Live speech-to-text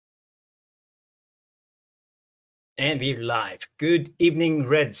And we're live. Good evening,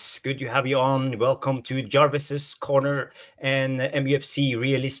 Reds. Good to have you on. Welcome to Jarvis's Corner and MUFC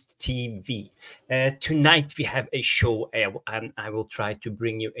Realist TV. Tonight we have a show, and I will try to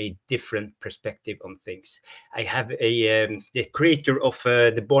bring you a different perspective on things. I have the creator of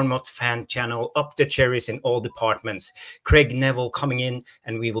the Bournemouth fan channel, Up the Cherries in all departments, Craig Neville, coming in,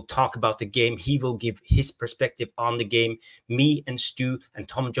 and we will talk about the game. He will give his perspective on the game. Me and Stu and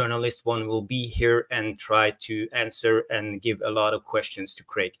Tom Journalist One will be here and try to answer and give a lot of questions to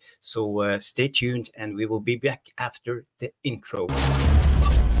Craig. So stay tuned, and we will be back after the intro.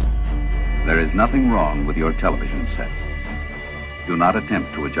 There is nothing wrong with your television set. Do not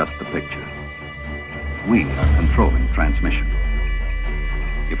attempt to adjust the picture. We are controlling transmission.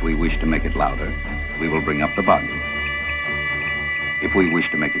 If we wish to make it louder, we will bring up the volume. If we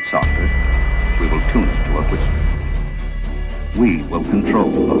wish to make it softer, we will tune it to a whisper. We will control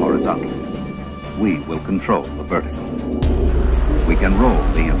the horizontal. We will control the vertical. We can roll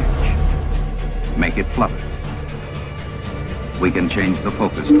the image, make it flutter. We can change the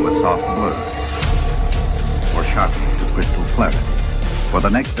focus to a soft blur, or sharpen it to crystal clarity. For the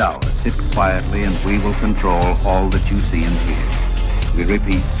next hour, sit quietly and we will control all that you see and hear. We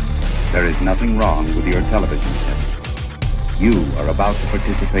repeat, there is nothing wrong with your television set. You are about to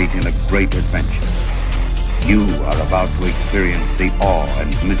participate in a great adventure. You are about to experience the awe and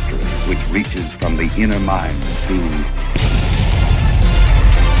mystery which reaches from the inner mind to...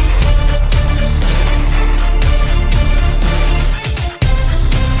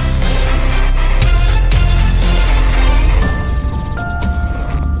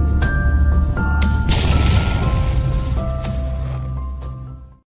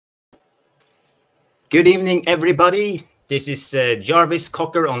 Good evening, everybody. This is Jarvis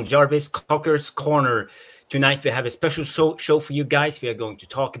Cocker on Jarvis Cocker's Corner. Tonight we have a special show for you guys. We are going to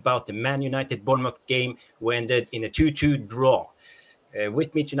talk about the Man United Bournemouth game, who ended in a 2-2 draw.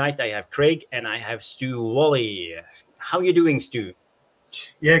 With me tonight I have Craig and I have Stu Wally. How are you doing, Stu?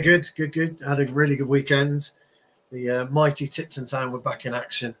 Yeah, good. I had a really good weekend. The mighty Tipton Town were back in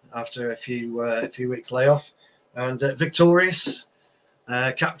action after a few weeks layoff, and victorious.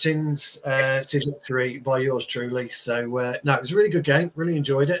 Captains to victory by yours truly. So no, it was a really good game. Really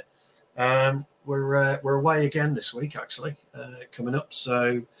enjoyed it. We're away again this week, actually, coming up.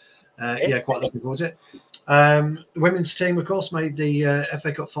 So yeah, quite looking forward to it. The women's team, of course, made the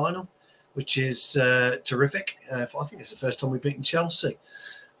FA Cup final, which is terrific. I think it's the first time we've beaten Chelsea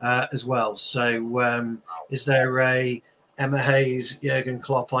as well. So is there a Emma Hayes, Jurgen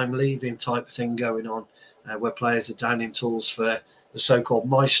Klopp, I'm leaving type thing going on, where players are downing tools for the so-called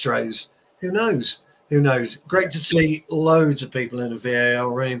maestros? Who knows? Who knows? Great to see loads of people in the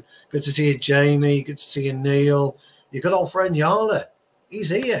VAR room. Good to see you, Jamie. Good to see you, Neil. Your good old friend Yala. He's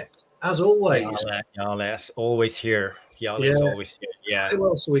here, as always. Yala is always here. Yala is always here. Yeah. Who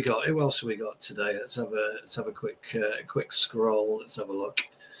else have we got? Who else have we got today? Let's have a quick scroll. Let's have a look.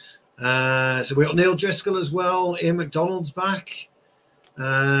 So we got Neil Driscoll as well. Ian McDonald's back.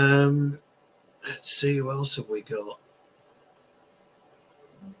 Let's see, who else have we got?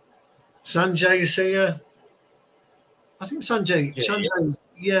 Sanjay's here. I think Sanjay.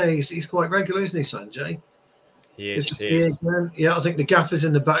 Yeah, he's quite regular, isn't he, Sanjay? Yes. Yeah, I think the gaffer's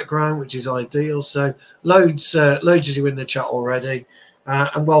in the background, which is ideal. So loads of you in the chat already,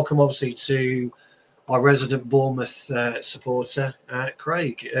 and welcome obviously to our resident Bournemouth supporter,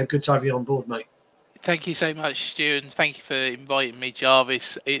 Craig. Good to have you on board, mate. Thank you so much, Stu, and thank you for inviting me,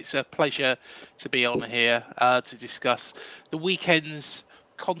 Jarvis. It's a pleasure to be on here to discuss the weekend's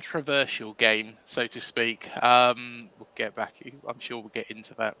controversial game, so to speak. We'll get back. I'm sure we'll get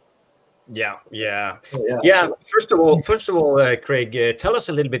into that. Yeah. First of all, Craig, tell us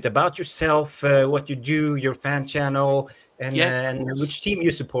a little bit about yourself, what you do, your fan channel, and which team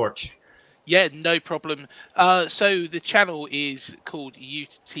you support. Yeah, no problem. So the channel is called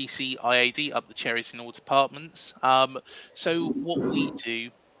UTCIAD, Up the Cherries in all departments. So what we do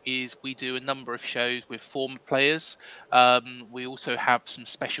is we do a number of shows with former players. We also have some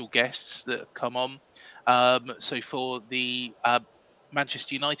special guests that have come on. So for the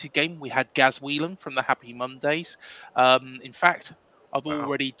Manchester United game, we had Gaz Whelan from the Happy Mondays. In fact, I've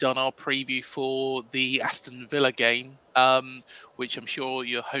already done our preview for the Aston Villa game, which I'm sure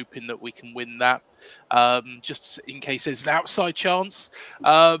you're hoping that we can win that, just in case there's an outside chance.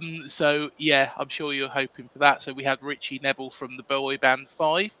 So, yeah, I'm sure you're hoping for that. So we had Richie Neville from the Boy Band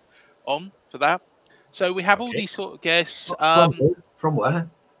 5 on for that. So we have all these sort of guests. From where?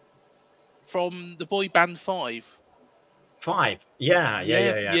 From the Boy Band 5. 5. Yeah.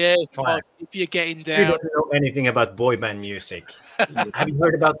 Five. If you're getting down. You don't know anything about boy band music. Have you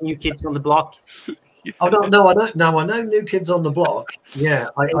heard about New Kids on the Block? Oh no, I don't. No, I know New Kids on the Block. Yeah,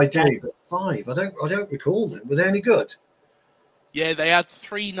 I do. That's- But 5, I don't recall them. Were they any good? Yeah, they had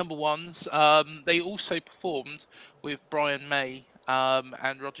 3 number ones. They also performed with Brian May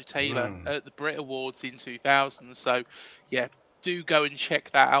and Roger Taylor Mm. at the Brit Awards in 2000. So, yeah, do go and check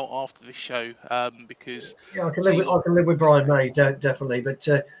that out after the show because Yeah, I can tell live you with what, Brian May, definitely. But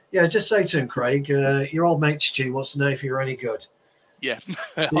yeah, just say to him, Craig, your old mate Stu wants to know if you're any good. yeah, See,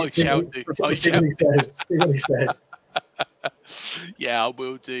 I shall do. I see shall what he says. See what he says. yeah, I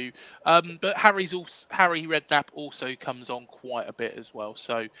will do. But Harry Redknapp also comes on quite a bit as well.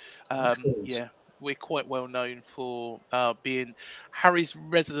 So Excellent. yeah, we're quite well known for being Harry's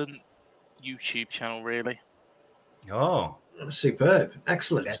resident YouTube channel, really. Oh, Superb.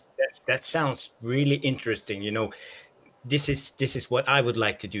 Excellent. that sounds really interesting. This is what I would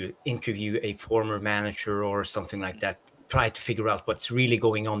like to do: interview a former manager or something like that. Try to figure out what's really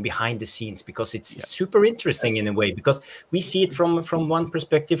going on behind the scenes, because it's Yeah, super interesting in a way, because we see it from one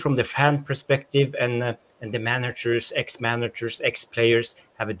perspective, from the fan perspective, and the managers, ex-managers, ex-players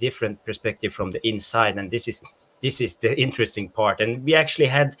have a different perspective from the inside, and this is the interesting part. And we actually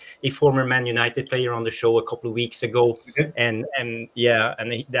had a former Man United player on the show a couple of weeks ago, Okay. and yeah,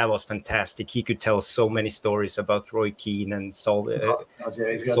 and that was fantastic. He could tell so many stories about Roy Keane and Oh, God, yeah,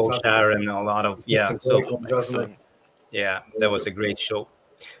 Solskjaer and a lot of, he's got yeah. some So great ones, hasn't excellent. yeah, he? that was Awesome. a great show.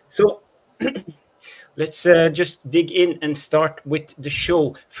 So let's just dig in and start with the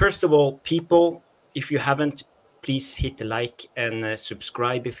show. First of all, people, if you haven't, please hit the like and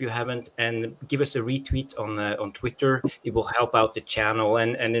subscribe if you haven't, and give us a retweet on Twitter. It will help out the channel.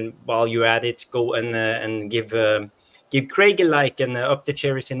 And then while you're at it, go and give Craig a like and up the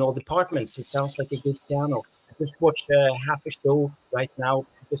cherries in all departments. It sounds like a good channel. I just watched half a show right now,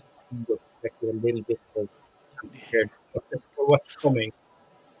 just to see your perspective a little bit, so I'm prepared for what's coming.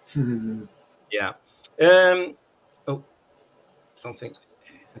 Yeah. Oh, something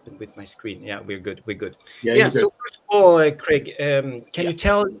happened with my screen. Yeah, we're good. We're good. Yeah, Yeah. you're good. So first of all, Craig, can Yeah. you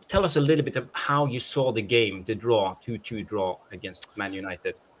tell us a little bit of how you saw the game, the draw, 2-2 draw against Man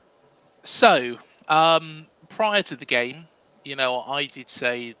United? So prior to the game, I did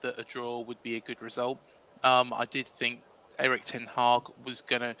say that a draw would be a good result. I did think Eric Ten Hag was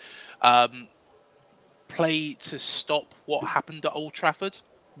going to um, play to stop what happened at Old Trafford.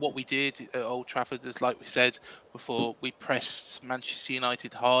 What we did at Old Trafford is, like we said before, we pressed Manchester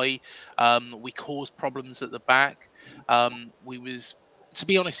United high. We caused problems at the back. To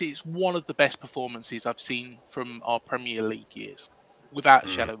be honest, it's one of the best performances I've seen from our Premier League years, without a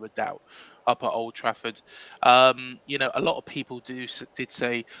Mm. shadow of a doubt, up at Old Trafford. A lot of people did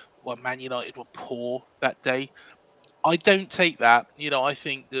say, well, Man United were poor that day. I don't take that. I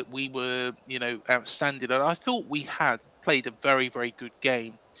think that we were, outstanding. And I thought we had played a very, very good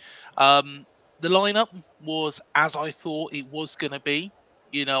game. Um, the lineup was as I thought it was going to be.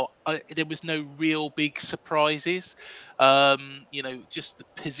 There was no real big surprises. Just the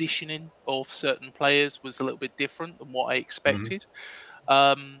positioning of certain players was a little bit different than what I Mhm. expected.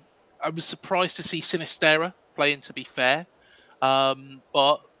 I was surprised to see Sinistera playing, to be fair.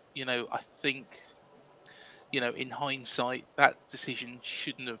 But, I think in hindsight, that decision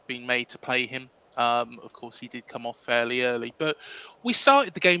shouldn't have been made to play him. Of course, he did come off fairly early, but we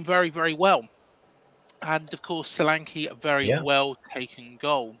started the game very, very well. And of course, Solanke, a very Yeah. well taken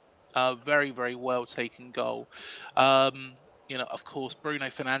goal. Very, very well taken goal. Of course, Bruno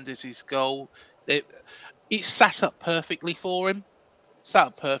Fernandes's goal. It, it sat up perfectly for him. Sat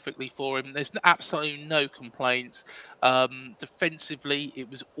up perfectly for him. There's absolutely no complaints. Defensively, it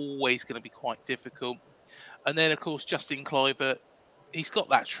was always going to be quite difficult. And then, of course, Justin Kluivert, he's got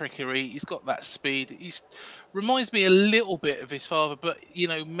that trickery, he's got that speed. He's reminds me a little bit of his father, but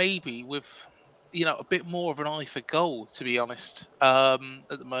maybe with a bit more of an eye for goal, to be honest, at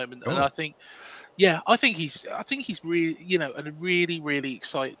the moment. And Oh. I think, yeah, I think he's really, a really, really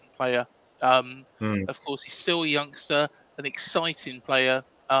exciting player. Mm. Of course, he's still a youngster, an exciting player.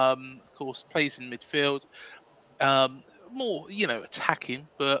 Of course, plays in midfield, more attacking,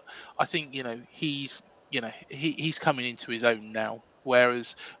 but I think he's coming into his own now,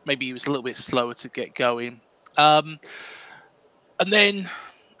 whereas maybe he was a little bit slower to get going. um and then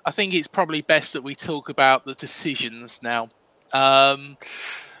I think it's probably best that we talk about the decisions now.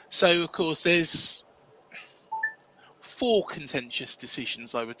 So of course there's 4 contentious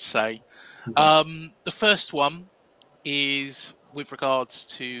decisions, I would say. The first one is with regards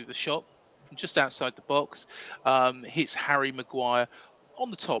to the shot from just outside the box. Hits Harry Maguire on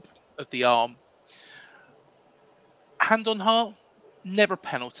the top of the arm. Hand on heart, never a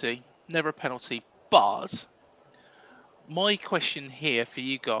penalty, never a penalty. But my question here for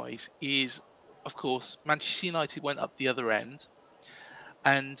you guys is, of course, Manchester United went up the other end,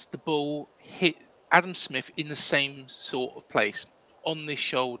 and the ball hit Adam Smith in the same sort of place on the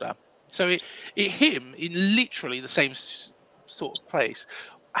shoulder. So it hit him in literally the same sort of place.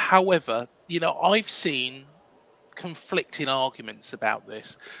 However, I've seen conflicting arguments about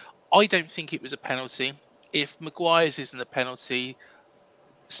this. I don't think it was a penalty. If Maguire's isn't a penalty,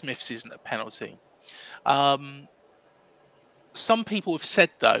 Smith's isn't a penalty. Um, some people have said,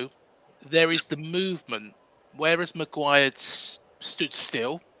 though, there is the movement, whereas Maguire stood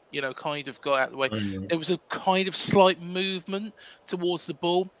still, kind of got out of the way. Mm. There was a kind of slight movement towards the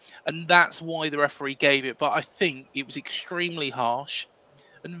ball, and that's why the referee gave it. But I think it was extremely harsh,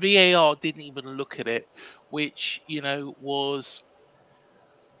 and VAR didn't even look at it, which, was.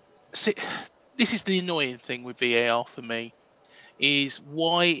 See, this is the annoying thing with VAR for me, is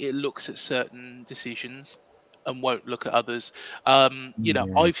why it looks at certain decisions and won't look at others.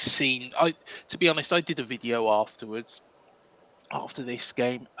 Mm. I've seen. To be honest, I did a video afterwards after this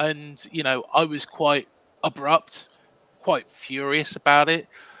game, and I was quite abrupt, quite furious about it.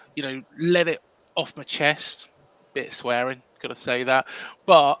 Let it off my chest. Bit of swearing, gotta say that.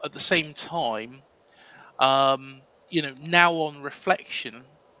 But at the same time, now on reflection,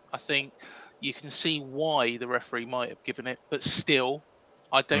 I think you can see why the referee might have given it, but still,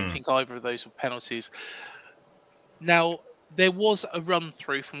 I don't Mm. think either of those were penalties. Now, there was a run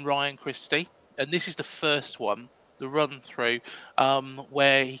through from Ryan Christie, and this is the first one, the run through,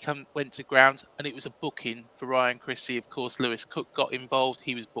 where he went to ground, and it was a booking for Ryan Christie. Of course, Lewis Cook got involved;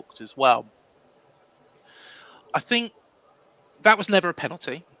 he was booked as well. I think that was never a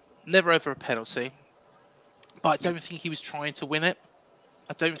penalty, never ever a penalty. But I don't think he was trying to win it.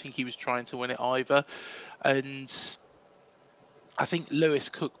 I don't think he was trying to win it either. And I think Lewis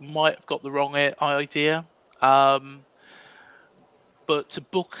Cook might have got the wrong idea. Um, but to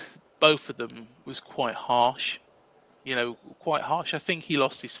book both of them was quite harsh. Quite harsh. I think he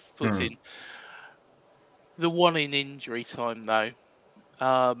lost his Mm. footing. The one in injury time, though,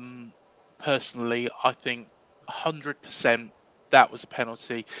 um, personally, I think 100% that was a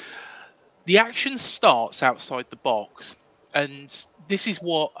penalty. The action starts outside the box, and this is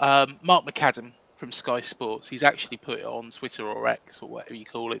what Mark McAdam from Sky Sports, he's actually put it on Twitter or X or whatever you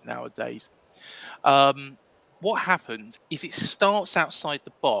call it nowadays. Um, what happens is it starts outside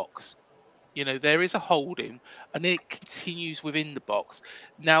the box. There is a holding, and it continues within the box.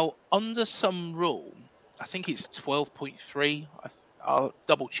 Now, under some rule, I think it's 12.3. I'll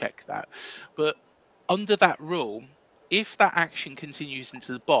double check that, but under that rule, if that action continues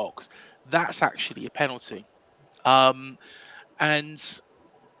into the box, that's actually a penalty. Um, and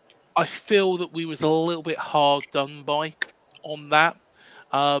I feel that we was a little bit hard done by on that.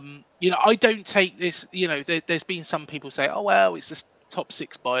 I don't take this. There's been some people say, "Oh well, it's the top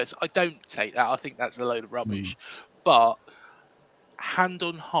six bias." I don't take that. I think that's a load of Mm. rubbish. But hand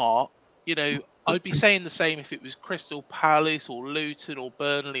on heart, I'd be saying the same if it was Crystal Palace or Luton or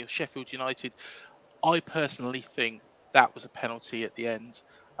Burnley or Sheffield United. I personally think that was a penalty at the end,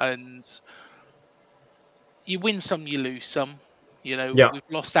 and you win some, you lose some. Yeah. We've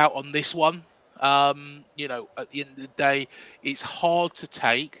lost out on this one. At the end of the day, it's hard to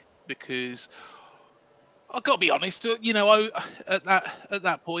take because I've got to be honest. At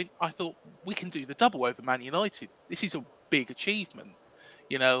that point, I thought we can do the double over Man United. This is a big achievement,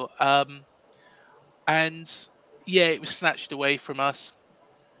 you know. And yeah, it was snatched away from us.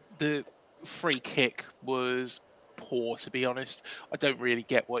 The free kick was poor, to be honest. I don't really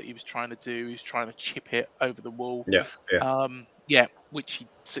get what he was trying to do. He was trying to chip it over the wall. Yeah. Yeah. Yeah, which he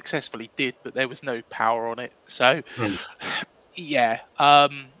successfully did, but there was no power on it. So, Mm. yeah,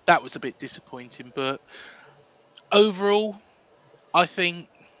 that was a bit disappointing. But overall, I think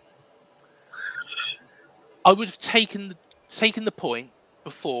I would have taken the point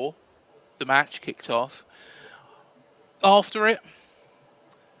before the match kicked off. After it,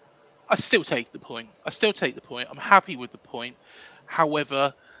 I still take the point. I'm happy with the point.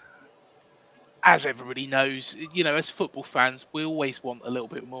 However, as everybody knows, as football fans, we always want a little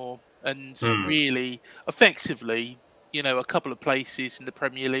bit more. And Mm. really, effectively, a couple of places in the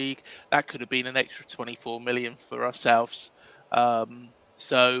Premier League, that could have been an extra 24 million for ourselves.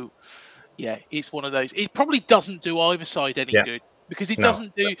 So, yeah, it's one of those. It probably doesn't do either side any Yeah. good because No.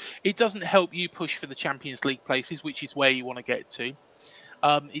 it doesn't help you push for the Champions League places, which is where you want to get to.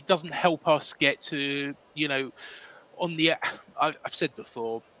 It doesn't help us get to, on the I've said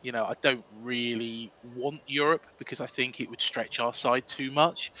before, I don't really want Europe because I think it would stretch our side too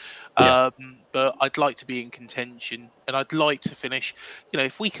much. Yeah. But I'd like to be in contention, and I'd like to finish.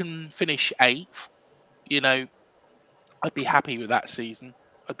 If we can finish eighth, you know, I'd be happy with that season.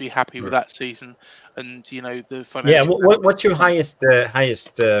 I'd be happy with that season. And you know, the Yeah. financial. What's your highest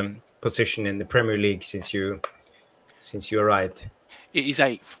position in the Premier League since you arrived? It is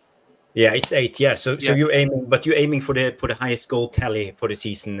 8th. Yeah, it's 8. Yeah. So Yeah. you're aiming, but you're aiming for the highest goal tally for the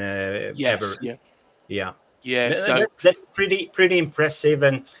season ever. Yes. Yeah. Yeah. Yeah. So That's pretty impressive,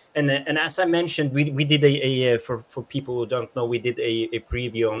 and as I mentioned, we did a for people who don't know, we did a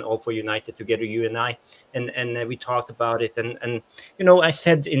preview on All for United together, you and I, and we talked about it, and you know, I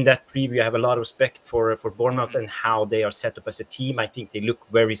said in that preview I have a lot of respect for Bournemouth and how they are set up as a team. I think they look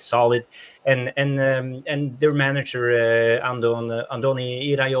very solid, and their manager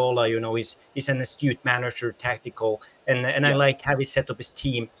Andoni Iraola, you know, he's an astute manager, tactical, and I yeah. like how he set up his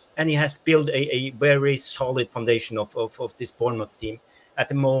team, and he has built a very solid foundation of this Bournemouth team at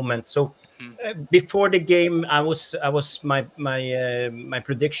the moment. So before the game, I was my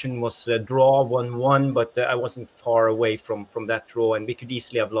prediction was draw 1-1, but I wasn't far away from that draw, and we could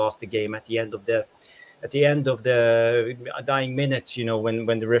easily have lost the game at the end of the dying minutes, you know,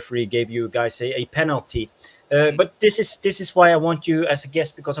 when the referee gave you guys a penalty. But this is why I want you as a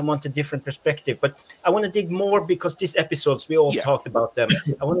guest, because I want a different perspective. But I want to dig more, because these episodes we all talked about them.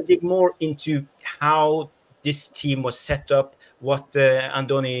 I want to dig more into how this team was set up, what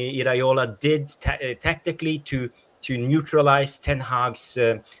Andoni Iraola did tactically to neutralize Ten Hag's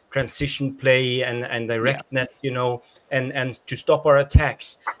transition play and directness, you know, and to stop our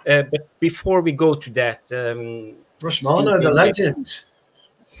attacks. But before we go to that, Rushmano, the legend.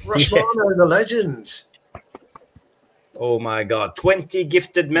 Rushmano, the legend. Oh my God, 20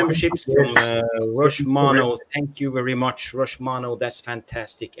 gifted memberships from Rushmano. Thank you very much, Rushmano. That's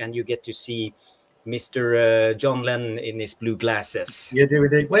fantastic. And you get to see Mr. John Lennon in his blue glasses. You do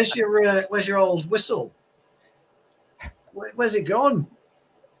indeed. Where's your old whistle? Where's it gone?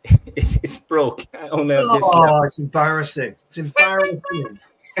 It's broke. I only have this. It's embarrassing. It's embarrassing.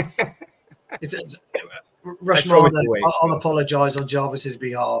 Rushmano, I'll apologise on Jarvis's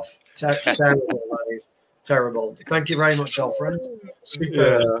behalf. Terrible, that is. Terrible. Thank you very much, old friend.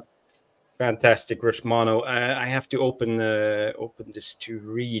 Fantastic, Rushmano. I have to open this to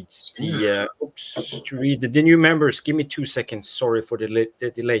read the new members. Give me 2 seconds. Sorry for the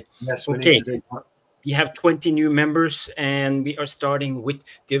delay. Yes, okay. We have 20 new members, and we are starting with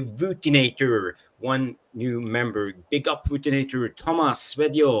the Vutinator. One new member. Big up, Vutinator. Thomas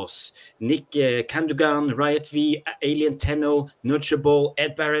Svedios, Nick Kandugan, Riot V, Alien Tenno, Nurturable,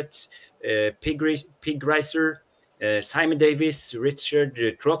 Ed Barrett, Pig Ricer, Simon Davis,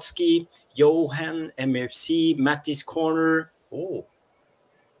 Richard Trotsky, Johan, MFC, Mattis Corner. Oh,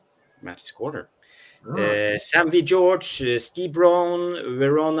 Mattis Corner. Sam V. George, Steve Brown,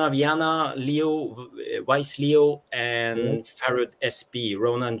 Verona Viana, Leo, Weiss Leo, and Farad SB,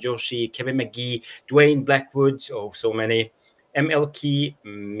 Ronan Joshi, Kevin McGee, Dwayne Blackwood, oh, so many, MLK,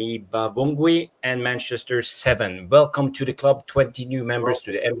 Miba Vongwe, and Manchester 7. Welcome to the club, 20 new members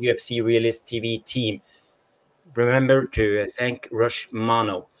to the MUFC Realist TV team. Remember to thank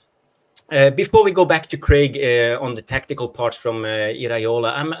Rushmano. Before we go back to Craig on the tactical parts from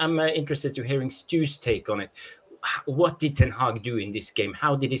Iraola, I'm interested to hearing Stu's take on it. What did Ten Hag do in this game?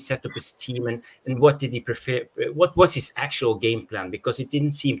 How did he set up his team, and what did he prefer? What was his actual game plan? Because it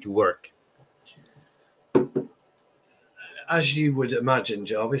didn't seem to work. As you would imagine,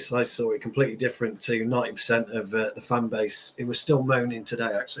 Jarvis, I saw it completely different to 90% of the fan base. It was still moaning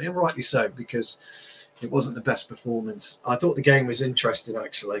today, actually, and rightly so, because it wasn't the best performance. I thought the game was interesting,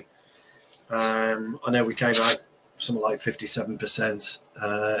 actually. I know we came out something like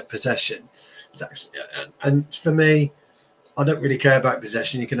 57% possession. And for me, I don't really care about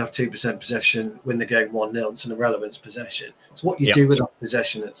possession. You can have 2% possession, win the game 1-0. It's an irrelevance possession. It's what you do with that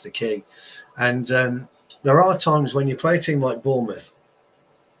possession that's the key. And there are times when you play a team like Bournemouth,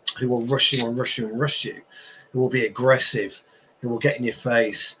 who will rush you and rush you and rush you, who will be aggressive, who will get in your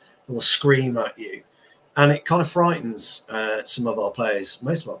face, who will scream at you. And it kind of frightens some of our players,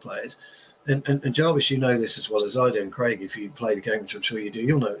 most of our players. And Jarvis, you know this as well as I do, and Craig, if you play the game, which I'm sure you do,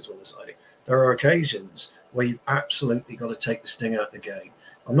 you'll know as well as I do. There are occasions where you've absolutely got to take the sting out of the game.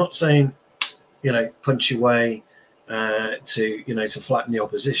 I'm not saying, you know, punch your way to flatten the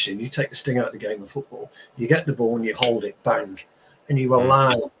opposition. You take the sting out of the game of football. You get the ball and you hold it, bang, and you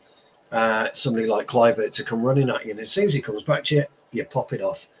allow somebody like Kluivert to come running at you. And as soon as he comes back to you, you pop it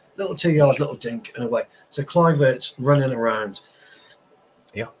off. Little 2-yard, little dink and away. So Kluivert's running around.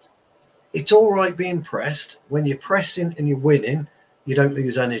 Yeah. It's all right being pressed. When you're pressing and you're winning, you don't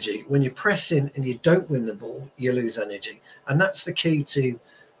lose energy. When you're pressing and you don't win the ball, you lose energy. And that's the key to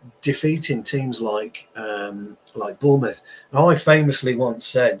defeating teams like Bournemouth. Now, I famously once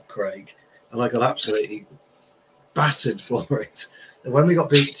said, Craig, and I got absolutely battered for it. And when we got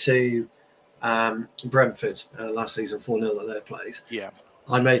beat to Brentford last season, 4-0 at their place,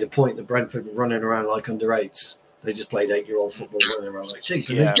 I made a point that Brentford were running around like under eights. They just played 8-year-old football running around like sheep.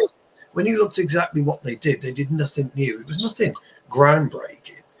 And they did. When you looked exactly what they did nothing new. It was nothing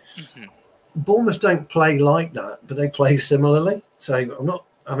groundbreaking. Bournemouth don't play like that, but they play similarly. So I'm not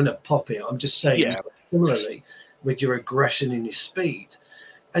having a pop here. I'm just saying similarly with your aggression and your speed.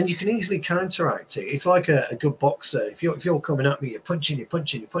 And you can easily counteract it. It's like a good boxer. If you're coming at me, you're punching. I'm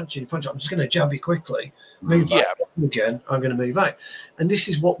just going to jab you quickly. Move back again. I'm going to move out. And this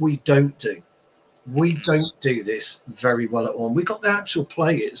is what we don't do. We don't do this very well at all. We got the actual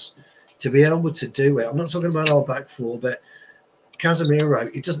players to be able to do it. I'm not talking about our back four, but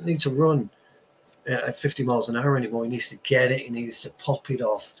Casemiro, he doesn't need to run at 50 miles an hour anymore. He needs to get it. He needs to pop it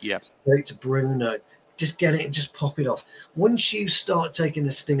off. Straight to Bruno. Just get it and just pop it off. Once you start taking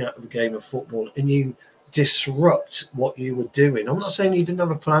the sting out of a game of football and you disrupt what you were doing, I'm not saying you didn't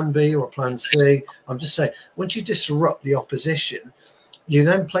have a plan B or a plan C. I'm just saying once you disrupt the opposition, you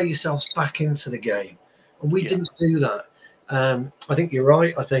then play yourself back into the game. And we didn't do that. I think you're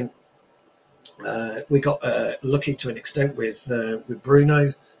right. I think we got lucky to an extent with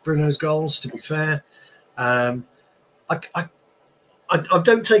Bruno's goals, to be fair. I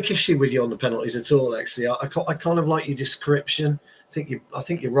don't take issue with you on the penalties at all. Actually, I kind of like your description. I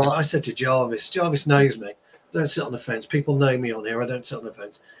think you're right. I said to Jarvis knows me. Don't sit on the fence. People know me on here. I don't sit on the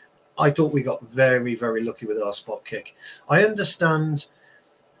fence. I thought we got very, very lucky with our spot kick. I understand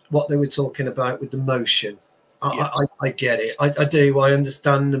what they were talking about with the motion. I get it. I do. I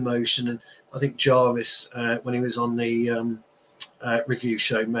understand the motion, and I think Jarvis, when he was on the review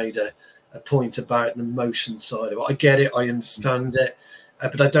show, made a point about the motion side of it. I get it. I understand it.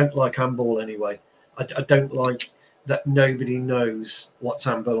 But I don't like handball anyway. I don't like that nobody knows what's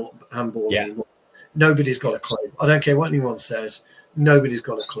handball anymore. Nobody's got a clue. I don't care what anyone says. Nobody's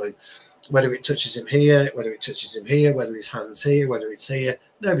got a clue. Whether it touches him here, whether it touches him here, whether his hand's here, whether it's here,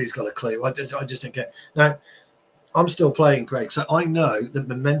 nobody's got a clue. I just don't get. Now, I'm still playing, Craig, so I know that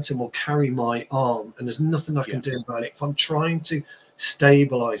momentum will carry my arm, and there's nothing I can do about it. If I'm trying to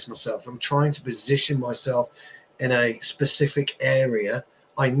stabilize myself, I'm trying to position myself in a specific area,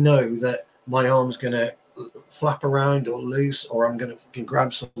 I know that my arm's going to flap around or loose, or I'm going to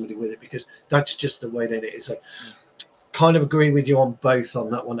grab somebody with it, because that's just the way that it is. So, kind of agree with you on both on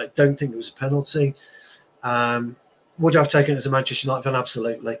that one. I don't think it was a penalty. Would I have taken it as a Manchester United fan?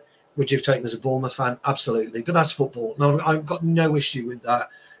 Absolutely. Would you have taken as a Bournemouth fan? Absolutely. But that's football. No, I've got no issue with that.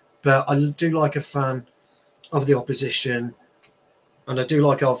 But I do like a fan of the opposition, and I do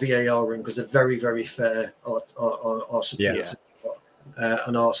like our VAR room because they're very, very fair. Our supporters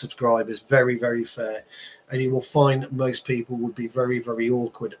and our subscribers, very, very fair. And you will find that most people would be very, very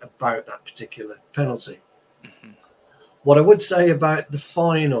awkward about that particular penalty. What I would say about the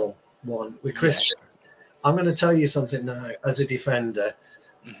final one with Christian, I'm going to tell you something now as a defender.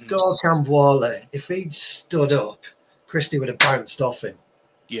 God, Camboire, if he'd stood up, Christie would have bounced off him.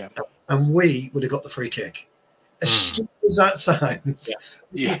 And we would have got the free kick. As stupid as that sounds.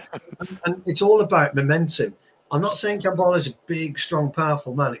 And it's all about momentum. I'm not saying Camboire is a big, strong,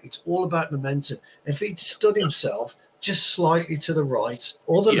 powerful man. It's all about momentum. If he'd stood himself just slightly to the right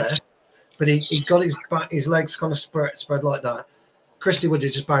or the left, but he got his legs kind of spread like that, Christie would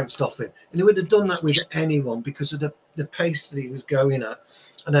have just bounced off him. And he would have done that with anyone because of the pace that he was going at.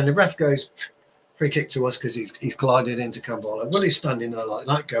 And then the ref goes, free kick to us because he's collided into Camboire. Well, he's standing there like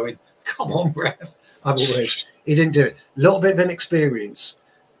that going, come on, ref. Have a word. He didn't do it. A little bit of inexperience.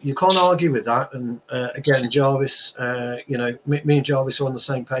 You can't argue with that. And again, Jarvis, me and Jarvis are on the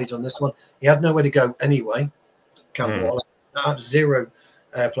same page on this one. He had nowhere to go anyway. Camboire had zero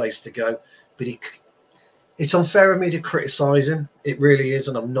place to go. But it's unfair of me to criticise him. It really is,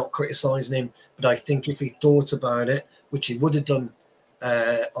 and I'm not criticising him. But I think if he thought about it, which he would have done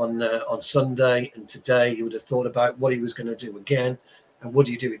on Sunday and today, he would have thought about what he was going to do again, and would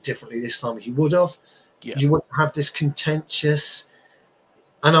he do it differently this time? He would have. You wouldn't have this contentious.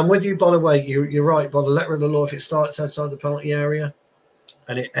 And I'm with you, by the way. You're right. By the letter of the law, if it starts outside the penalty area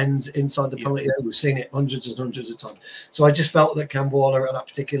and it ends inside the penalty area, we've seen it hundreds and hundreds of times. So I just felt that Camboire at that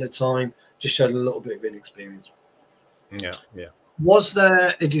particular time just showed a little bit of inexperience. Was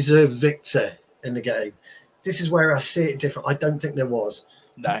there a deserved victor in the game? This is where I see it different. I don't think there was.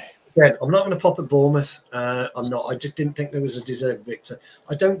 No. Again, I'm not going to pop at Bournemouth. I'm not. I just didn't think there was a deserved victor.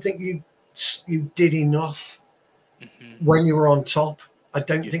 I don't think you did enough when you were on top. I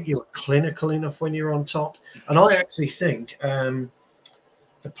don't think you were clinical enough when you were on top. And I actually think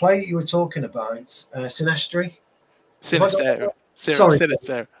the play you were talking about, Sinestri. Sinister. Sorry.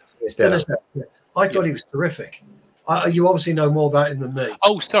 Sinister. Sinister. I thought he was terrific. You obviously know more about him than me.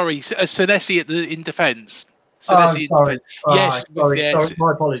 Oh, sorry, Senesi in defence. Oh, sorry. Yes, sorry. yes. Sorry.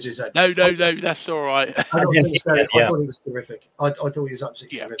 My apologies then. No, that's all right. I thought he was terrific. I thought he was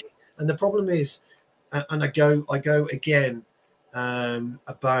absolutely Yeah. terrific. And the problem is, and I go again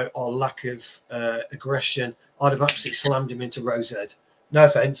about our lack of aggression. I'd have absolutely slammed him into Rosehead. No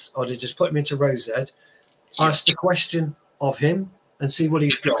offence. I'd have just put him into Rosehead, ask the question of him, and see what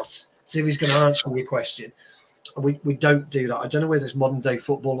he's got. See if he's going to answer your question. We don't do that. I don't know whether it's modern day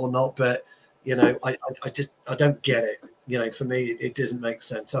football or not, but you know, I don't get it. You know, for me, it doesn't make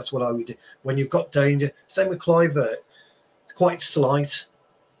sense. That's what I would do when you've got danger. Same with Kluivert. It's quite slight.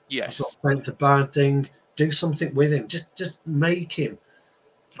 Yes, It's not a bad thing. Do something with him. Just make him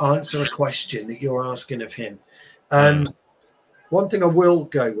answer a question that you're asking of him. One thing I will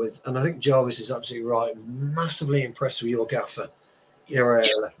go with, and I think Jarvis is absolutely right. I'm massively impressed with your gaffer. You're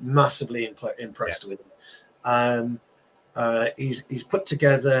massively impressed with him. He's put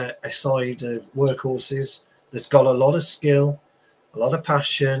together a side of workhorses that's got a lot of skill, a lot of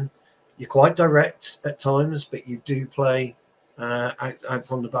passion. You're quite direct at times, but you do play out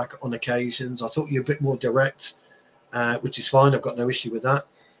from the back on occasions. I thought you were a bit more direct, which is fine. I've got no issue with that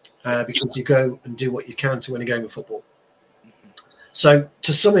because you go and do what you can to win a game of football. So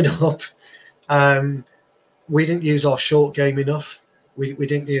to sum it up, we didn't use our short game enough. We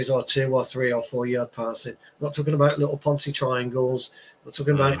didn't use our 2 or 3 or 4 yard passing. I'm not talking about little Ponzi triangles. I'm not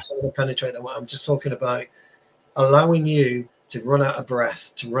talking about trying to penetrate that. I'm just talking about allowing you to run out of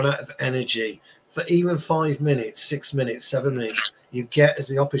breath, to run out of energy for even 5 minutes, 6 minutes, 7 minutes. You get, as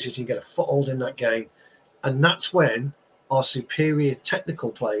the opposition, you get a foothold in that game. And that's when our superior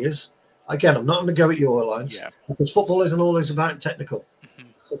technical players, again, I'm not going to go at your lines because football isn't always about technical.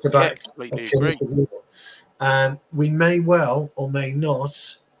 It's about we may well or may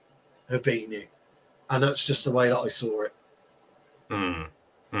not have beaten you. And that's just the way that I saw it.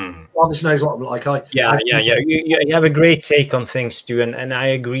 Jarvis knows what I'm like. You have a great take on things, Stu, and I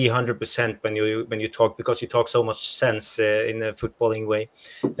agree 100% when you talk, because you talk so much sense in a footballing way.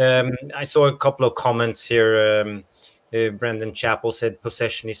 I saw a couple of comments here. Brendan Chappell said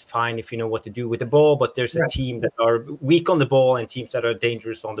possession is fine if you know what to do with the ball, but there's a team that are weak on the ball and teams that are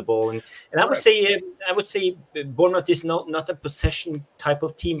dangerous on the ball. And I would say Bournemouth is not a possession type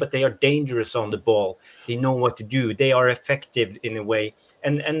of team, but they are dangerous on the ball. They know what to do. They are effective in a way.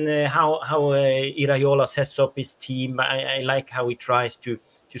 And how Iraola sets up his team, I like how he tries to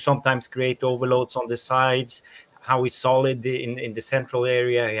sometimes create overloads on the sides. How he's solid in the central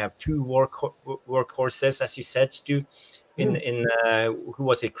area. You have 2 workhorses, as you said, Stu. In who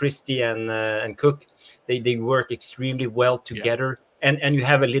was it, Christie and Cook? They work extremely well together, and you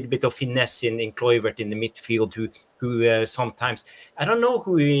have a little bit of finesse in Kluivert in the midfield, who sometimes, I don't know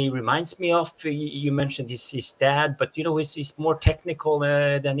who he reminds me of. You mentioned his dad, but you know he's more technical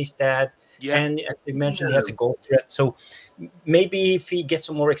than his dad. And as you mentioned, he has a goal threat. So maybe if he gets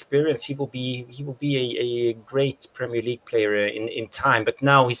some more experience, he will be a great Premier League player in time. But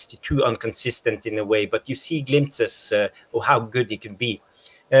now he's too inconsistent in a way. But you see glimpses of how good he can be.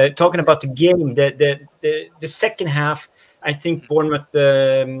 Talking about the game, the second half, I think Bournemouth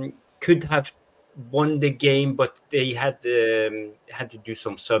could have won the game, but they had to do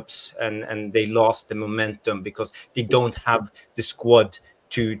some subs, and they lost the momentum because they don't have the squad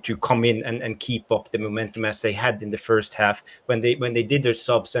to come in and keep up the momentum as they had in the first half when they did their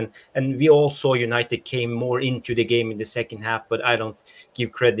subs. And we all saw United came more into the game in the second half, but I don't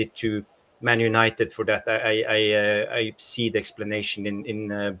give credit to Man United for that. I see the explanation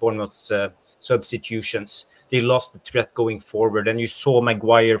in Bournemouth's substitutions. They lost the threat going forward, and you saw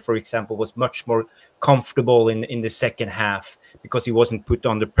Maguire, for example, was much more comfortable in the second half because he wasn't put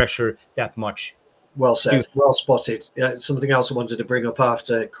under pressure that much. Well said, well spotted. Something else I wanted to bring up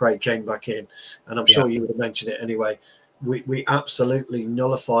after Craig came back in, and I'm sure you would have mentioned it anyway. We absolutely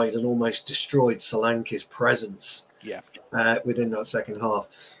nullified and almost destroyed Solanke's presence within that second half.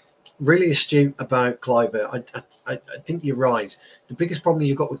 Really astute about Kluivert. I think you're right. The biggest problem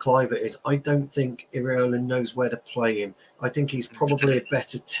you've got with Kluivert is I don't think Iraola knows where to play him. I think he's probably a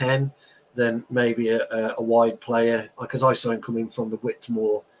better 10 than maybe a wide player, because I saw him coming from the width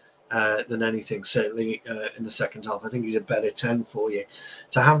more than anything, certainly in the second half. I think he's a better 10 for you.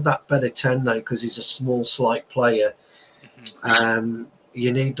 To have that better 10, though, because he's a small, slight player,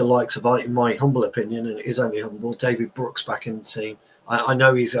 you need the likes of, in my humble opinion, and it is only humble, David Brooks back in the team. I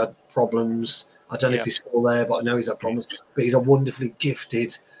know he's had problems. I don't know if he's still there, but I know he's had problems. But he's a wonderfully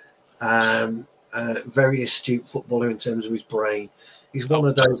gifted, very astute footballer in terms of his brain. He's one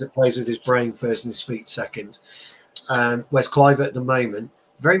of those that plays with his brain first and his feet second. Whereas Kluivert at the moment,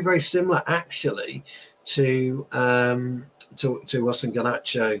 very, very similar, actually. to us and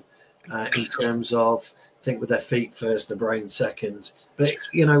Garnacho in terms of think with their feet first, the brain second. But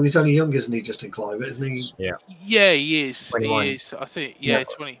he's only young, isn't he, Justin Kluivert, isn't he? Yeah. Yeah, he is. 21. He is. I think. Yeah,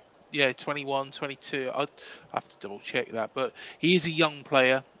 20. Yeah, 21, 22. I have to double check that, but he is a young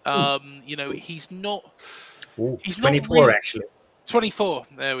player. He's not. Ooh, He's not 24 really. actually. 24.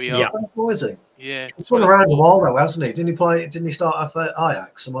 There we Yeah. are. What is he? Yeah, He's been around a 24. while though, hasn't he? Didn't he start off at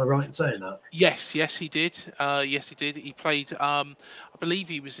Ajax? Am I right in saying that? Yes, he did. Yes, he did. He played. I believe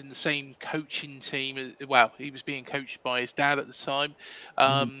he was in the same coaching team. Well, he was being coached by his dad at the time.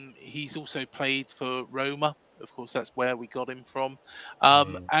 He's also played for Roma. Of course, that's where we got him from.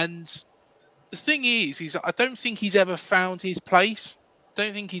 And the thing is I don't think he's ever found his place.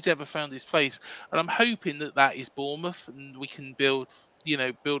 Don't think he's ever found his place, and I'm hoping that is Bournemouth, and we can build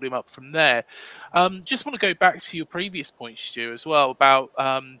him up from there. Just want to go back to your previous point, Stu, as well about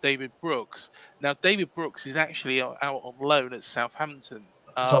David Brooks. Now, David Brooks is actually out on loan at Southampton.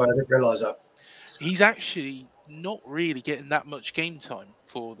 Sorry, I didn't realise that. He's actually not really getting that much game time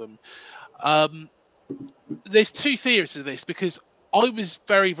for them. There's two theories to this, because I was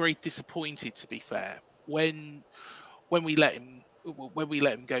very, very disappointed, to be fair, when we let him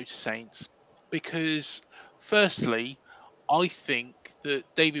go to Saints, because firstly, I think that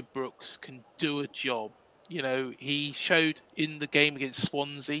David Brooks can do a job. He showed in the game against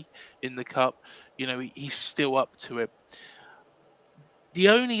Swansea in the cup. He's still up to it. The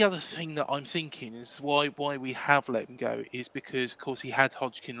only other thing that I'm thinking is why we have let him go is because, of course, he had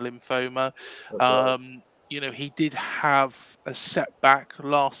Hodgkin lymphoma. He did have a setback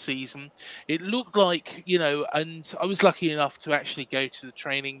last season. It looked like, and I was lucky enough to actually go to the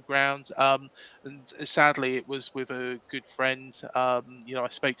training ground. And sadly, it was with a good friend. I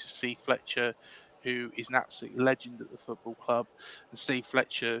spoke to Steve Fletcher, who is an absolute legend at the football club. And Steve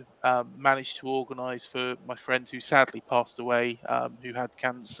Fletcher managed to organise for my friend who sadly passed away, who had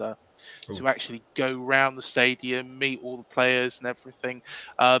cancer, to actually go round the stadium, meet all the players and everything.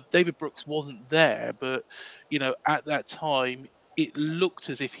 David Brooks wasn't there, but at that time it looked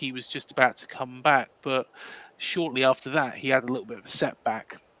as if he was just about to come back. But shortly after that, he had a little bit of a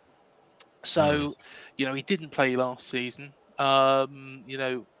setback. So he didn't play last season. And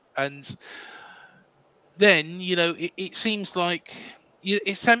then it seems like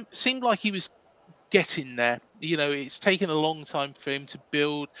seemed like he was getting there. It's taken a long time for him to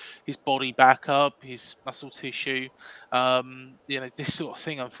build his body back up, his muscle tissue. This sort of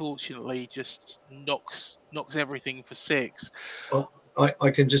thing, unfortunately, just knocks everything for six. Well,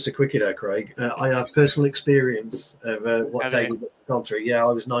 I can just a quickie there, Craig. I have personal experience of what David gone through. Yeah,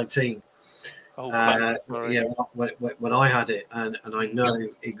 I was 19. When I had it, and I know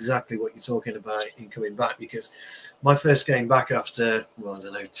exactly what you're talking about in coming back, because my first game back after, I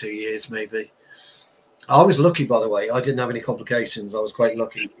don't know, 2 years maybe. I was lucky, by the way. I didn't have any complications. I was quite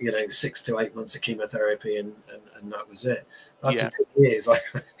lucky, 6 to 8 months of chemotherapy, and that was it. After 2 years, I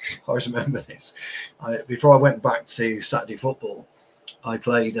always remember this. Before I went back to Saturday football, I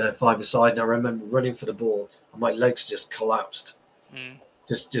played five-a-side, and I remember running for the ball, and my legs just collapsed.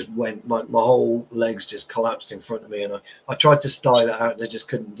 Just went, my whole legs just collapsed in front of me, and I tried to style it out, and I just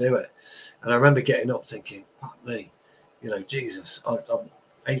couldn't do it. And I remember getting up thinking, fuck me, Jesus, I'm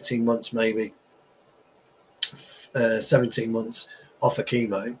 18 months maybe, 17 months off of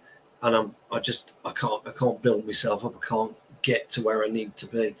chemo, and I can't build myself up. I can't get to where I need to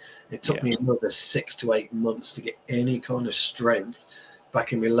be. It took me another 6 to 8 months to get any kind of strength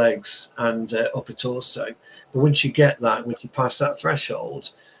back in my legs and upper torso. But once you get that, once you pass that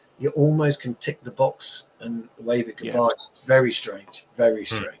threshold, you almost can tick the box and wave it goodbye. It's very strange, very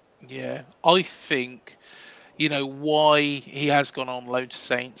strange. Yeah, I think why he has gone on loan to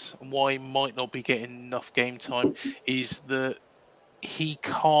Saints and why he might not be getting enough game time is that he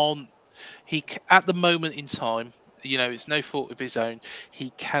at the moment in time, it's no fault of his own, he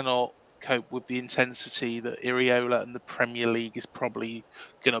cannot cope with the intensity that Iriola and the Premier League is probably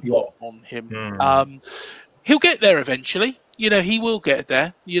going to put on him. He'll get there eventually. He will get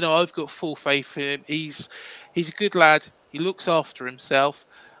there. I've got full faith in him. He's a good lad. He looks after himself.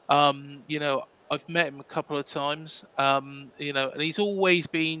 I've met him a couple of times. And he's always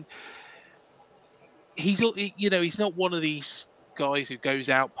been. He's not one of these guys who goes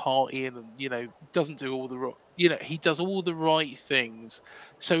out partying and doesn't do all the he does all the right things,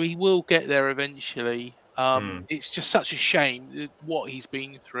 so he will get there eventually. It's just such a shame what he's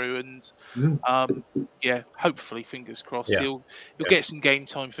been through, and hopefully, fingers crossed, he'll get some game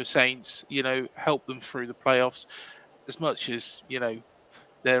time for Saints, help them through the playoffs. As much as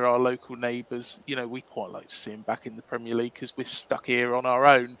they're our local neighbours. You know, we quite like to see them back in the Premier League because we're stuck here on our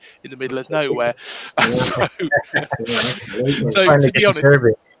own in the middle of nowhere. So, so to be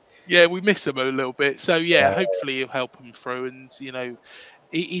honest, yeah, we miss him a little bit. So yeah, hopefully he'll help him through. And you know,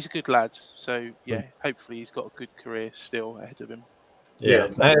 he's a good lad. So yeah, hopefully he's got a good career still ahead of him. Yeah.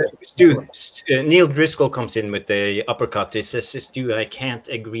 Stu, Neil Driscoll comes in with the uppercut. He says, Stu, I can't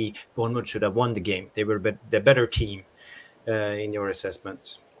agree. Bournemouth should have won the game. They were the better team in your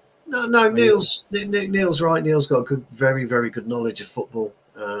assessment. No, Neil's right. Neil's got a good, very, very good knowledge of football.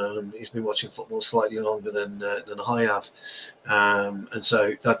 He's been watching football slightly longer than I have, and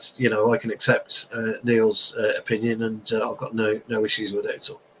so that's, you know, I can accept Neil's opinion, and I've got no issues with it at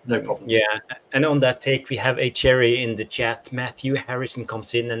all. No problem. Yeah, and on that take, we have a cherry in the chat. Matthew Harrison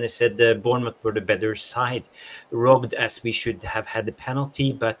comes in and they said Bournemouth were the better side, robbed as we should have had the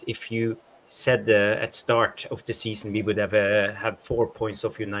penalty. But if you said at start of the season we would have had 4 points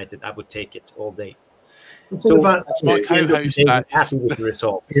off United, I would take it all day. So that's my co-host. Happy with the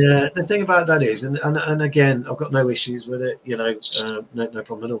results. Yeah, the thing about that is, and again, I've got no issues with it. You know, no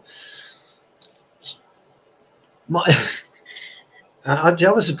problem at all.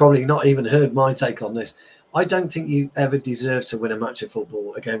 Jarvis has probably not even heard my take on this. I don't think you ever deserve to win a match of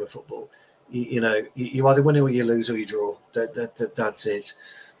football, a game of football. You know, you either win or you lose or you draw. That's it.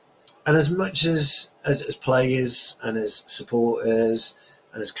 And as much as players and as supporters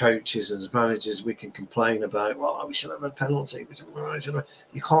and as coaches and as managers, we can complain about, well, we should have a penalty.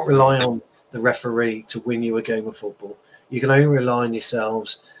 You can't rely on the referee to win you a game of football. You can only rely on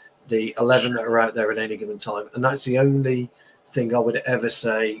yourselves, the 11 that are out there at any given time. And that's the only thing I would ever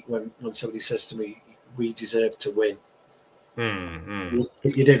say when somebody says to me, we deserve to win. You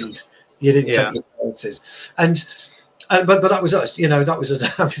didn't take the chances. But that was us, you know. That was us.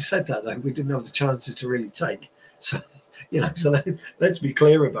 Having said that, though, we didn't have the chances to really take. So, you know, so let's be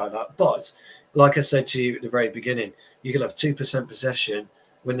clear about that. But like I said to you at the very beginning, you can have 2% possession,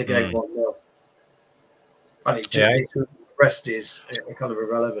 win the game 1-0. And the rest is kind of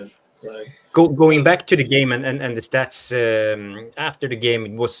irrelevant. So going back to the game and the stats after the game,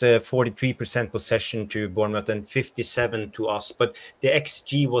 it was 43% possession to Bournemouth and 57 to us, but the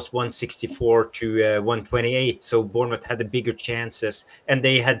XG was 164 to 128. So Bournemouth had the bigger chances, and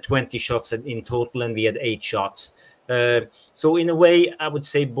they had 20 shots in total, and we had 8 shots. So in a way, I would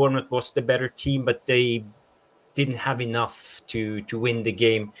say Bournemouth was the better team, but they didn't have enough to win the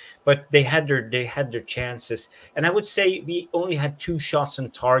game, but they had their chances. And I would say we only had 2 shots on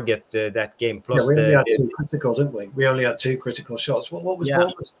target that game. Plus, we only had 2 critical, didn't we? We only had 2 critical shots. What was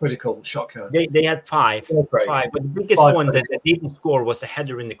Bournemouth's critical shot count? They had 5, but the biggest one that didn't score was a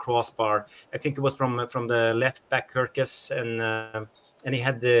header in the crossbar. I think it was from the left back Kirkus, and he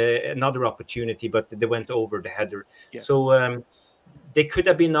had another opportunity, but they went over the header. Yeah. So they could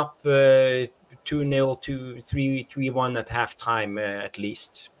have been up 2-0 to 3-1 at halftime at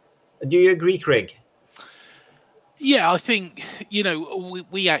least. Do you agree, Craig? Yeah, I think, you know,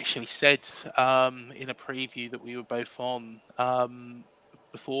 we actually said in a preview that we were both on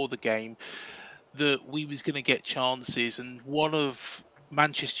before the game that we was going to get chances, and one of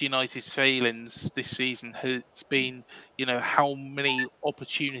Manchester United's failings this season has been, you know, how many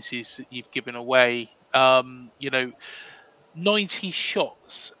opportunities that you've given away. You know, 90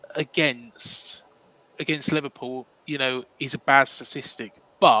 shots against Liverpool, you know, is a bad statistic.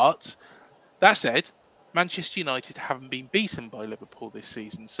 But that said, Manchester United haven't been beaten by Liverpool this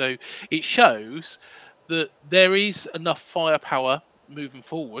season. So it shows that there is enough firepower moving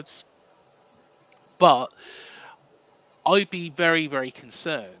forwards. But I'd be very, very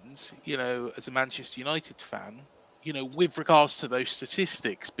concerned, you know, as a Manchester United fan, you know, with regards to those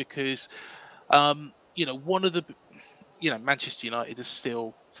statistics, because, you know, Manchester United is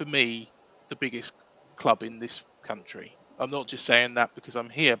still, for me, the biggest club in this country. I'm not just saying that because I'm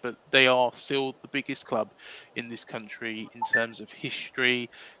here, but they are still the biggest club in this country in terms of history,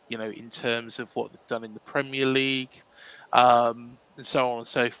 you know, in terms of what they've done in the Premier League, and so on and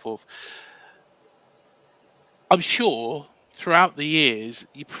so forth. I'm sure throughout the years,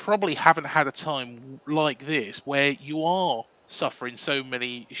 you probably haven't had a time like this where you are suffering so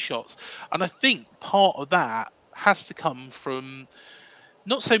many shots. And I think part of that has to come from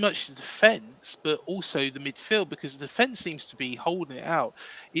not so much the defence, but also the midfield, because the defence seems to be holding it out.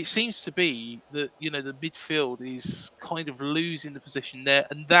 It seems to be that, you know, the midfield is kind of losing the position there,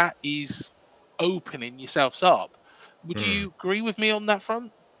 and that is opening yourselves up. Would you agree with me on that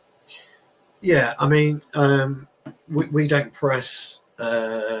front? Yeah, I mean, we don't press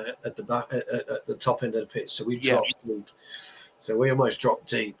at the back at the top end of the pitch, so we drop deep. So we almost drop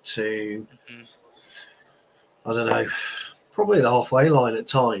deep to I don't know, probably the halfway line at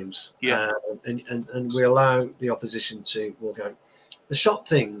times, Yeah. and we allow the opposition to go. The shot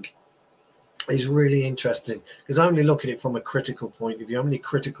thing is really interesting because I only look at it from a critical point of view. How many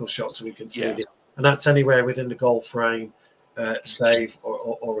critical shots we conceded, and that's anywhere within the goal frame, save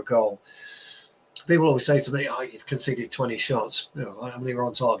or a goal. People always say to me, "Oh, you've conceded 20 shots. You know, how many were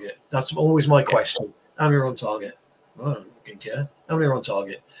on target?" That's always my question. How many are on target? I don't care. How many are on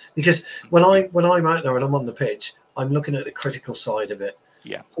target? Because when I'm out there and I'm on the pitch, I'm looking at the critical side of it.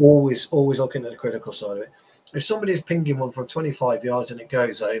 Yeah. Always looking at the critical side of it. If somebody's pinging one from 25 yards and it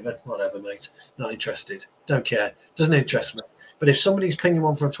goes over, whatever, mate. Not interested. Don't care. Doesn't interest me. But if somebody's pinging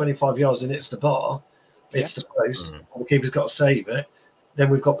one from 25 yards and it's the bar, it's the post, and the keeper's got to save it, then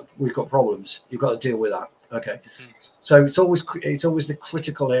we've got problems. You've got to deal with that. Okay. So it's always the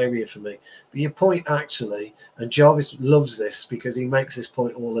critical area for me. But your point actually, and Jarvis loves this because he makes this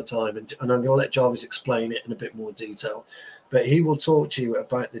point all the time, and I'm going to let Jarvis explain it in a bit more detail. But he will talk to you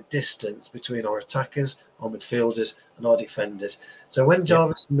about the distance between our attackers, our midfielders, and our defenders. So when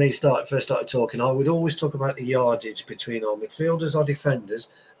Jarvis and me first started talking, I would always talk about the yardage between our midfielders, our defenders.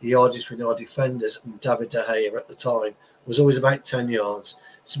 The yardage between our defenders and David De Gea at the time was always about 10 yards.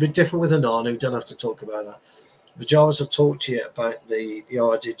 It's a bit different with Onana, we don't have to talk about that. But Jarvis will talk to you about the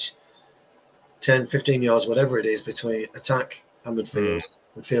yardage, 10, 15 yards, whatever it is, between attack and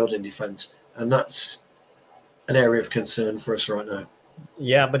midfield and defence. And that's an area of concern for us right now.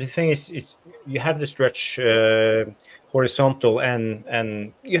 Yeah, but the thing is, you have the stretch horizontal,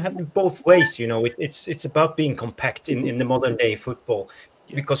 and you have them both ways. You know, it's about being compact in the modern day football,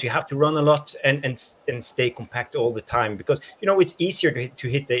 because you have to run a lot and stay compact all the time. Because you know it's easier to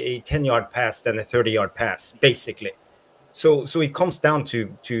hit a 10-yard pass than a 30-yard pass, basically. So it comes down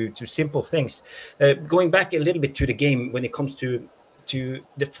to simple things. Going back a little bit to the game, when it comes to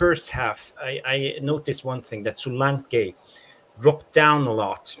the first half, I noticed one thing, that Solanke dropped down a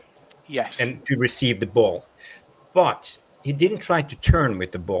lot, and to receive the ball, but he didn't try to turn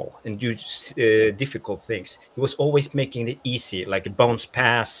with the ball and do difficult things. He was always making it easy, like a bounce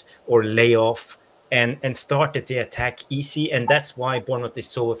pass or layoff, and started the attack easy, and that's why Bournemouth is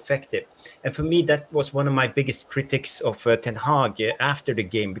so effective. And for me, that was one of my biggest critics of Ten Hag after the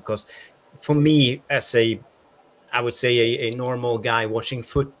game, because for me, as I would say a normal guy watching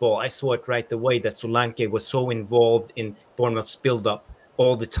football, I saw it right away that Solanke was so involved in Bournemouth's build-up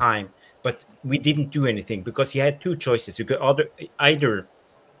all the time. But we didn't do anything because he had two choices. You could either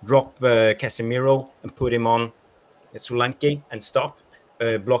drop Casemiro and put him on Solanke and stop,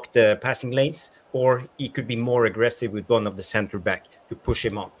 block the passing lanes, or he could be more aggressive with one of the center back to push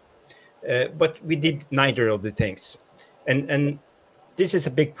him up. But we did neither of the things. And this is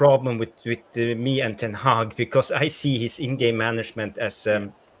a big problem with me and Ten Hag, because I see his in-game management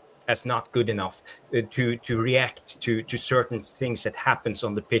as not good enough to react to certain things that happens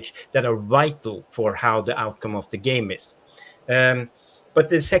on the pitch that are vital for how the outcome of the game is. But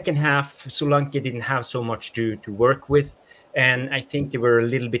the second half, Solanke didn't have so much to work with, and I think they were a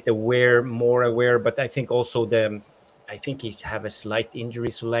little bit more aware. But I think also I think he's have a slight injury,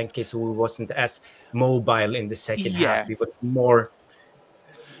 Solanke, so he wasn't as mobile in the second half. He was more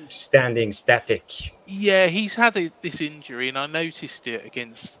standing static. Yeah, he's had this injury, and I noticed it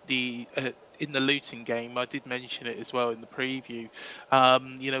against the in the Luton game. I did mention it as well in the preview.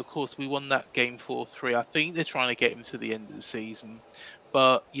 You know, of course, we won that game 4-3. I think they're trying to get him to the end of the season,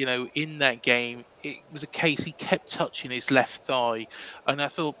 but you know, in that game, it was a case he kept touching his left thigh, and I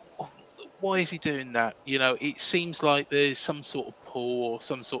thought, oh, why is he doing that? You know, it seems like there's some sort of pull or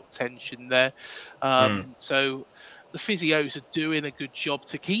some sort of tension there. So the physios are doing a good job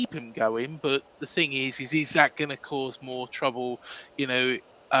to keep him going, but the thing is that going to cause more trouble, you know,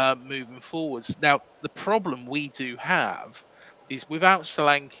 moving forwards? Now, the problem we do have is without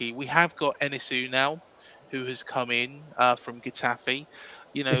Solanke, we have got Enisu now, who has come in from Getafe.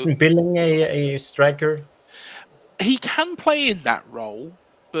 You know, Isn't Billing a striker? He can play in that role,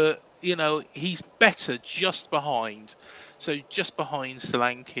 but you know, he's better just behind. So just behind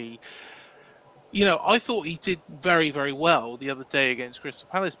Solanke. You know, I thought he did very, very well the other day against Crystal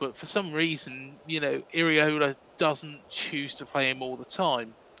Palace, but for some reason, you know, Iriola doesn't choose to play him all the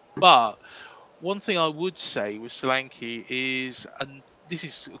time. But one thing I would say with Solanke is, and this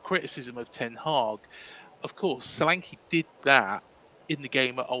is a criticism of Ten Hag, of course, Solanke did that in the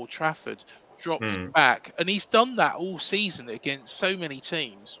game at Old Trafford, dropped back, and he's done that all season against so many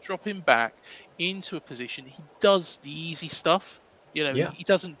teams, dropping back into a position. He does the easy stuff. You know, he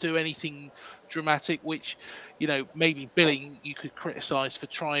doesn't do anything dramatic, which, you know, maybe Billing you could criticise for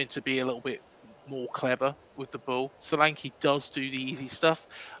trying to be a little bit more clever with the ball. Solanke does do the easy stuff,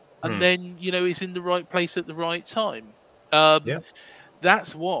 and then, you know, he's in the right place at the right time. Yeah.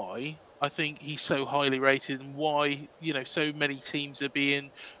 That's why I think he's so highly rated, and why, so many teams are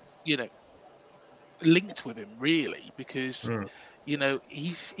being, you know, linked with him, really, because Mm.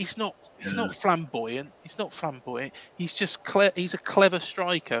 he's not flamboyant. He's not flamboyant. He's just he's a clever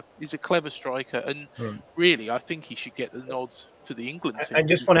striker. He's a clever striker, and Mm. really, I think he should get the nods for the England I team, to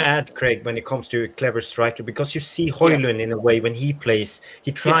just be want to perfectly add, honest. Craig, when it comes to a clever striker, because you see Yeah. Højlund in a way when he plays,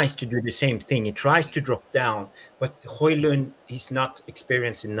 he tries Yes. to do the same thing. He tries to drop down, but Højlund is not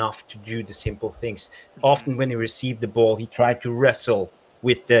experienced enough to do the simple things. Mhm. Often, when he received the ball, he tried to wrestle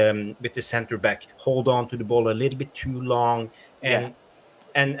with the center back, hold on to the ball a little bit too long, Yeah.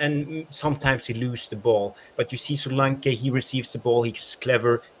 and sometimes he loses the ball. But you see Solanke, he receives the ball, he's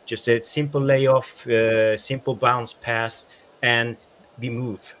clever, just a simple layoff, simple bounce pass, and we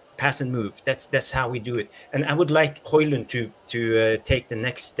move, pass and move. That's how we do it. And I would like Højlund to take the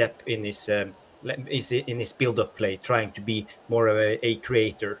next step in his build-up play, trying to be more of a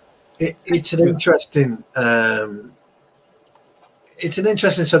creator. It's an interesting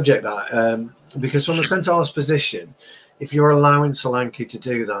subject, that because from the centre half's position, if you're allowing Solanke to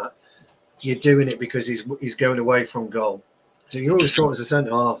do that, you're doing it because he's going away from goal. So you always thought as a centre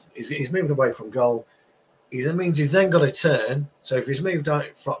half, he's moving away from goal. That means he's then got to turn. So if he's moved out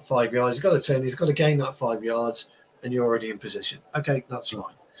 5 yards, he's got to turn. He's got to gain that 5 yards, and you're already in position. Okay, that's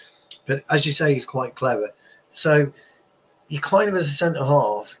fine. But as you say, he's quite clever. So you kind of, as a centre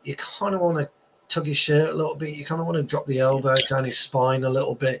half, you kind of want to tug his shirt a little bit. You kind of want to drop the elbow down his spine a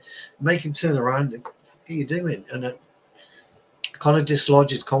little bit, make him turn around. What are you doing? And it kind of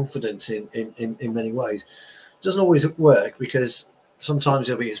dislodges confidence in many ways. Doesn't always work, because sometimes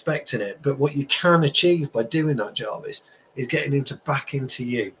he'll be expecting it. But what you can achieve by doing that, Jarvis, is getting him to back into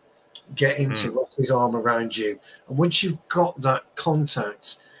you, get him to wrap his arm around you. And once you've got that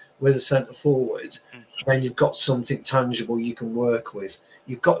contact with a centre forward, then you've got something tangible you can work with.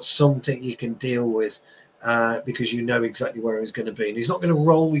 You've got something you can deal with, because you know exactly where he's going to be. And he's not going to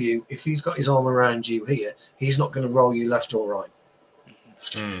roll you. If he's got his arm around you here, he's not going to roll you left or right.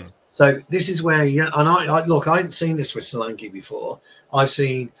 So this is where, and I look, I hadn't seen this with Solanke before. I've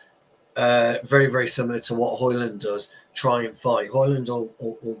seen very, very similar to what Højlund does, try and fight. Højlund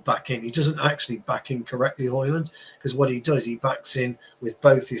will back in. He doesn't actually back in correctly, Højlund, because what he does, he backs in with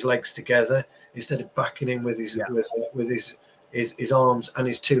both his legs together instead of backing in with his his arms and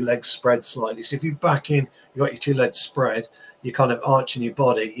his two legs spread slightly. So if you back in, you got your two legs spread, you're kind of arching your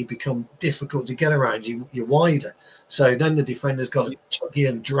body, you become difficult to get around. You're wider. So then the defender's got to tug you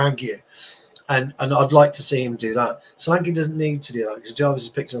and drag you. And I'd like to see him do that. Solanke doesn't need to do that, because Jarvis has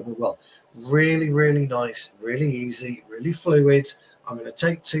picked it up as well. Really, really nice, really easy, really fluid. I'm going to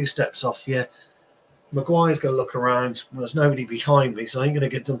take 2 steps off you. Maguire's going to look around. Well, there's nobody behind me, so I ain't going to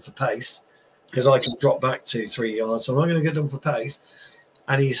get done for pace, because I can drop back 2-3 yards. So I'm not going to get done for pace.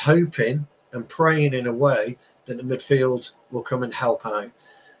 And he's hoping and praying in a way that the midfield will come and help out.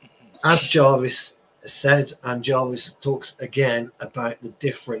 As Jarvis said, and Jarvis talks again about the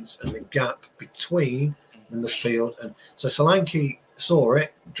difference and the gap between the midfield. And so Solanke saw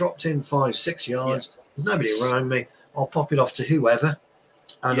it, dropped in 5-6 yards. There's nobody around me. I'll pop it off to whoever,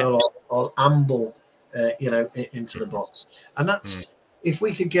 and I'll amble, into the box. And that's, if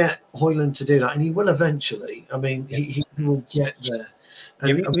we could get Højlund to do that, and he will eventually. I mean, he will get there.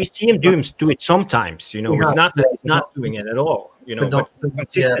 And, we see him do it sometimes. It's not that he's not doing it at all. But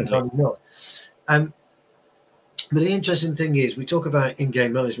consistently. Not enough. But the interesting thing is, we talk about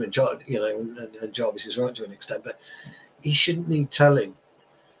in-game management, and Jarvis is right to an extent, but he shouldn't need telling.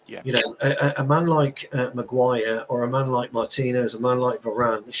 A man like Maguire, or a man like Martinez, a man like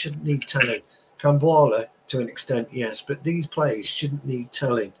Varane, they shouldn't need telling. Cambola, to an extent, yes, but these players shouldn't need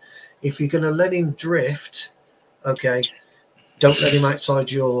telling. If you're going to let him drift, okay, don't let him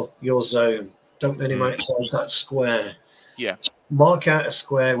outside your zone. Don't let him outside that square. Yeah. Mark out a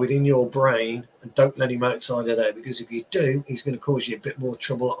square within your brain and don't let him outside of there, because if you do, he's going to cause you a bit more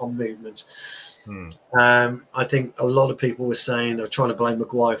trouble on movement. I think a lot of people were saying they're trying to blame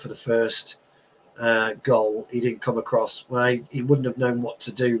Maguire for the first goal. He didn't come across. Well, he wouldn't have known what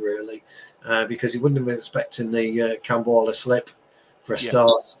to do, really, because he wouldn't have been expecting the Cambola slip for a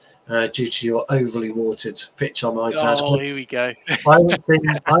start. Due to your overly watered pitch, I might add. Oh, here we go. I don't think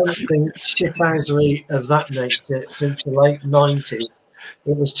shithousery of that nature since the late 90s.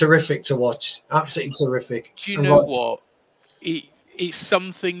 It was terrific to watch. Absolutely terrific. Do you know what? It's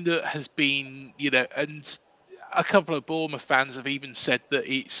something that has been, and a couple of Bournemouth fans have even said that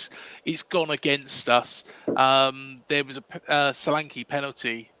it's gone against us. There was a Solanke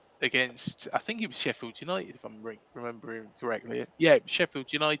penalty against, I think it was Sheffield United, if I'm remembering correctly. Yeah, it was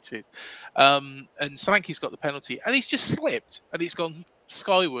Sheffield United. And Solanke's got the penalty, and he's just slipped, and it's gone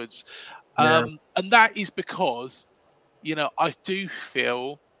skywards. Yeah. And that is because, I do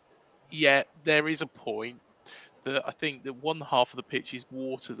feel, there is a point that I think that one half of the pitch is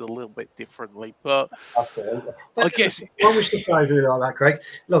watered a little bit differently. But Absolutely. I But guess, one was surprised with like that, Craig.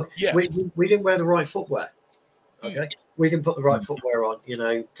 Look, yeah. we didn't wear the right footwear. Okay, we didn't put the right footwear on.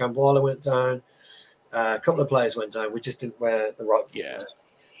 Kambwala went down. A couple of players went down. We just didn't wear the right footwear.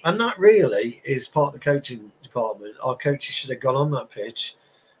 And that really is part of the coaching department. Our coaches should have gone on that pitch,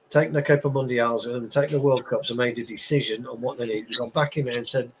 taken the Copa Mundials with them, taken the World Cups and made a decision on what they need. We've gone back in there and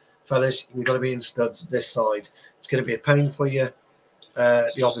said, fellas, you've got to be in studs this side. It's going to be a pain for you.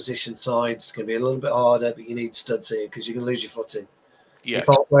 The opposition side, it's going to be a little bit harder, but you need studs here because you're going to lose your footing. Yeah. You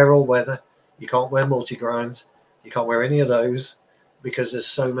can't wear all weather. You can't wear multi-ground. You can't wear any of those because there's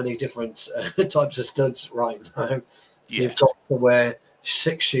so many different types of studs right now. Yes. You've got to wear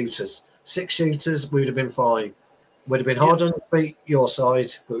 6 shooters. 6 shooters, we would have been fine. Would have been hard on the feet, your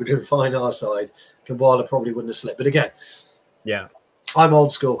side, but we'd have been fine our side. Kambwala probably wouldn't have slipped. But again, I'm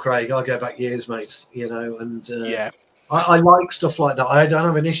old school, Craig. I go back years, mate, and I like stuff like that. I don't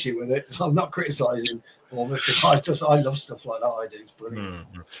have an issue with it, so I'm not criticising Bournemouth because I love stuff like that. I do. It's brilliant.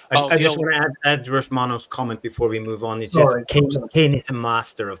 I just want to add Rosmano's comment before we move on. It's just Kane is a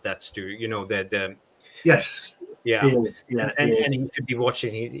master of that, Stu. Yes. Yeah, he is. And he should be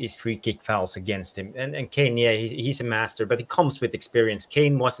watching his free kick fouls against him. And Kane, he's a master, but it comes with experience.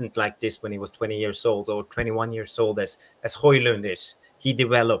 Kane wasn't like this when he was 20 years old or 21 years old as Højlund is. He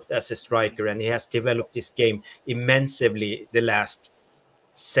developed as a striker, and he has developed this game immensely the last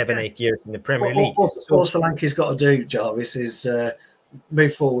 7-8 years in the Premier League. All Solanke's got to do, Jarvis, is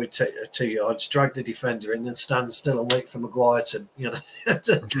move forward 2 yards, drag the defender in, and stand still and wait for Maguire to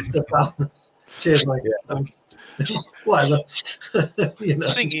to foul. Cheers, mate. Whatever.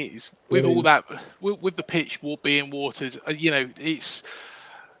 The thing is, with all that, with the pitch being watered, it's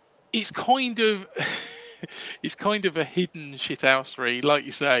kind of it's kind of a hidden shithousery, like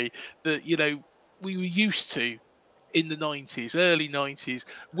you say, that we were used to in the 90s, early 90s.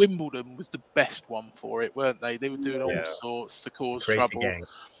 Wimbledon was the best one for it, weren't they? They were doing all sorts to cause trouble. Gang.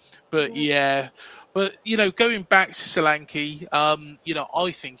 But going back to Solanke,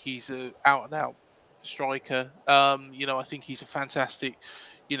 I think he's a out and out striker. I think he's a fantastic,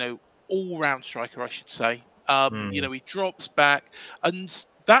 all-round striker, I should say. He drops back, and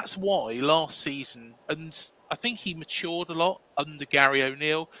that's why last season, and I think he matured a lot under Gary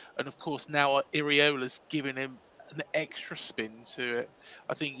O'Neill, and of course now Iriola's giving him an extra spin to it.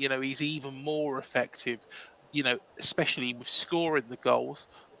 I think he's even more effective, especially with scoring the goals,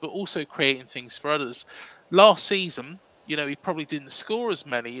 but also creating things for others. Last season, he probably didn't score as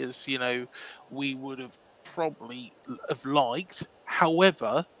many as we would have probably have liked.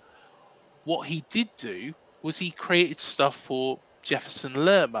 However, what he did do was he created stuff for Jefferson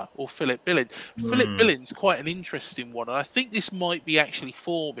Lerma or Philip Billings. Philip Billings, quite an interesting one, and I think this might be actually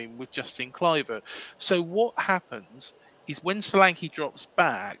forming with Justin Kluivert. So what happens is when Solanke drops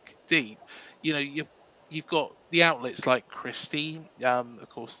back deep, you've got the outlets like Christie. Of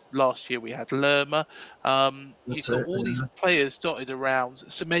course, last year we had Lerma. You've got all these players dotted around.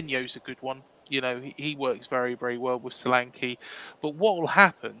 Semenyo's a good one. He works very, very well with Solanke. But what will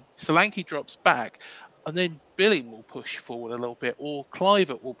happen, Solanke drops back, and then Billing will push forward a little bit, or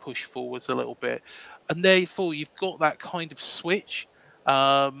Kluivert will push forwards a little bit. And therefore, you've got that kind of switch.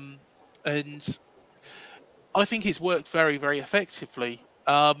 And I think it's worked very, very effectively.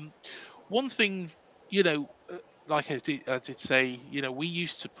 One thing, like I did say, we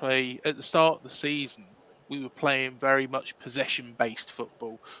used to play at the start of the season. We were playing very much possession-based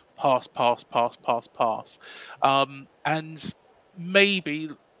football, pass, pass, pass, pass, pass, and maybe,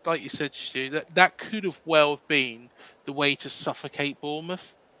 like you said, Stu, that could have well been the way to suffocate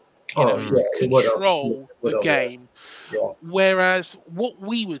Bournemouth. Is to control the game. Yeah. Whereas what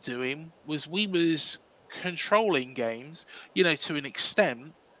we were doing was we was controlling games, to an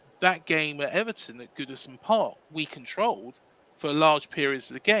extent. That game at Everton at Goodison Park, we controlled for large periods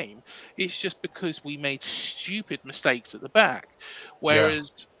of the game. It's just because we made stupid mistakes at the back.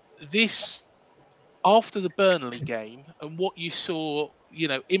 Whereas this, after the Burnley game, and what you saw,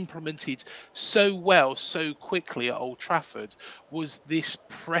 implemented so well, so quickly at Old Trafford, was this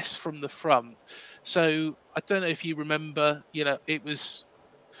press from the front. So I don't know if you remember, it was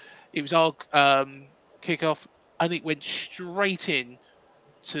our kickoff, and it went straight in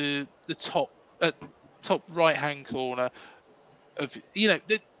to the top right hand corner of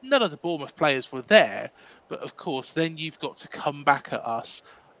none of the Bournemouth players were there, but of course then you've got to come back at us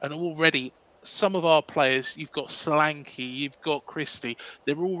and already some of our players, you've got Solanke, you've got Christie,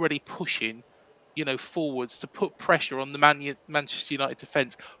 they're already pushing, you know, forwards to put pressure on the Manchester United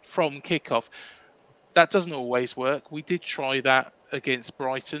defence from kickoff. That doesn't always work. We did try that against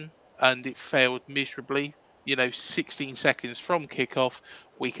Brighton and it failed miserably. You know, 16 seconds from kickoff,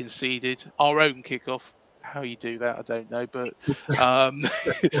 we conceded our own kickoff. How you do that, I don't know, but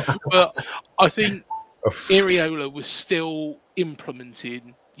but I think Iriola was still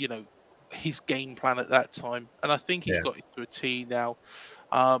implementing, you know, his game plan at that time, and I think he's got it to a T now.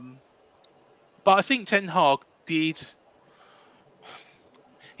 But I think Ten Hag did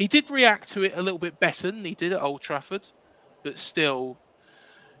react to it a little bit better than he did at Old Trafford, but still,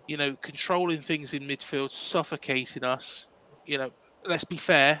 you know, controlling things in midfield, suffocating us. You know, let's be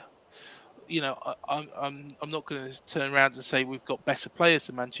fair. You know, I'm not going to turn around and say we've got better players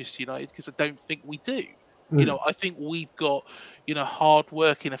than Manchester United because I don't think we do. You know, I think we've got, you know,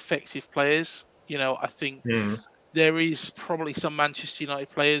 hard-working, effective players. You know, I think there is probably some Manchester United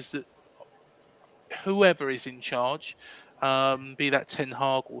players that whoever is in charge, be that Ten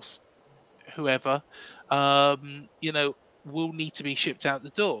Hag or whoever, you know, will need to be shipped out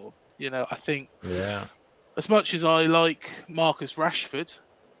the door. You know, I think as much as I like Marcus Rashford,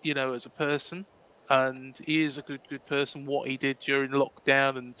 you know, as a person, and he is a good person, what he did during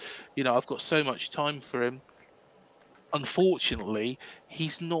lockdown, and, you know, I've got so much time for him. Unfortunately,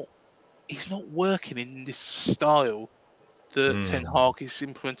 he's not working in this style that Ten Hag is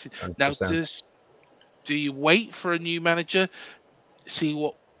implemented. Now, 100%. do you wait for a new manager, see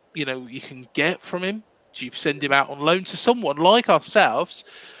what, you know, you can get from him? Do you send him out on loan to someone like ourselves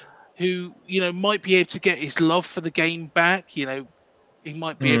who, you know, might be able to get his love for the game back? You know, he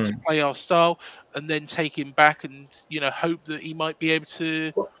might be able to play our style, and then take him back and, you know, hope that he might be able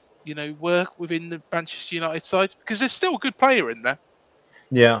to, you know, work within the Manchester United side, because there's still a good player in there.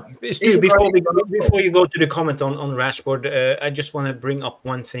 Yeah, Stu, before you go to the comment on Rashford, I just want to bring up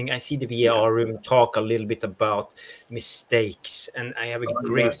one thing. I see the VAR room talk a little bit about mistakes, and I have a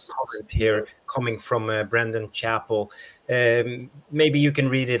great comment here coming from Brendan Chappell. Maybe you can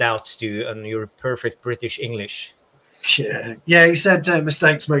read it out, Stu, on your perfect British English. Yeah, he said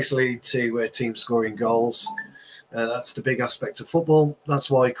mistakes mostly lead to teams scoring goals. That's the big aspect of football.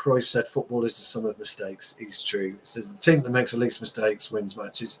 That's why Cruyff said football is the sum of mistakes. It's true. It's the team that makes the least mistakes wins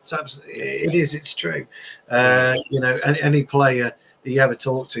matches. It's true. You know, any player that you ever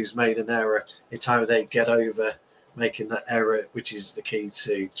talk to who's made an error, it's how they get over making that error, which is the key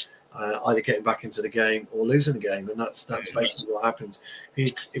to either getting back into the game or losing the game. And that's basically what happens.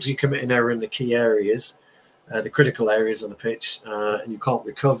 If you commit an error in the key areas, the critical areas on the pitch, and you can't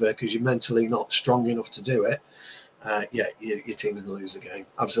recover because you're mentally not strong enough to do it, your team is going to lose the game.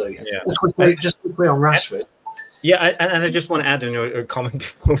 Absolutely. Yeah. Just quickly on Rashford. Yeah, and I just want to add on your comment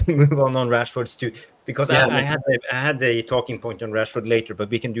before we move on Rashford too, because I had a talking point on Rashford later, but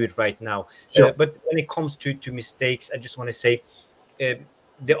we can do it right now. Sure. But when it comes to mistakes, I just want to say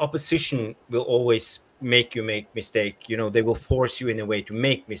the opposition will always make you make mistake. You know, they will force you in a way to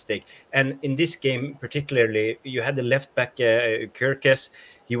make mistake. And in this game particularly, you had the left back Kirkes.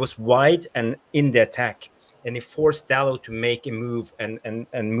 He was wide and in the attack, and he forced Dalot to make a move and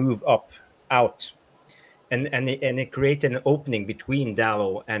move out. And it created an opening between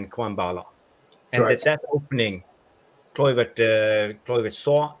Dalot and Kwambala. And that opening, Kluivert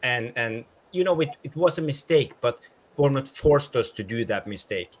saw, and you know, it was a mistake, but Bournemouth forced us to do that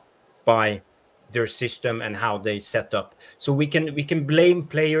mistake by their system and how they set up. So we can blame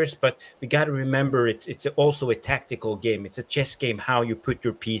players, but we got to remember it's also a tactical game. It's a chess game, how you put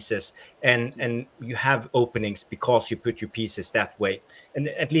your pieces, and you have openings because you put your pieces that way. And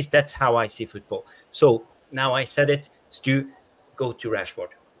at least that's how I see football. So now I said it, Stu, go to Rashford.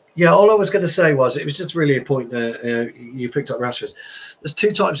 Yeah, all I was going to say was it was just really a point you picked up Rashford. There's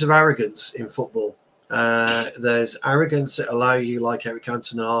two types of arrogance in football. There's arrogance that allow you, like Eric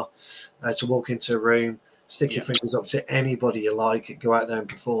Cantona, to walk into a room, stick your fingers up to anybody you like, and go out there and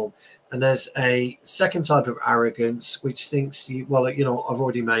perform. And there's a second type of arrogance which thinks well, you know, I've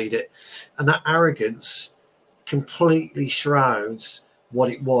already made it, and that arrogance completely shrouds what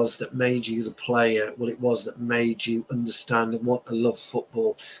it was that made you the player, what it was that made you understand and want to love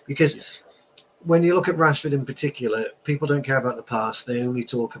football. Because when you look at Rashford in particular, people don't care about the past; they only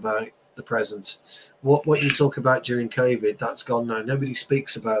talk about the present. What you talk about during COVID, that's gone now. Nobody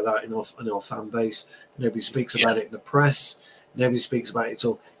speaks about that in our fan base. Nobody speaks about it in the press. Nobody speaks about it at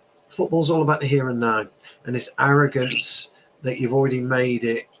all. Football's all about the here and now, and this arrogance that you've already made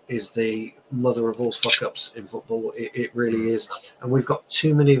it is the mother of all fuck ups in football. It really is, and we've got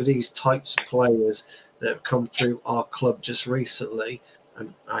too many of these types of players that have come through our club just recently.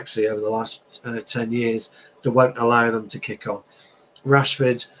 and actually over the last 10 years, that won't allow them to kick on.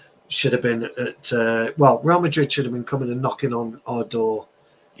 Rashford should have been at Real Madrid should have been coming and knocking on our door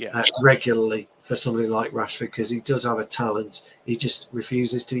regularly for somebody like Rashford, because he does have a talent. He just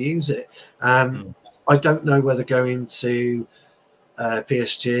refuses to use it. I don't know whether going to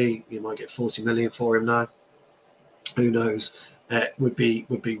PSG, you might get 40 million for him now. Who knows? Would be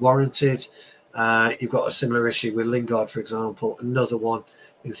warranted. You've got a similar issue with Lingard, for example, another one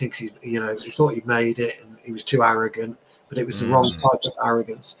who thinks he thought he made it and he was too arrogant, but it was the wrong type of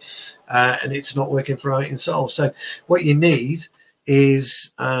arrogance, and it's not working for Right and Soul. So what you need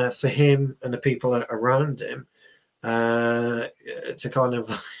is for him and the people around him to kind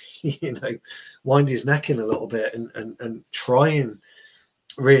of wind his neck in a little bit and try and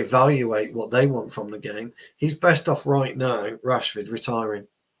reevaluate what they want from the game. He's best off right now, Rashford, retiring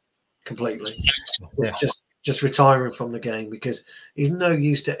completely. Just retiring from the game, because he's no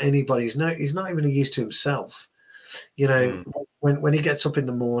use to anybody. He's not even a use to himself. When he gets up in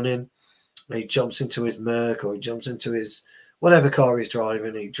the morning, he jumps into his Merc or he jumps into his whatever car he's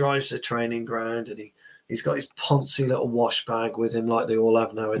driving. He drives to the training ground and he's got his poncy little wash bag with him, like they all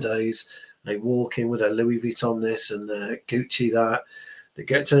have nowadays. They walk in with their Louis Vuitton this and their Gucci that. They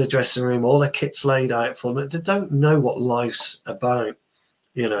get to the dressing room, all their kit's laid out for them. They don't know what life's about,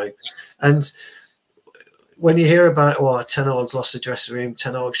 And when you hear about, Ten Hag's lost the dressing room,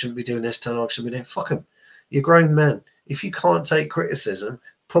 Ten Hag shouldn't be doing this, Ten Hag shouldn't be doing, fuck them. You're grown men. If you can't take criticism,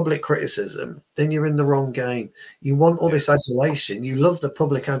 public criticism, then you're in the wrong game. You want all this adulation. You love the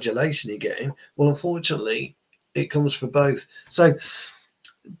public adulation you're getting. Well, unfortunately, it comes for both. So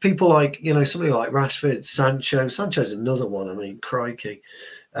people like, somebody like Rashford, Sancho's another one. I mean, crikey,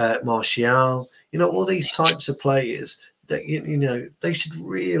 Martial, all these types of players that, they should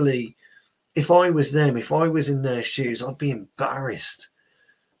really, if I was them, if I was in their shoes, I'd be embarrassed,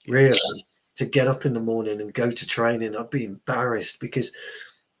 really, to get up in the morning and go to training. I'd be embarrassed because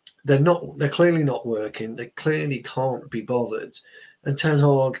they're clearly not working. They clearly can't be bothered. And Ten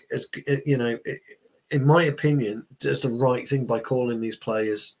Hag, in my opinion, does the right thing by calling these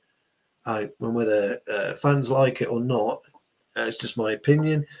players out. And whether fans like it or not, it's just my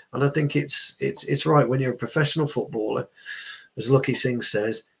opinion. And I think it's right. When you're a professional footballer, as Lucky Singh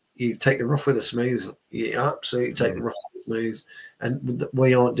says, you take the rough with the smooth. You absolutely take the rough with the smooth. And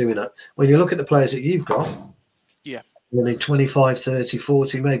we aren't doing that. When you look at the players that you've got, winning 25, 30,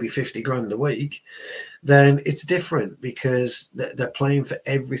 40, maybe 50 grand a week, then it's different, because they're playing for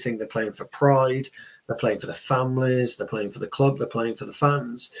everything. They're playing for pride. They're playing for the families. They're playing for the club. They're playing for the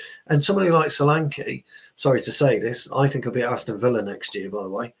fans. And somebody like Solanke, sorry to say this, I think he'll be at Aston Villa next year, by the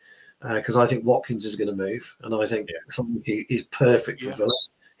way, because I think Watkins is going to move. And I think Solanke is perfect for Villa.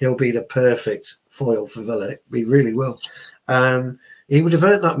 He'll be the perfect foil for Villa. He really will. He would have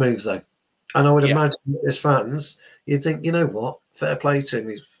earned that move, though. And I would imagine as fans, you'd think, you know what, fair play to him.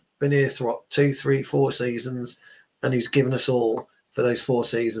 He's been here for 2, 3, 4 seasons, and he's given us all for those 4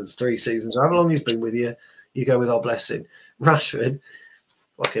 seasons, 3 seasons, however long he's been with you. You go with our blessing. Rashford,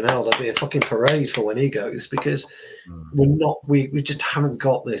 fucking hell, there'll be a fucking parade for when he goes, because we just haven't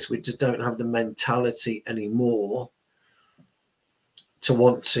got this. We just don't have the mentality anymore to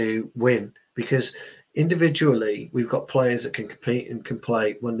want to win, because individually we've got players that can compete and can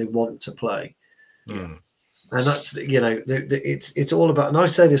play when they want to play. And that's it's all about, and I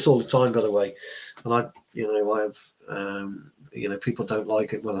say this all the time, by the way, and I have people don't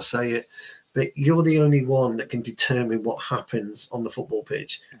like it when I say it, but you're the only one that can determine what happens on the football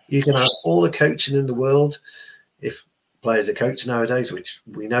pitch. You can have all the coaching in the world, if players are coached nowadays, which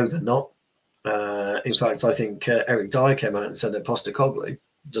we know they're not. In fact, I think Eric Dyer came out and said that Postecoglou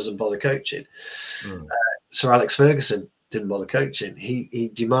doesn't bother coaching. Sir Alex Ferguson didn't bother coaching. He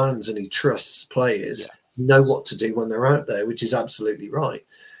demands and he trusts players know what to do when they're out there, which is absolutely right.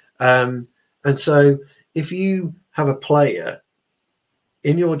 And so if you have a player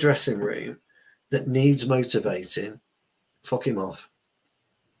in your dressing room that needs motivating, fuck him off.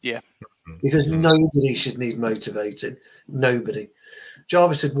 Because nobody should need motivated. Nobody.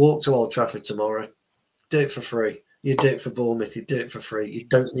 Jarvis would walk to Old Trafford tomorrow. Do it for free. You do it for Bournemouth. You do it for free. You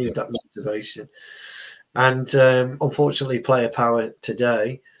don't need that motivation. And unfortunately, player power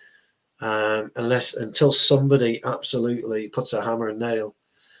today, until somebody absolutely puts a hammer and nail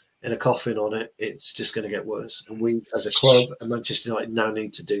in a coffin on it, it's just going to get worse. And we, as a club, and Manchester United, now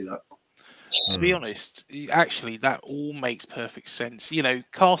need to do that. To be honest, actually, that all makes perfect sense.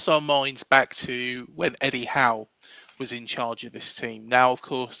 Cast our minds back to when Eddie Howe was in charge of this team. Now, of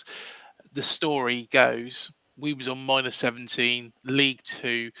course, the story goes, we was on -17, League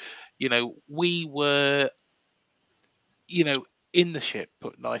Two. We were, in the ship,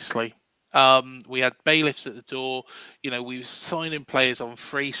 put nicely. We had bailiffs at the door. You know, we were signing players on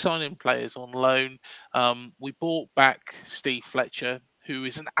free, signing players on loan. We bought back Steve Fletcher, who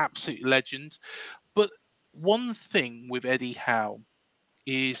is an absolute legend. But one thing with Eddie Howe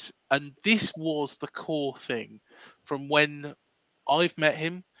is, and this was the core thing from when I've met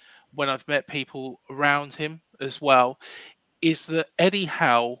him, when I've met people around him as well, is that Eddie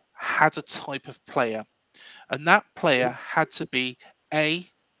Howe had a type of player, and that player had to be a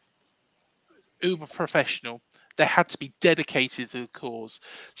uber professional. They had to be dedicated to the cause.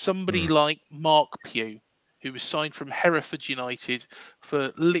 Somebody like Mark Pugh, who was signed from Hereford United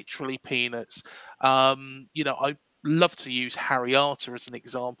for literally peanuts. You know, I love to use Harry Arter as an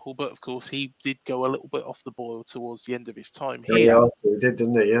example, but of course he did go a little bit off the boil towards the end of his time here. Yeah, he did,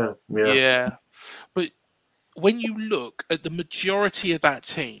 didn't he? Yeah, yeah. Yeah. But when you look at the majority of that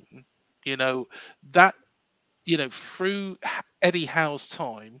team, you know, that, you know, through Eddie Howe's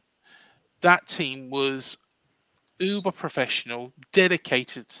time, that team was uber professional,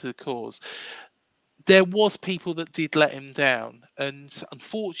 dedicated to the cause. There was people that did let him down, and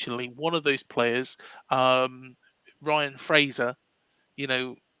unfortunately, one of those players, Ryan Fraser, you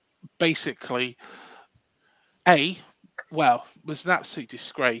know, basically, was an absolute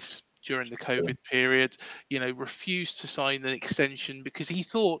disgrace during the COVID period. You know, refused to sign an extension because he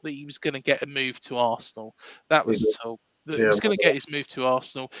thought that he was going to get a move to Arsenal. That was the talk. That he was going to get his move to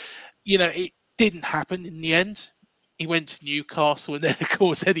Arsenal. You know, it didn't happen in the end. He went to Newcastle, and then of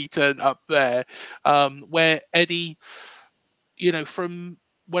course Eddie turned up there, where Eddie, you know, from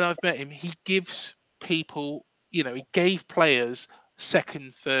when I've met him, he gives people, you know, he gave players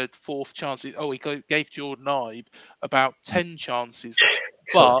second, third, fourth chances. Oh, gave Jordan Ibe about 10 chances,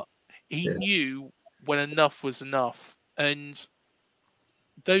 but he knew when enough was enough. And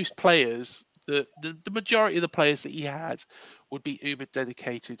those players, the majority of the players that he had would be uber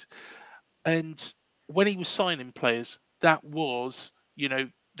dedicated. And when he was signing players, that was, you know,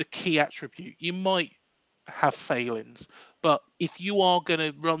 the key attribute. You might have failings, but if you are going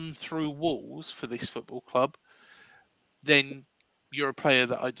to run through walls for this football club, then you're a player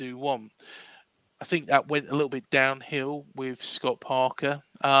that I do want. I think that went a little bit downhill with Scott Parker,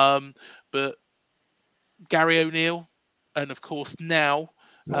 but Gary O'Neill, and of course now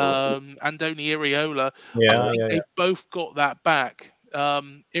Andoni Iraola, I think they've both got that back.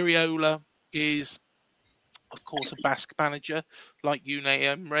 Iraola is, of course, a Basque manager like Unai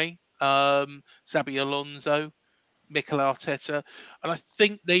Emery, Xabi Alonso, Mikel Arteta, and I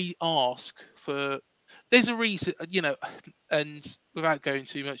think they ask for. There's a reason, you know, and without going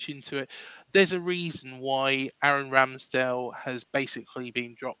too much into it, there's a reason why Aaron Ramsdale has basically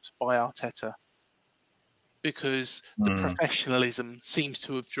been dropped by Arteta, because the professionalism seems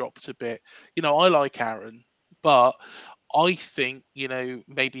to have dropped a bit. You know, I like Aaron, but I think, you know,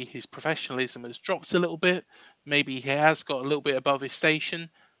 maybe his professionalism has dropped a little bit. Maybe he has got a little bit above his station.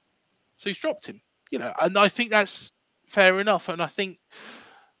 So he's dropped him, you know, and I think that's fair enough. And I think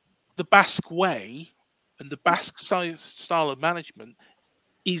the Basque way and the Basque style of management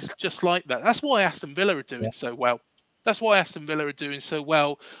is just like that. That's why Aston Villa are doing so well. That's why Aston Villa are doing so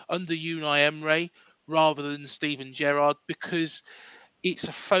well under Unai Emery rather than Steven Gerrard, because it's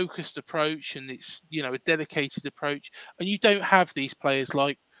a focused approach and it's, you know, a dedicated approach. And you don't have these players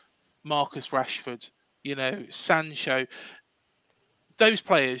like Marcus Rashford, you know, Sancho. Those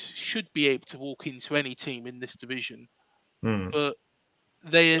players should be able to walk into any team in this division, but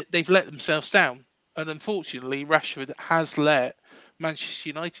they've let themselves down. And unfortunately, Rashford has let Manchester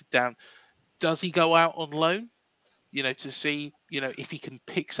United down. Does he go out on loan? You know, to see, you know, if he can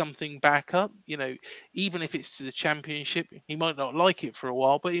pick something back up, you know, even if it's to the Championship, he might not like it for a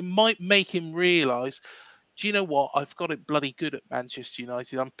while, but it might make him realise, do you know what? I've got it bloody good at Manchester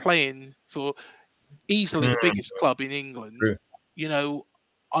United. I'm playing for easily the biggest club in England. You know,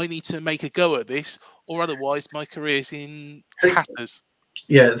 I need to make a go at this, or otherwise my career's in tatters.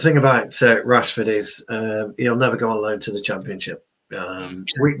 Yeah, the thing about Rashford is he'll never go on loan to the Championship.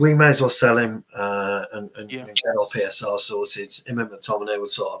 We may as well sell him and get our PSR sorted. Him and McTominay would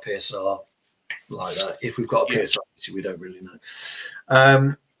sort our PSR like that. If we've got a PSR, which we don't really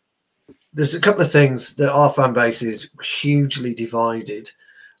know. There's a couple of things that our fan base is hugely divided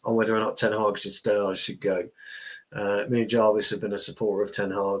on whether or not Ten Hag should stay or should go. Me and Jarvis have been a supporter of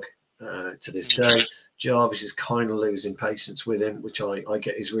Ten Hag to this day. Jarvis is kind of losing patience with him, which I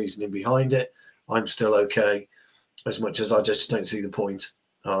get his reasoning behind it. I'm still okay, as much as I just don't see the point.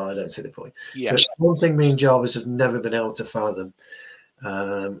 I don't see the point. Yeah. But one thing me and Jarvis have never been able to fathom,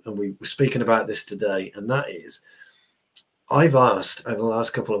 and we were speaking about this today, and that is, I've asked over the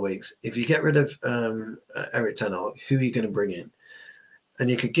last couple of weeks, if you get rid of Eric Ten Hag, who are you going to bring in? and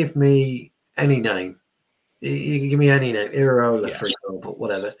you could give me any name. You can give me any name, Iraola, for example,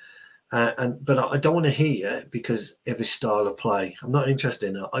 whatever. But I don't want to hear because of his style of play. I'm not interested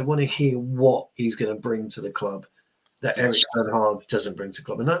in that. I want to hear what he's going to bring to the club that Eric Ten Hag doesn't bring to the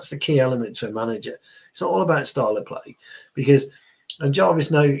club, and that's the key element to a manager. It's not all about style of play, because and Jarvis,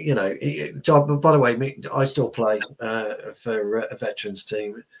 by the way, I still play for a veterans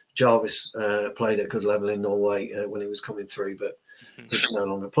team. Jarvis played at a good level in Norway when he was coming through, but he no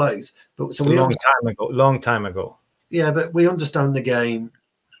longer plays. But so it's a long time ago. Yeah, but we understand the game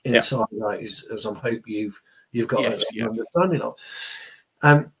inside out, as I hope you've got an understanding of.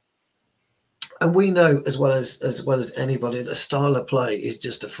 And we know as well as anybody that style of play is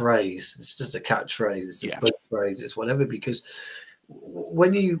just a phrase. It's just a catchphrase. It's just a phrase. It's whatever, because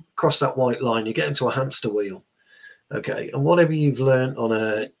when you cross that white line, you get into a hamster wheel. Okay, and whatever you've learned on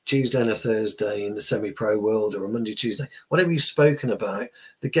a Tuesday and a Thursday in the semi-pro world, or a Monday, Tuesday, whatever you've spoken about,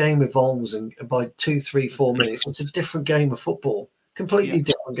 the game evolves, and by 2, 3, 4 minutes, it's a different game of football. Completely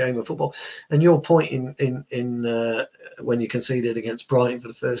different game of football. And your point in when you conceded against Brighton for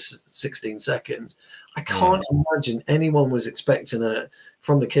the first 16 seconds, I can't imagine anyone was expecting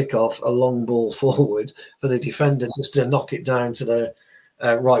from the kickoff a long ball forward for the defender just to knock it down to the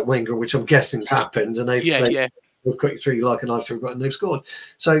right winger, which I'm guessing's happened, and they've quick through like a knife through, and they've scored.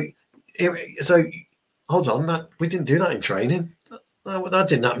 So hold on, we didn't do that in training. That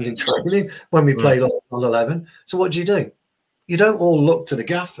didn't happen in training when we played on 11. So what do? You don't all look to the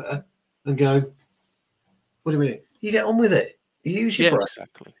gaffer and go, what do we do? You get on with it. You use your brain.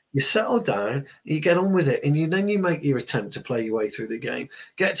 Exactly. You settle down, you get on with it, and then you make your attempt to play your way through the game.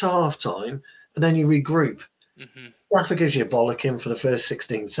 Get to half time, and then you regroup. Gaffer gives you a bollocking for the first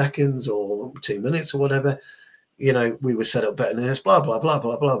 16 seconds or 2 minutes or whatever. We were set up better than this, blah, blah, blah,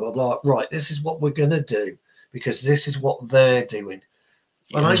 blah, blah, blah, blah. Right, this is what we're going to do because this is what they're doing.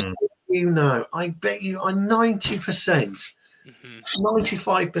 And I bet you 90%,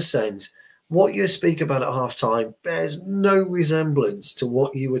 95%, what you speak about at half time bears no resemblance to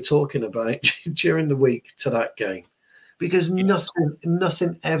what you were talking about during the week to that game, because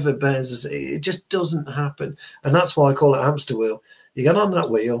nothing ever bears. It just doesn't happen. And that's why I call it hamster wheel. You get on that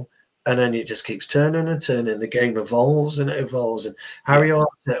wheel, and then it just keeps turning and turning. The game evolves and it evolves. And Harry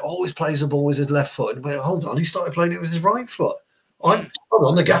Arthur always plays the ball with his left foot. And hold on, he started playing it with his right foot. Hold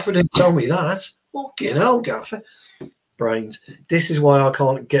on, the gaffer didn't tell me that. Fucking hell, gaffer. Brains. This is why I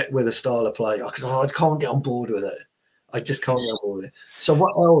can't get with a style of play, because I can't get on board with it. I just can't get on board with it. So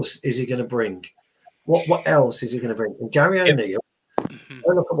what else is he going to bring? What else is he going to bring? And Gary O'Neill,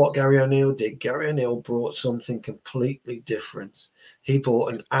 I look at what Gary O'Neill did. Gary O'Neill brought something completely different. He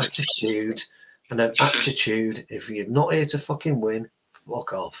brought an attitude, and an aptitude. If you're not here to fucking win,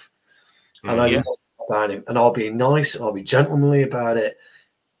 fuck off. And I know about him, and I'll be nice, I'll be gentlemanly about it,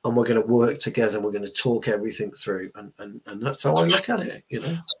 and we're going to work together, and we're going to talk everything through, and that's how I look at it.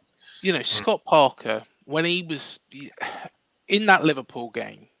 Scott Parker, when he was in that Liverpool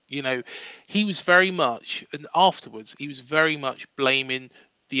game, he was very much, and afterwards he was very much blaming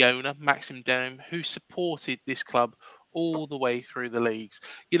the owner, Maxim Denham, who supported this club all the way through the leagues.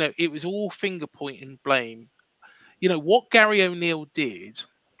 It was all finger pointing blame. What Gary O'Neill did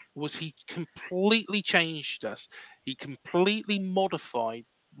was he completely changed us. He completely modified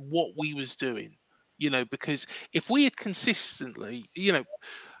what we was doing, because if we had consistently,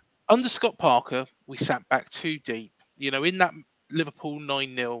 under Scott Parker, we sat back too deep, in that Liverpool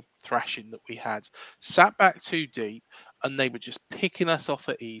 9-0 thrashing that we had, sat back too deep, and they were just picking us off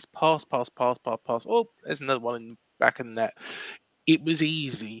at ease. Pass. Oh, there's another one in the back of the net. It was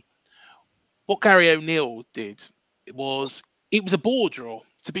easy. What Gary O'Neill did was, it was a ball draw.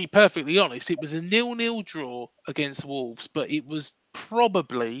 To be perfectly honest, it was a 0-0 draw against Wolves, but it was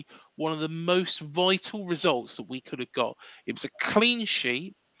probably one of the most vital results that we could have got. It was a clean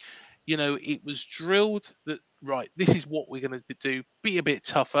sheet. It was drilled that, right, this is what we're going to do, be a bit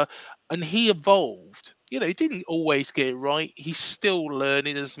tougher. And he evolved. He didn't always get it right. He's still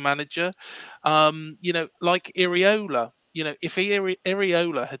learning as manager. Like Iraola, if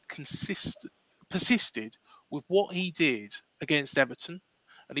Iraola had persisted with what he did against Everton,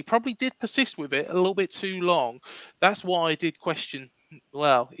 and he probably did persist with it a little bit too long. That's why I did question,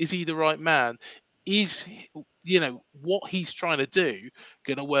 well, is he the right man? Is, what he's trying to do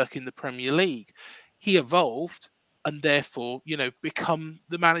going to work in the Premier League? He evolved and therefore, become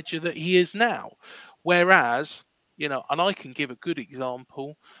the manager that he is now. Whereas, and I can give a good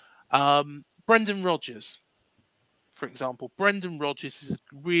example, Brendan Rodgers, for example. Brendan Rodgers is a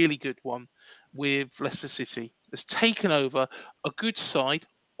really good one with Leicester City. Has taken over a good side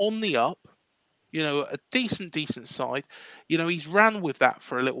on the up, You know, a decent side. You know, he's ran with that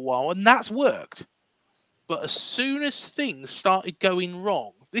for a little while, and that's worked. But as soon as things started going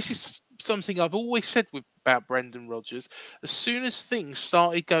wrong, this is something I've always said about Brendan Rodgers. As soon as things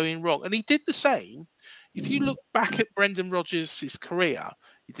started going wrong, and he did the same. If you look back at Brendan Rodgers' career,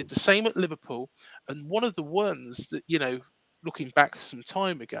 he did the same at Liverpool. And one of the ones that, you know, looking back some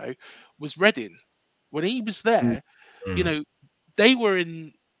time ago, was Reading. When he was there, you know, they were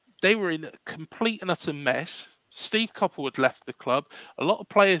in a complete and utter mess. Steve Coppell had left the club. A lot of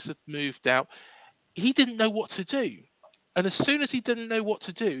players had moved out. He didn't know what to do. And as soon as he didn't know what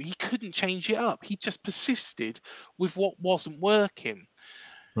to do, he couldn't change it up. He just persisted with what wasn't working.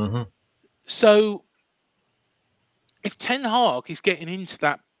 So if Ten Hag is getting into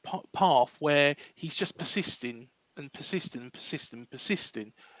that path where he's just persisting and persisting,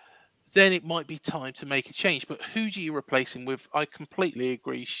 then it might be time to make a change. But who do you replace him with? I completely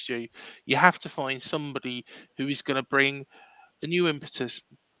agree, Stu. You have to find somebody who is going to bring a new impetus.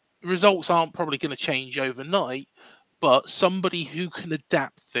 Results aren't probably going to change overnight, but somebody who can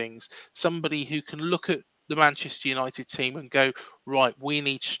adapt things, somebody who can look at the Manchester United team and go, right, we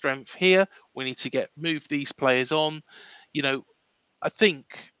need strength here. We need to move these players on. You know, I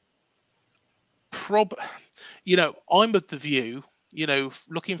think you know, I'm of the view, you know,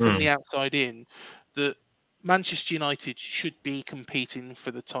 looking from the outside in, that Manchester United should be competing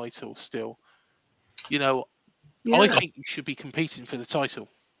for the title still. You know, I think you should be competing for the title.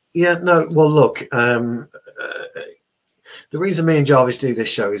 Yeah, no, well, look, the reason me and Jarvis do this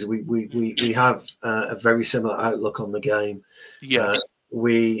show is we have a very similar outlook on the game. Yeah.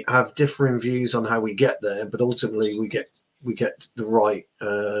 We have differing views on how we get there, but ultimately we get the right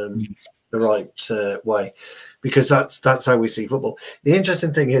way, because that's how we see football. The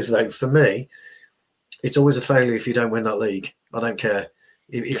interesting thing is, though, for me, it's always a failure if you don't win that league. I don't care.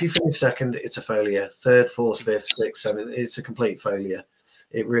 If you finish second, it's a failure. Third, fourth, fifth, sixth, seventh, it's a complete failure.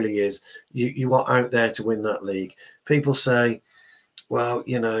 It really is. You are out there to win that league. People say, well,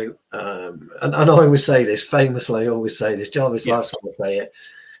 you know, and I always say this, famously, I always say this, Jarvis likes to say it.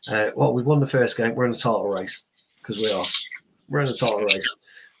 Well, we won the first game, we're in a title race, because we are. We're in a title race.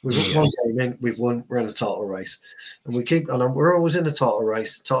 We've won one game in, we've won, we're in a title race. And we keep, and we're always in a title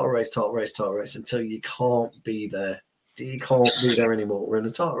race until you can't be there. You can't be there anymore. We're in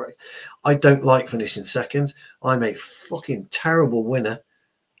a title race. I don't like finishing second. I'm a fucking terrible winner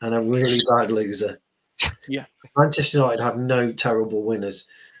and a really bad loser. Yeah. Manchester United have no terrible winners.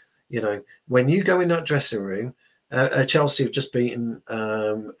 You know, when you go in that dressing room, Chelsea have just beaten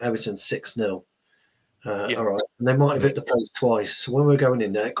Everton 6-0. All right. And they might have hit the post twice. So when we're going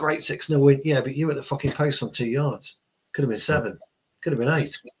in there, great 6-0 win. Yeah, but you hit the fucking post on 2 yards. Could have been 7. Could have been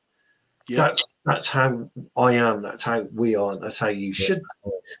 8. Yeah. That's how I am. That's how we are. That's how you should.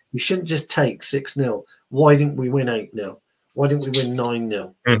 You shouldn't just take 6-0. Why didn't we win 8-0? Why didn't we win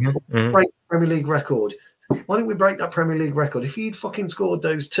 9-0? Break the Premier League record. Why didn't we break that Premier League record? If you'd fucking scored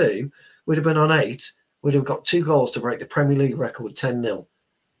those 2, we'd have been on 8. We'd have got 2 goals to break the Premier League record, 10-0.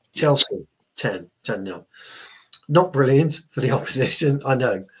 Chelsea, 10-0. Not brilliant for the opposition, I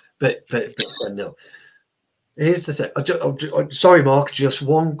know, but 10-0. Here's the thing. Sorry, Mark, just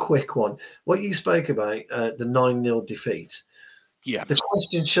one quick one. What you spoke about, the 9-0 defeat. Yeah. The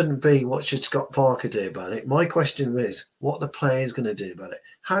question shouldn't be what should Scott Parker do about it. My question is what the players going to do about it.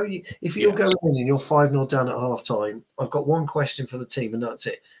 If you're going in and you're 5-0 down at half time, I've got one question for the team and that's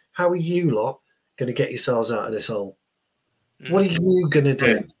it. How are you lot going to get yourselves out of this hole? What are you going to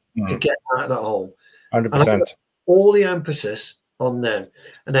do to get out of that hole? 100%. All the emphasis on them.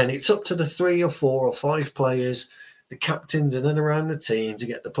 And then it's up to the 3 or 4 or 5 players, the captains in and around the team, to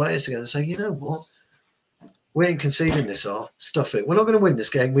get the players together and say, you know what? We ain't conceding this, stuff it. We're not going to win this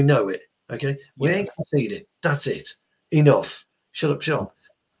game. We know it. Okay? We ain't conceding. That's it. Enough. Shut up shop.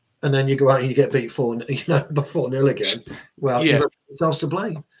 And then you go out and you get beat 4-0 again. Well, you've got yourselves to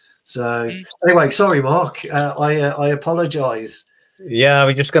blame. So anyway, sorry, Mark. I apologize. Yeah,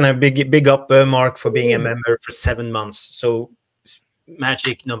 we're just gonna big up Mark for being a member for 7 months. So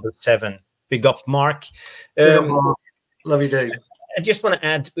magic number 7. Big up, Mark. Love you, dude. I just want to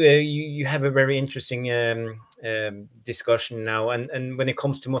add, you have a very interesting discussion now, and when it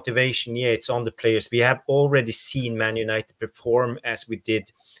comes to motivation, it's on the players. We have already seen Man United perform as we did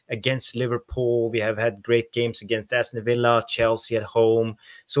against Liverpool. We have had great games against Aston Villa, Chelsea at home.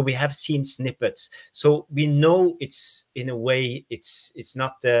 So we have seen snippets. So we know it's, in a way, it's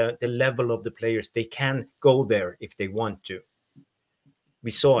not the level of the players. They can go there if they want to. We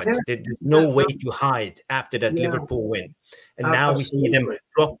saw it. There's no way to hide after that Liverpool win. And now we see them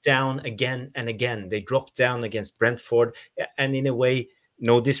drop down again and again. They dropped down against Brentford. And in a way,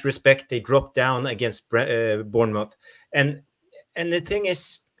 no disrespect, they dropped down against Bournemouth. And the thing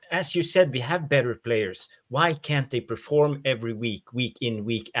is, as you said, we have better players. Why can't they perform every week in,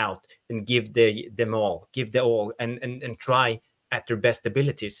 week out, and give them all, and try at their best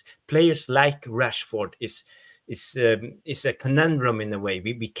abilities? Players like Rashford is a conundrum in a way.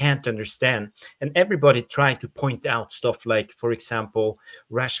 We can't understand, and everybody tried to point out stuff like, for example,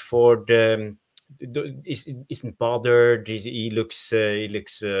 Rashford isn't bothered. He looks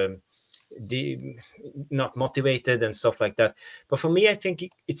not motivated and stuff like that. But for me, I think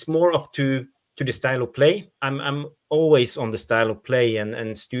it's more up to the style of play. I'm always on the style of play,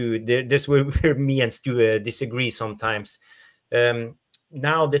 and Stu, there's where me and Stu disagree sometimes.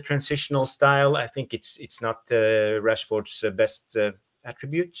 Now the transitional style, I think it's not Rashford's best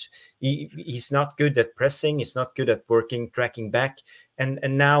attribute. He's not good at pressing. He's not good at tracking back,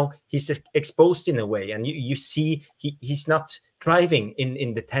 and now he's exposed in a way, and you see he's not thriving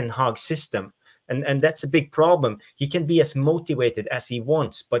in the Ten Hag system. And that's a big problem. He can be as motivated as he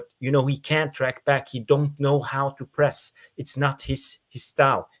wants, but he can't track back. He don't know how to press. It's not his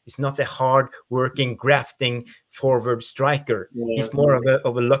style. He's not a hard working, grafting forward striker. Yeah. He's more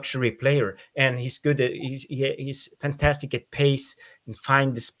of a luxury player, and he's good at he's fantastic at pace and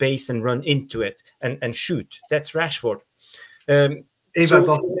find the space and run into it and shoot. That's Rashford.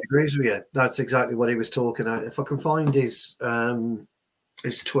 Ivo agrees with you. That's exactly what he was talking about. If I can find his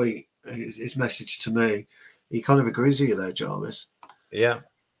tweet, his message to me, he kind of agrees with you there, Jarvis. Yeah.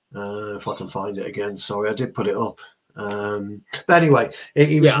 If I can find it again. Sorry, I did put it up. But anyway,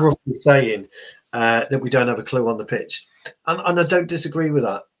 he was roughly saying that we don't have a clue on the pitch. And I don't disagree with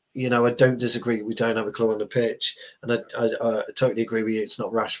that. I don't disagree. We don't have a clue on the pitch. And I totally agree with you. It's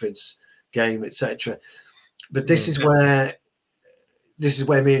not Rashford's game, etc. But this is where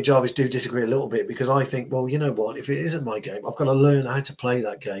me and Jarvis do disagree a little bit, because I think, well, you know what? If it isn't my game, I've got to learn how to play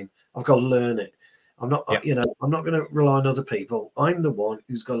that game. I've got to learn it. I'm not, I'm not going to rely on other people. I'm the one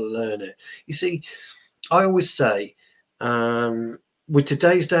who's got to learn it. You see, I always say, with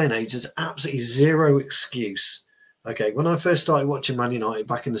today's day and age, there's absolutely zero excuse. Okay, when I first started watching Man United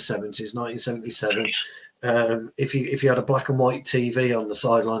back in the 70s, 1977, if you had a black and white TV on the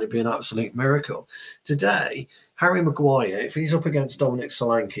sideline, it'd be an absolute miracle. Today, Harry Maguire, if he's up against Dominic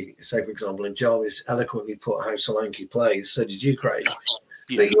Solanke, say for example, and Jarvis eloquently put how Solanke plays, so did you, Craig.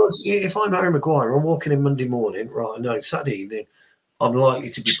 Yeah. But if I'm Harry Maguire, I'm walking in Monday morning, right? No, Saturday evening, I'm likely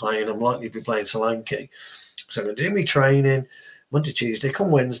to be playing Solanke. So I'm going to do my training Monday, Tuesday,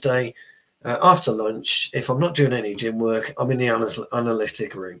 come Wednesday, after lunch. If I'm not doing any gym work, I'm in the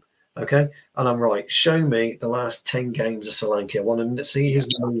analytic room. Okay, and I'm right. Show me the last 10 games of Solanke. I want to see his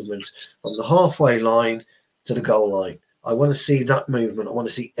movement from the halfway line to the goal line. I want to see that movement. I want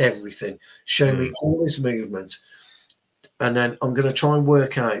to see everything. Show me all his movement, and then I'm going to try and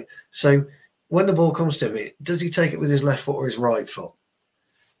work out. So when the ball comes to me, does he take it with his left foot or his right foot?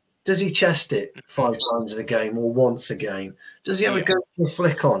 Does he chest it 5 times in a game or once a game? Does he ever go for a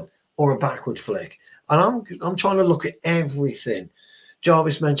flick on or a backward flick? And I'm trying to look at everything.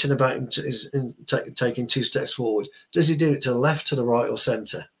 Jarvis mentioned about him taking 2 steps forward. Does he do it to the left, to the right, or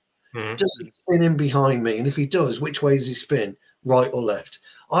centre? Does he spin in behind me? And if he does, which way does he spin, right or left?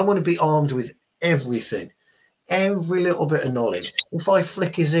 I want to be armed with everything, every little bit of knowledge. If I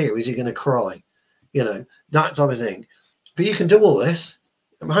flick his ear, is he going to cry? That type of thing. But you can do all this.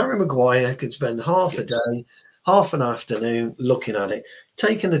 Harry Maguire could spend half a day, half an afternoon looking at it,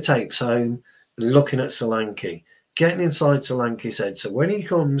 taking the tapes home, looking at Solanke, getting inside Solanke's head. So when he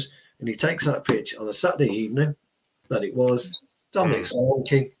comes and he takes that pitch on a Saturday evening, that it was, Dominic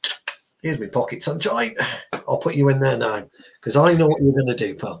Solanke, here's my pocket sunshine. I'll put you in there now because I know what you're going to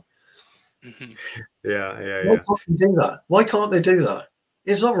do, pal. Yeah. Why can't they do that? Why can't they do that?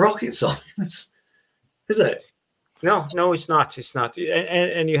 It's not rocket science, is it? No, it's not. It's not.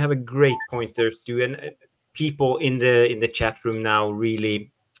 And you have a great point there, Stu. And people in the chat room now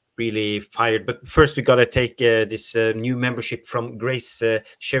really fired. But first, we got to take this new membership from Grace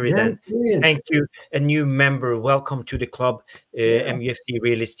Sheridan. Yeah, thank you, a new member. Welcome to the club, MUFC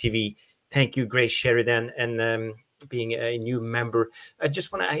Realist TV. Thank you, Grace Sheridan, and being a new member. I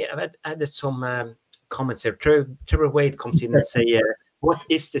just want to. I've added some comments there. Trevor Wade comes in and say, "What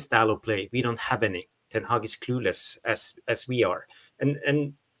is the style of play? We don't have any. Ten Hag is clueless as we are,"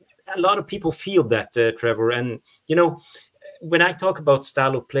 and a lot of people feel that, Trevor. And when I talk about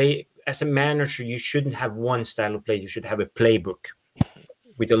style of play, as a manager, you shouldn't have one style of play. You should have a playbook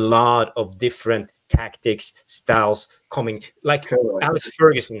with a lot of different tactics, styles coming. Like Alex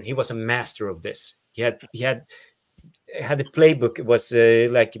Ferguson, he was a master of this. He had a playbook. It was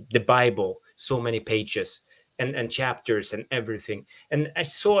like the Bible, so many pages. and chapters and everything. And I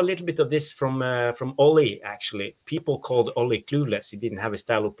saw a little bit of this from Ollie, actually. People called Ollie clueless. He didn't have a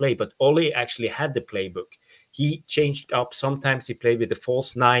style of play, but Ollie actually had the playbook. He changed up. Sometimes he played with the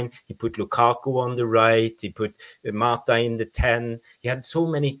false 9. He put Lukaku on the right. He put Mata in the 10. He had so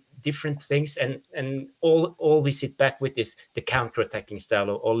many different things, and all we sit back with is the counter-attacking style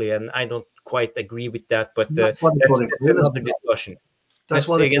of Ollie, and I don't quite agree with that, but That's why they call him that's clueless. another discussion. That's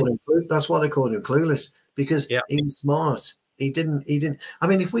why they called him. That's why they called him clueless, because he was smart. He didn't. I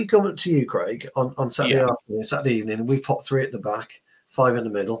mean, if we come up to you, Craig, on Saturday afternoon, Saturday evening, and we pop 3 at the back, 5 in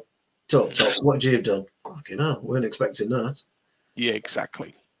the middle, top, what would you have done? Fucking hell, weren't expecting that. Yeah,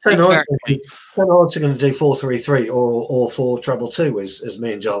 exactly. 10 odds are going to do 4-3-3 or 4-2-2, as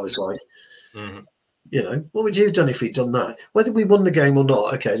me and Jarvis like. Mm-hmm. You know, what would you have done if he'd done that? Whether we won the game or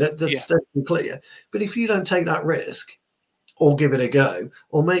not, okay, let's be clear. But if you don't take that risk or give it a go,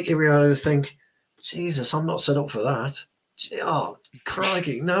 or make Iriola think, Jesus, I'm not set up for that. Oh,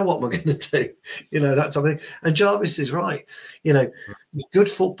 crikey, now what am I going to do? You know, that's something. And Jarvis is right. You know, good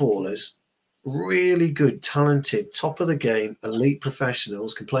footballers, really good, talented, top of the game, elite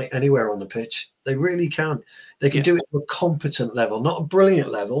professionals can play anywhere on the pitch. They really can. They can do it to a competent level, not a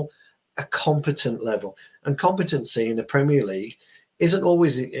brilliant level, a competent level. And competency in the Premier League isn't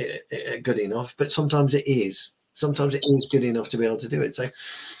always good enough, but sometimes it is. Sometimes it is good enough to be able to do it. So,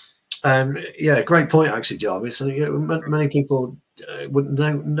 yeah, great point, actually, Jarvis. And many people wouldn't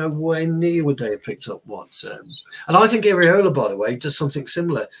know, nowhere near would they have picked up what. And I think Iriola, by the way, does something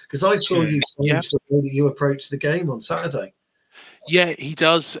similar, because I saw you change the way that you approached the game on Saturday. Yeah, he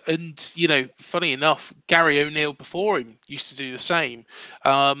does. And, you know, funny enough, Gary O'Neill before him used to do the same.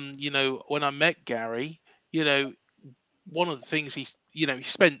 You know, when I met Gary, you know, one of the things he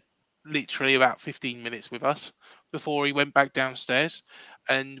spent literally about 15 minutes with us before he went back downstairs,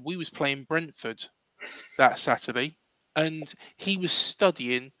 and we was playing Brentford that Saturday, and he was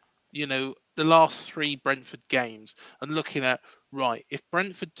studying, you know, the last 3 Brentford games and looking at, right, if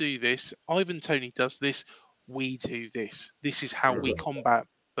Brentford do this, Ivan Toney does this, we do this. This is how we combat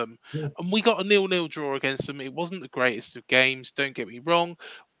them. Yeah. And we got a 0-0 draw against them. It wasn't the greatest of games, don't get me wrong,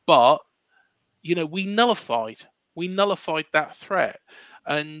 but you know, we nullified that threat.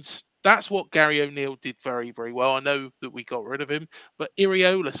 And that's what Gary O'Neill did very, very well. I know that we got rid of him, but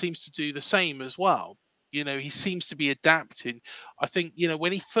Iriola seems to do the same as well. You know, he seems to be adapting. I think, you know,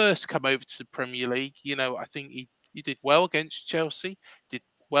 when he first come over to the Premier League, you know, I think he did well against Chelsea, did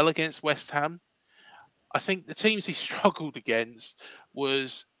well against West Ham. I think the teams he struggled against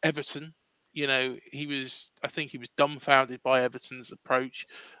was Everton. You know, I think he was dumbfounded by Everton's approach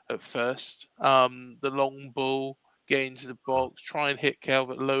at first. The long ball, get into the box, try and hit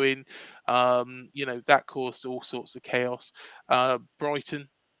Calvert-Lewin. You know, that caused all sorts of chaos. Brighton,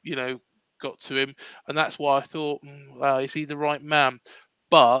 you know, got to him. And that's why I thought, is he the right man?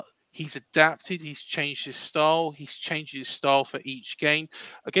 But he's adapted. He's changed his style. He's changed his style for each game.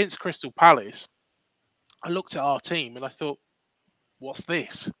 Against Crystal Palace, I looked at our team and I thought, what's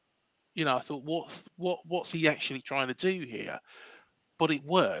this? You know, I thought, what's he actually trying to do here? But it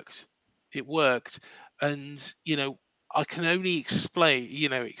worked. It worked. And, you know, I can only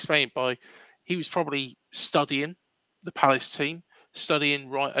explain by he was probably studying the Palace team, studying,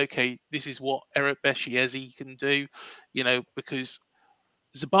 right, okay, this is what Eric Beshiezi can do, you know, because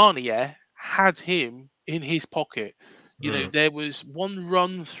Zabania had him in his pocket. You know, there was one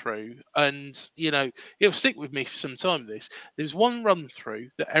run through, and you know, it'll stick with me for some time. There was one run through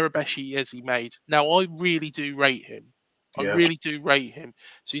that Erebeshi Ezi made. Now, I really do rate him. I really do rate him.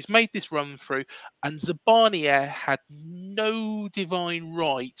 So he's made this run through, and Zabania had no divine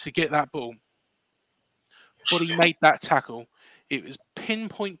right to get that ball, but he made that tackle. It was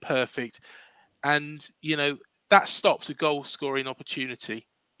pinpoint perfect, and you know that stopped a goal scoring opportunity.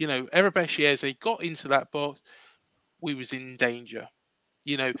 You know, Erebeshi Eze got into that box, we was in danger.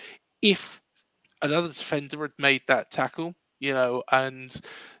 You know, if another defender had made that tackle, you know, and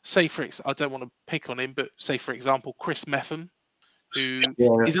say I don't want to pick on him, but say for example, Chris Meffam, who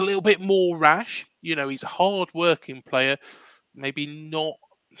is a little bit more rash. You know, he's a hard-working player, maybe not,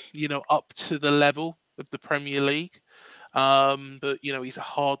 you know, up to the level of the Premier League. But you know, he's a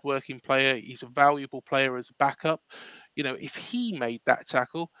hard-working player. He's a valuable player as a backup. You know, if he made that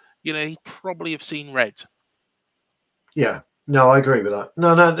tackle, you know, he'd probably have seen red. Yeah, no, I agree with that.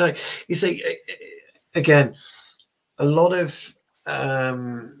 No. You see, again, a lot of I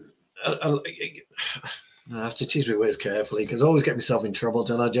have to choose my words carefully because I always get myself in trouble,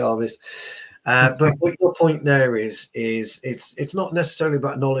 don't I, Jarvis? But what your point there is it's not necessarily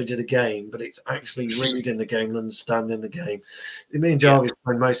about knowledge of the game, but it's actually reading the game and understanding the game. Me and Jarvis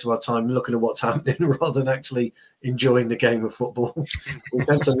spend most of our time looking at what's happening rather than actually enjoying the game of football. We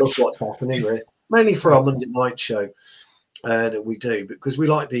tend to look what's happening, really, mainly for our Monday night show that we do, because we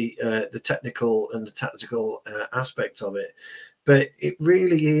like the technical and the tactical aspect of it. But it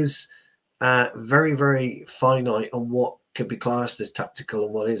really is very, very finite on what could be classed as tactical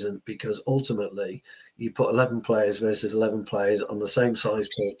and what isn't, because ultimately you put 11 players versus 11 players on the same size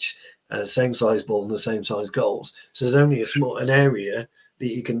pitch, same size ball and the same size goals. So there's only an area that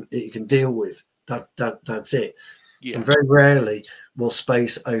you can deal with. That's it. Yeah. And very rarely will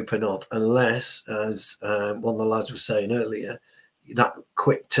space open up unless, as one of the lads was saying earlier, that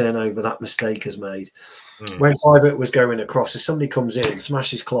quick turnover, that mistake is made. When Clivert was going across, if somebody comes in,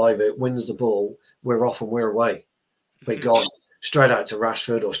 smashes Clivert, wins the ball, we're off and we're away. We're gone straight out to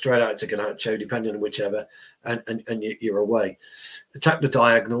Rashford or straight out to Garnacho, depending on whichever, and you're away. Attack the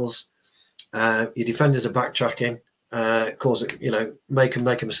diagonals. Your defenders are backtracking. Cause it, make them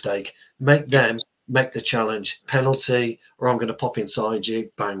make a mistake. Make them make the challenge. Penalty, or I'm going to pop inside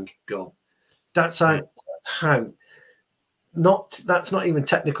you. Bang, goal. That's how. That's not even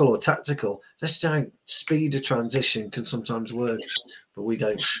technical or tactical. That's just how speed of transition can sometimes work, but we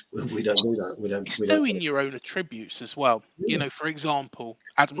don't do that. It's doing your own attributes as well. Yeah. For example,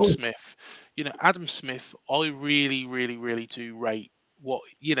 Adam Smith. Adam Smith, I really, really, really do rate what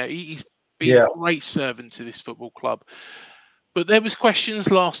he's been a great servant to this football club. But there was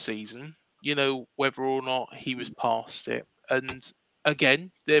questions last season, whether or not he was past it. And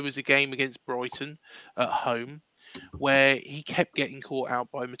again, there was a game against Brighton at home where he kept getting caught out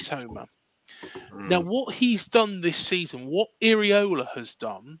by Matoma. Now, what he's done this season, what Iriola has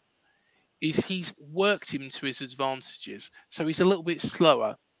done, is he's worked him to his advantages. So he's a little bit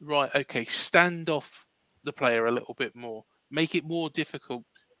slower. Right, okay, stand off the player a little bit more. Make it more difficult.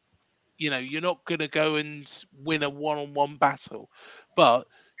 You're not going to go and win a one-on-one battle. But,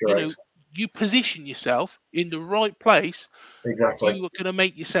 you position yourself in the right place. Exactly. You are going to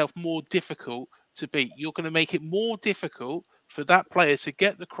make yourself more difficult to beat. You're going to make it more difficult for that player to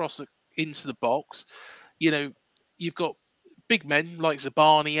get the cross into the box. You've got big men like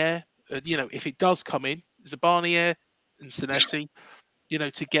Zabania. If it does come in, Zabania and Senesi,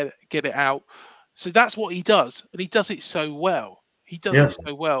 to get it out. So that's what he does, and he does it so well. He does it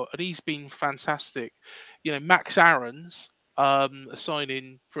so well, and he's been fantastic. Max Aarons, a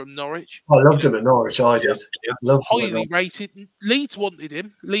signing from Norwich. I loved him at Norwich. I did. Highly rated. Leeds wanted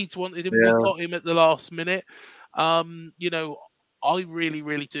him. We got him at the last minute. I really,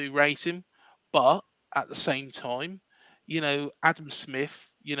 really do rate him, but at the same time, Adam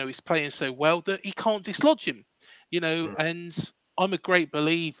Smith, is playing so well that he can't dislodge him. And I'm a great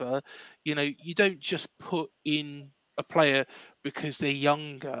believer. You don't just put in a player because they're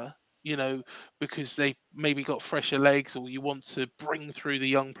younger. Because they maybe got fresher legs, or you want to bring through the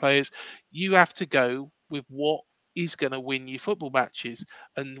young players. You have to go with what is going to win you football matches,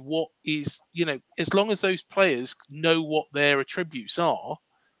 and what is, as long as those players know what their attributes are,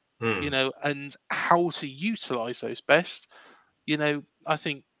 and how to utilize those best, I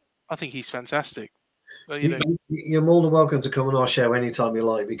think he's fantastic. But, you're more than welcome to come on our show anytime you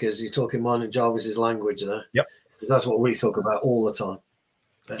like, because you're talking mine and Jarvis's language there. Yep. That's what we talk about all the time.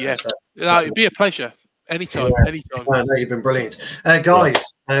 It'd be a pleasure. Anytime. No, you've been brilliant.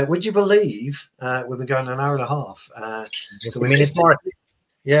 Guys, would you believe we've been going an hour and a half? So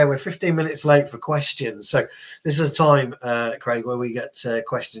we're 15 minutes late for questions. So this is a time, Craig, where we get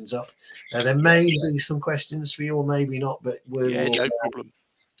questions up. There may be some questions for you, or maybe not, but no problem.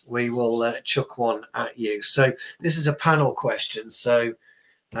 We will chuck one at you. So this is a panel question. So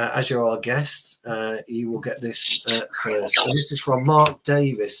as you're our guests, you will get this first. And this is from Mark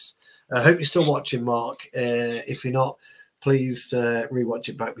Davis. I hope you're still watching, Mark. If you're not, please rewatch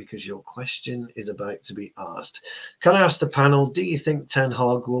it back, because your question is about to be asked. Can I ask the panel, do you think Ten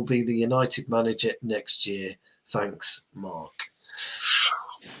Hag will be the United manager next year? Thanks, Mark.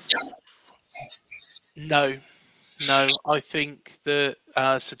 No. I think that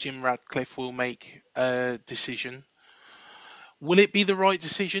Sir Jim Ratcliffe will make a decision. Will it be the right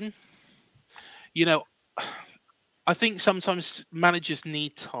decision? I think sometimes managers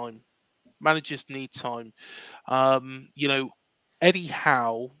need time. Eddie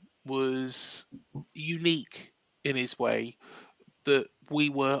Howe was unique in his way, that we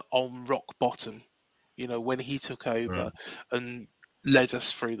were on rock bottom, when he took over and led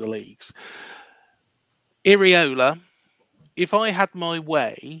us through the leagues. Iriola, if I had my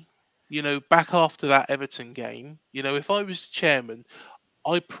way, back after that Everton game, if I was chairman,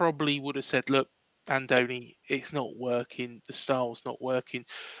 I probably would have said, look, Andoni, it's not working. The style's not working.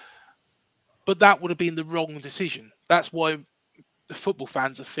 But that would have been the wrong decision. That's why the football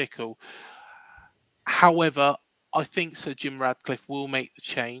fans are fickle. However, I think Sir Jim Radcliffe will make the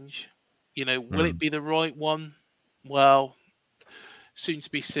change. Will it Mm. be the right one? Well, soon to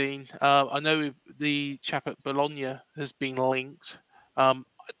be seen. I know the chap at Bologna has been linked.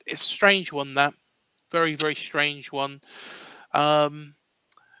 It's a strange one, that. Very, very strange one.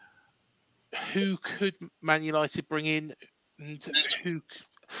 Who could Man United bring in? And who?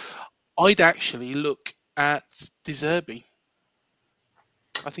 I'd actually look at De Zerbi.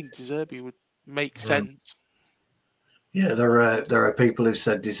 I think De Zerbi would make Mm. sense. Yeah, there are people who've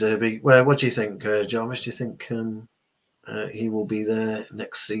said De Zerbi. Well, what do you think, Jarvis? Do you think he will be there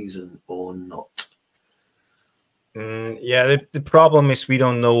next season or not? Yeah, the problem is we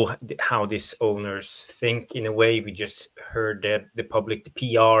don't know how these owners think. In a way, we just heard the public, the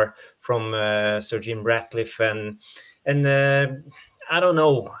PR from Sir Jim Ratcliffe, and I don't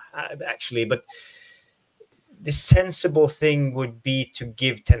know actually, but the sensible thing would be to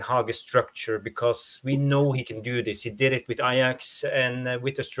give Ten Hag a structure, because we know he can do this. He did it with Ajax, and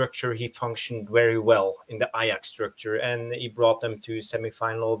with the structure, he functioned very well in the Ajax structure, and he brought them to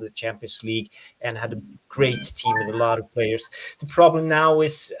semi-final of the Champions League and had a great team with a lot of players. The problem now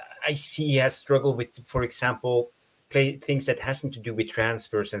is I see he has struggled with, for example, play things that hasn't to do with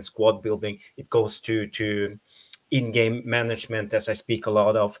transfers and squad building. It goes to in-game management, as I speak a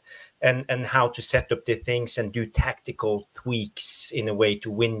lot of, and how to set up the things and do tactical tweaks in a way to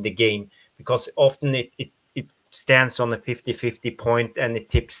win the game, because often it stands on a 50-50 point and it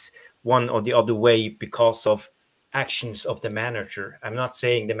tips one or the other way because of actions of the manager. I'm not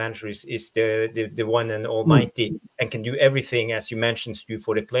saying the manager is the one and almighty and can do everything, as you mentioned, do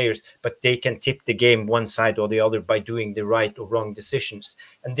for the players, but they can tip the game one side or the other by doing the right or wrong decisions.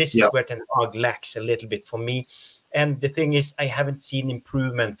 And this is where Ten Hag lacks a little bit for me. And the thing is, I haven't seen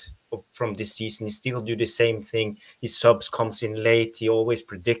improvement from this season. He still do the same thing. His subs comes in late. He always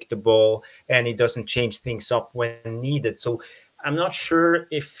predictable, and he doesn't change things up when needed. So I'm not sure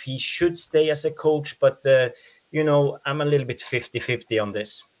if he should stay as a coach, but I'm a little bit 50-50 on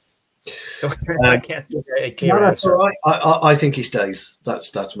this. So I can't give a clear No, that's answer. all right. I think he stays.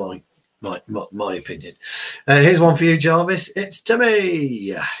 That's my opinion. Here's one for you, Jarvis. It's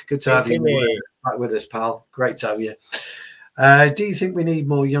Timmy. Good to have you back with us, pal. Great to have you. Do you think we need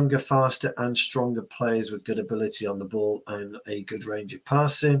more younger, faster, and stronger players with good ability on the ball and a good range of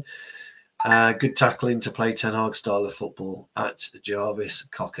passing? Good tackling to play Ten Hag style of football at Jarvis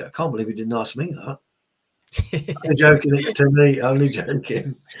Cocker. I can't believe he didn't ask me that. I'm joking. It's Timmy. Only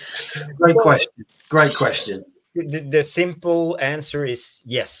joking. Great question. Great question. The simple answer is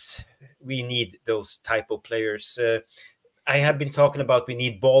yes. We need those type of players. I have been talking about we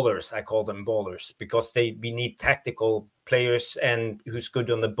need ballers. I call them ballers because we need tactical players and who's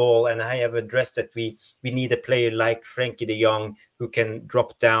good on the ball. And I have addressed that we need a player like Frankie de Jong who can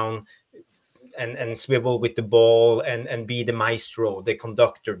drop down and swivel with the ball and be the maestro, the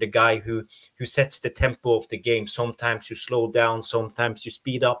conductor, the guy who sets the tempo of the game. Sometimes you slow down, sometimes you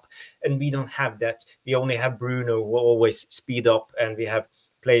speed up, and we don't have that. We only have Bruno who always speed up, and we have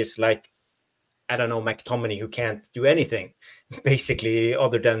players like, I don't know, McTominay, who can't do anything basically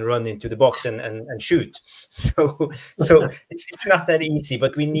other than run into the box and shoot. So it's not that easy,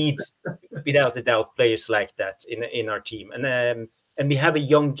 but we need, without a doubt, players like that in our team. And we have a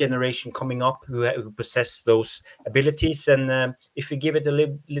young generation coming up who possess those abilities. And if we give it a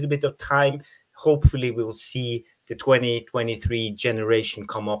little bit of time, hopefully we will see the 2023 generation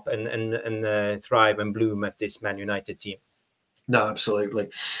come up and thrive and bloom at this Man United team. No, absolutely.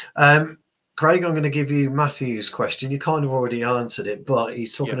 Craig, I'm going to give you Matthew's question. You kind of already answered it, but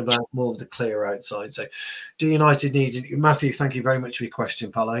he's talking about more of the clear outside. So, do United need Matthew? Thank you very much for your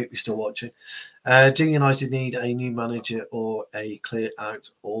question, pal. I hope you're still watching. Do United need a new manager or a clear out,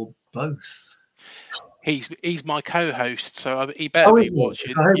 or both? He's my co-host, so he better be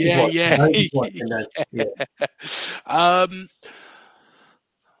watching.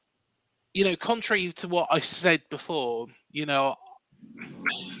 Contrary to what I said before,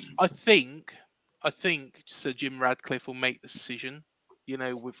 I think Sir Jim Radcliffe will make the decision,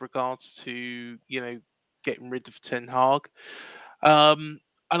 with regards to, getting rid of Ten Hag. And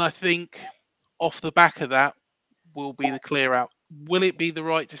I think off the back of that will be the clear out. Will it be the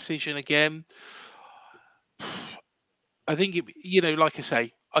right decision again? I think like I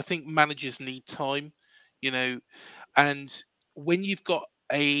say, I think managers need time, and when you've got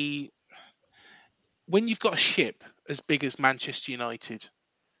a ship as big as Manchester United,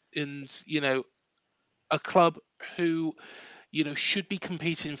 and a club who, should be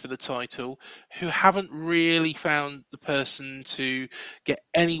competing for the title, who haven't really found the person to get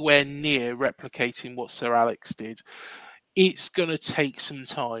anywhere near replicating what Sir Alex did. It's going to take some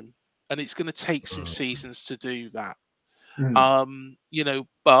time, and it's going to take some seasons to do that.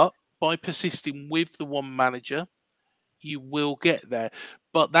 But by persisting with the one manager, you will get there.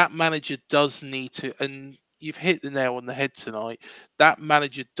 But that manager does need to, and you've hit the nail on the head tonight, that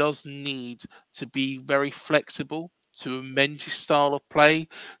manager does need to be very flexible, to amend his style of play,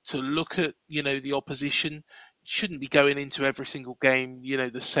 to look at, the opposition. Shouldn't be going into every single game,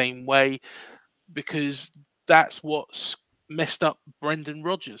 the same way, because that's what's messed up Brendan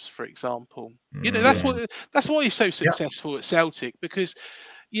Rodgers, for example. That's why he's so successful at Celtic, because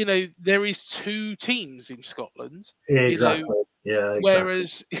there is two teams in Scotland. Exactly. Yeah, exactly.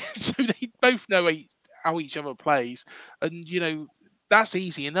 Whereas, so they both know how each other plays, and that's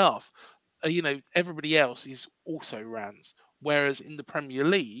easy enough. Everybody else is also rans. Whereas in the Premier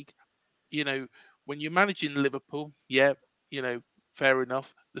League, when you're managing Liverpool, fair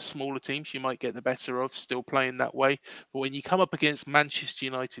enough. The smaller teams you might get the better of still playing that way. But when you come up against Manchester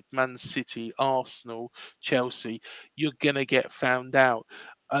United, Man City, Arsenal, Chelsea, you're going to get found out.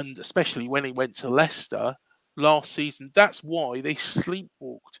 And especially when he went to Leicester last season, that's why they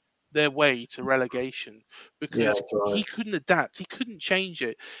sleepwalked their way to relegation, because he couldn't adapt. He couldn't change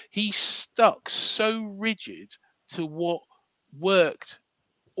it. He stuck so rigid to what worked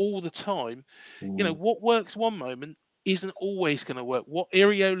all the time. What works one moment isn't always going to work. What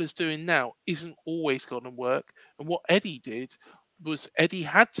Iriola's doing now isn't always going to work. And what Eddie did was Eddie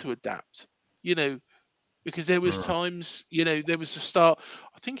had to adapt, because there was times, there was the start,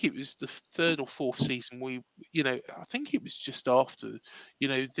 I think it was the third or fourth season, I think it was just after,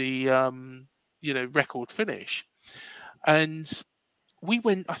 the record finish. And we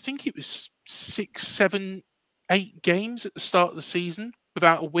went, I think it was 6, 7, 8 games at the start of the season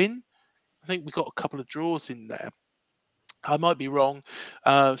without a win. I think we got a couple of draws in there. I might be wrong.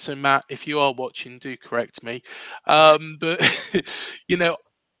 So Matt, if you are watching, do correct me. But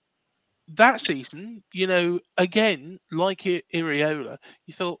that season, again, like Iriola,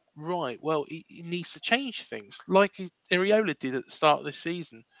 you thought, right, well, he needs to change things like Iriola did at the start of this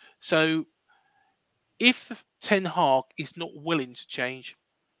season. So if Ten Hag is not willing to change,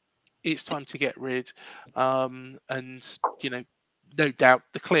 it's time to get rid. And, no doubt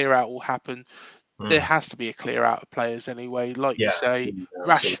the clear out will happen. There has to be a clear out of players anyway. Like you say,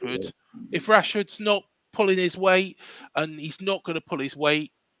 Rashford, if Rashford's not pulling his weight, and he's not going to pull his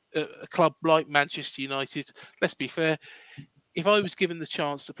weight at a club like Manchester United, let's be fair, if I was given the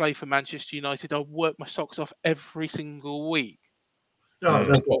chance to play for Manchester United, I'd work my socks off every single week.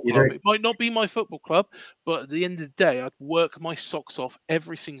 That's what you do. It might not be my football club, but at the end of the day, I'd work my socks off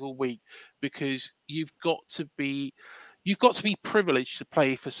every single week, because you've got to be privileged to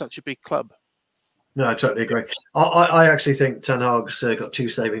play for such a big club. No, I totally agree. I actually think Ten Hag's got 2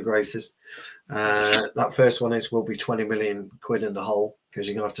 saving graces. That first one will be 20 million quid in the hole, because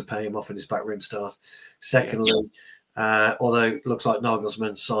you're going to have to pay him off in his backroom staff. Secondly, although it looks like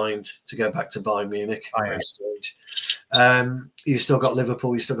Nagelsmann signed to go back to Bayern Munich. You've still got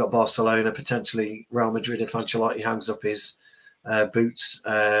Liverpool, you've still got Barcelona, potentially Real Madrid if Ancelotti hangs up his boots,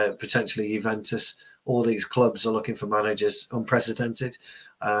 potentially Juventus. All these clubs are looking for managers, unprecedented.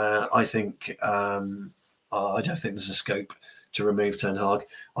 I think I don't think there's a scope to remove Ten Hag.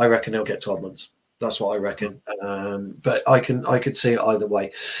 I reckon he'll get 12 months. That's what I reckon. But I could see it either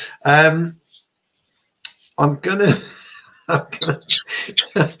way. I'm gonna Mark's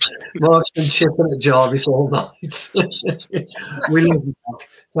been chipping at Jarvis all night. We love you, Mark.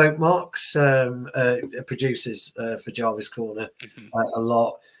 So Mark's produces for Jarvis Corner a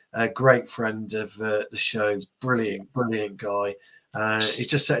lot. A great friend of the show, brilliant guy. He's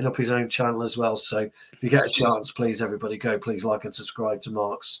just setting up his own channel as well. So if you get a chance, please, everybody, please like and subscribe to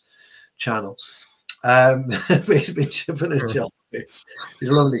Mark's channel. He's been chipping at Jarvis. He's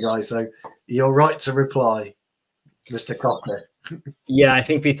a lovely guy. So you're right to reply, Mr. Cocker. Yeah, I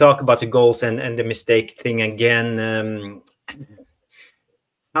think we talk about the goals and the mistake thing again.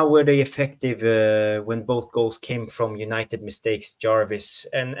 How were they effective when both goals came from United mistakes, Jarvis?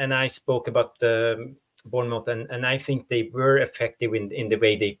 And I spoke about Bournemouth, and I think they were effective in the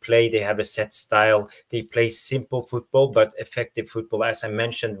way they play. They have a set style. They play simple football, but effective football. As I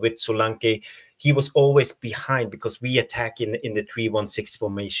mentioned with Solanke, he was always behind because we attack in the 3-1-6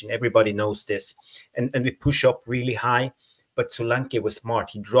 formation. Everybody knows this. And we push up really high, but Solanke was smart.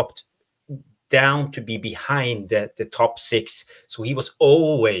 He dropped down to be behind the top 6, so he was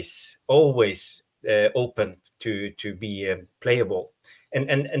always open to be playable,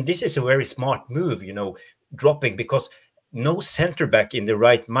 and this is a very smart move, dropping, because no centre back in the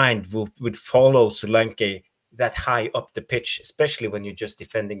right mind would follow Solanke that high up the pitch, especially when you're just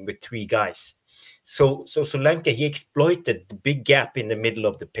defending with three guys. So Solanke, he exploited the big gap in the middle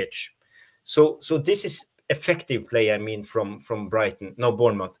of the pitch. So this is effective play, I mean, from Brighton, no,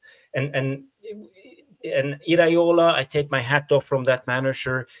 Bournemouth. And Iraola, I take my hat off from that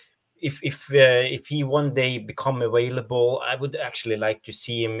manager. If he one day become available, I would actually like to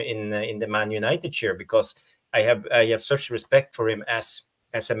see him in the Man United chair, because I have such respect for him as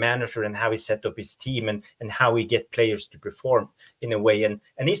a manager, and how he set up his team, and how he get players to perform in a way. And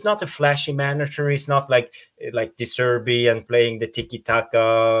he's not a flashy manager. He's not like De Zerbi and playing the tiki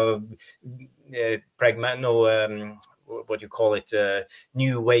taka, what do you call it,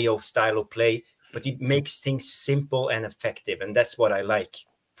 new way of style of play. But he makes things simple and effective, and that's what I like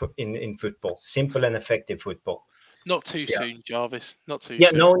in football. Simple and effective football. Not too soon, Jarvis. Not too Yeah,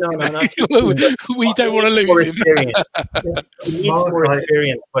 soon. no, not too soon, We don't want to more lose him. experience. He needs more Mark,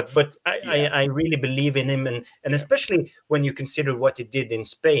 experience, but Yeah. I really believe in him, and especially when you consider what he did in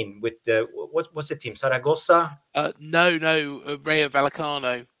Spain with what's the team, Zaragoza. No, Rayo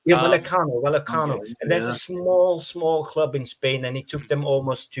Vallecano. Yeah, Vallecano, Okay, and that's a small club in Spain, and he took them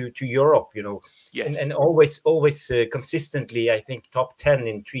almost to Europe, Yes. and always consistently, I think top 10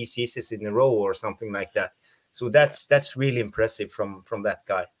 in 3 seasons in a row or something like that. So that's really impressive from that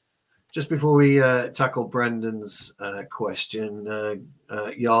guy. Just before we tackle Brendan's question,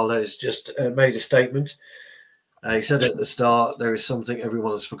 Jarle has just made a statement. He said at the start, there is something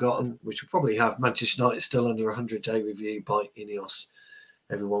everyone has forgotten, which we probably have. Manchester United still under a 100-day review by Ineos.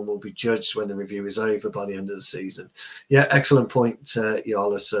 Everyone will be judged when the review is over by the end of the season. Yeah, excellent point,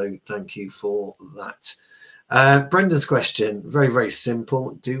 Jarle. So thank you for that. Brendan's question, very, very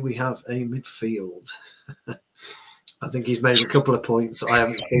simple. Do we have a midfield? I think he's made a couple of points I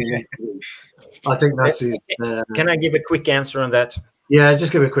haven't seen. I think that's his. Can I give a quick answer on that? Yeah,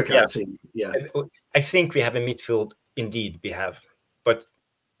 just give a quick answer. Yeah. I think we have a midfield. Indeed, we have. But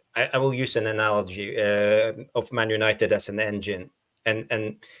I will use an analogy of Man United as an engine.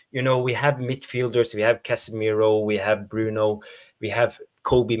 And we have midfielders. We have Casemiro. We have Bruno. We have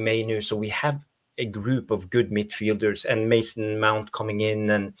Kobe Mainu. So we have a group of good midfielders, and Mason Mount coming in,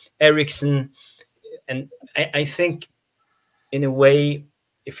 and Ericsson. And I think, in a way,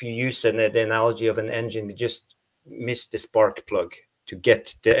 if you use the analogy of an engine, you just miss the spark plug to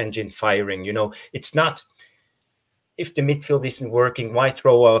get the engine firing. It's not, if the midfield isn't working, why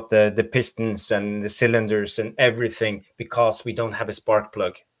throw out the pistons and the cylinders and everything because we don't have a spark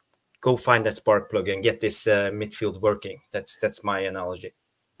plug? Go find that spark plug and get this midfield working. That's my analogy.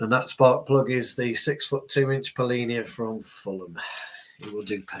 And that spark plug is the 6'2" Polinia from Fulham. He will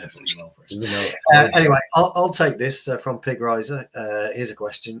do perfectly well for us. Anyway, I'll take this from Pig Riser. Here's a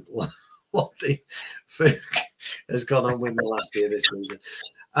question: What the fuck has gone on with Malacia this season?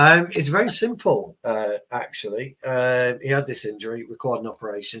 It's very simple, actually. He had this injury, required an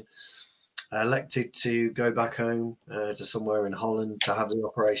operation. Elected to go back home to somewhere in Holland to have the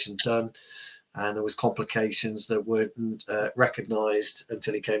operation done. And there was complications that weren't recognised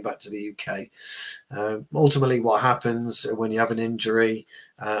until he came back to the UK. Ultimately, what happens when you have an injury,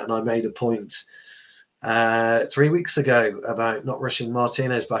 and I made a point 3 weeks ago about not rushing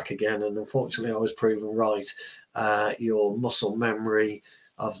Martinez back again, and unfortunately I was proven right. Your muscle memory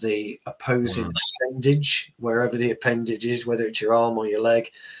of the opposing appendage, wherever the appendage is, whether it's your arm or your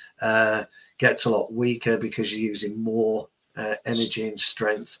leg, gets a lot weaker because you're using more energy and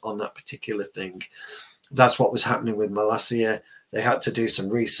strength on that particular thing. That's what was happening with Malacia. They had to do some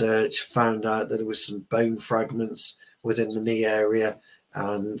research, found out that there was some bone fragments within the knee area,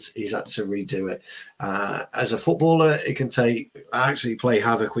 and he's had to redo it. As a footballer, it can actually play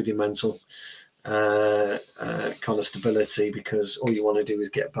havoc with your mental kind of stability, because all you want to do is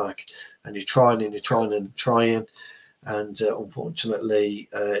get back, and you're trying and unfortunately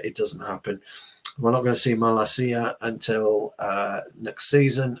it doesn't happen. We're not going to see Malacia until next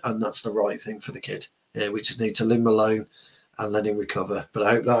season, and that's the right thing for the kid. We just need to leave him alone and let him recover. But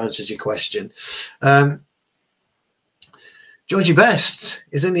I hope that answers your question. Georgie Best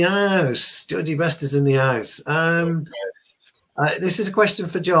is in the house. Georgie Best is in the house. This is a question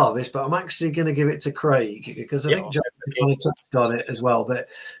for Jarvis, but I'm actually going to give it to Craig, because I think Jarvis kind of touched on it as well. But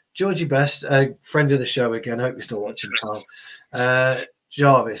Georgie Best, a friend of the show again, I hope you're still watching, pal.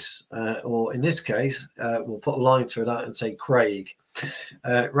 Jarvis, or in this case, we'll put a line through that and say Craig.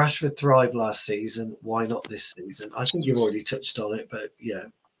 Rashford thrived last season. Why not this season? I think you've already touched on it, but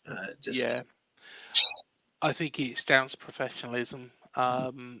I think it's down to professionalism.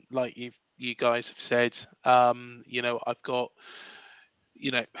 Like you guys have said, I've got,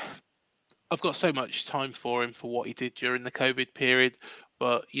 I've got so much time for him for what he did during the COVID period,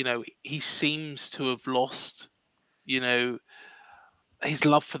 but he seems to have lost, his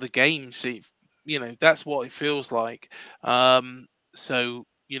love for the game. See, that's what it feels like. So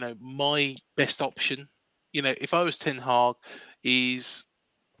my best option, if I was Ten Hag, is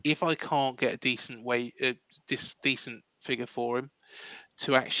if I can't get a decent decent figure for him,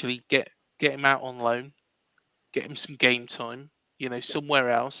 to actually get him out on loan, get him some game time, somewhere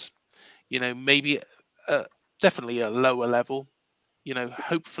else, maybe uh, definitely a lower level,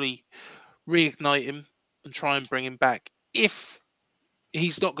 hopefully reignite him and try and bring him back. If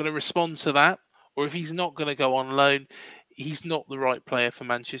he's not going to respond to that, or if he's not going to go on loan, he's not the right player for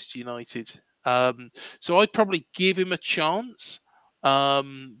Manchester United. So I'd probably give him a chance.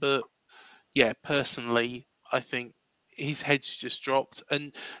 But yeah, personally, I think his head's just dropped.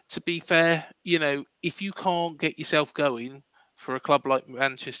 And to be fair, if you can't get yourself going for a club like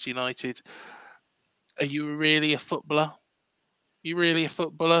Manchester United, are you really a footballer? You really a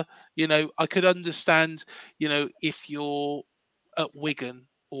footballer? I could understand, if you're at Wigan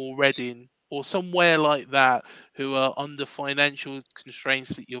or Reading or somewhere like that, who are under financial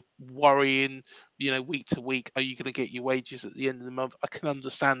constraints that you're worrying, week to week, are you going to get your wages at the end of the month? I can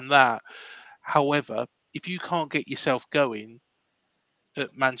understand that. However, if you can't get yourself going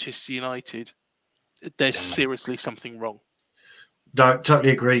at Manchester United, there's seriously something wrong. No,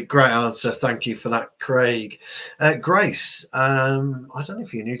 totally agree. Great answer. Thank you for that, Craig. Grace, I don't know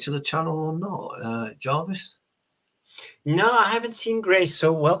if you're new to the channel or not. Jarvis? No, I haven't seen Grace,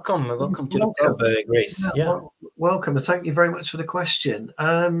 so welcome to the club, Grace. Yeah. Welcome, and thank you very much for the question.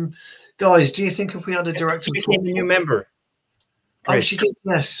 Guys, do you think if we had a director... We became a new member. Oh, she did.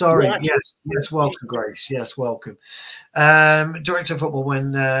 Yes, sorry. Yeah, yes, welcome, Grace. Yes, welcome. Director of football,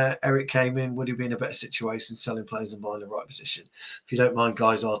 when Eric came in, would he be in a better situation selling players and buying the right position? If you don't mind,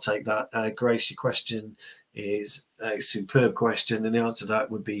 guys, I'll take that. Grace, your question is a superb question, and the answer to that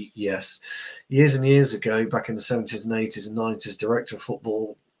would be yes. Years and years ago, back in the 70s and 80s and 90s, director of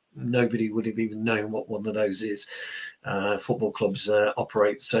football, nobody would have even known what one of those is. Football clubs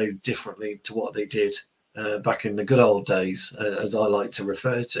operate so differently to what they did back in the good old days, as I like to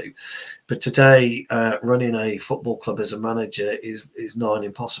refer to. But today, running a football club as a manager is nigh on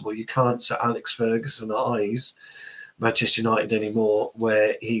impossible. You can't set Alex Ferguson eyes Manchester United anymore,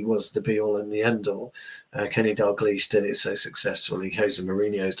 where he was the be-all and the end-all. Kenny Dalglish did it so successfully. Jose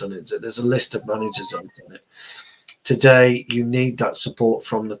Mourinho's done it. There's a list of managers that have done it. Today, you need that support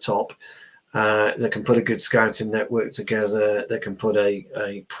from the top. They can put a good scouting network together. They can put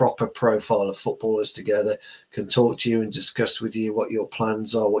a proper profile of footballers together, can talk to you and discuss with you what your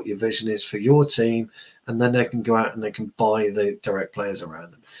plans are, what your vision is for your team, and then they can go out and they can buy the direct players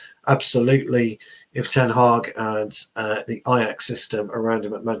around them. Absolutely. If Ten Hag had the Ajax system around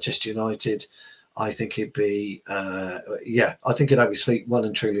him at Manchester United, I think he'd be, I think he'd have his feet well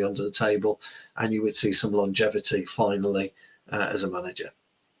and truly under the table, and you would see some longevity finally as a manager.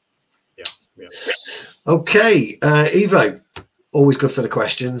 Yeah. Okay, Evo, always good for the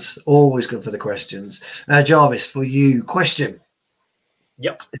questions. Always good for the questions. Jarvis, for you, question.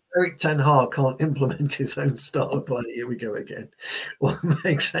 Yep. If Eric Ten Hag can't implement his own style of play, here we go again. What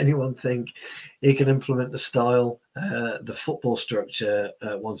makes anyone think he can implement the style, the football structure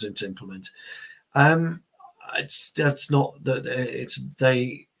wants him to implement? That's not that.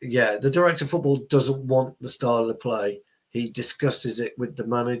 The director of football doesn't want the style of play. He discusses it with the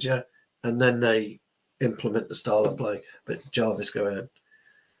manager, and then they implement the style of play. But Jarvis, go ahead.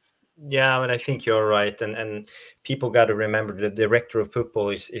 Yeah, but I think you're right, and people got to remember the director of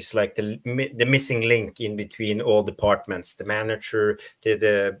football is like the missing link in between all departments: the manager,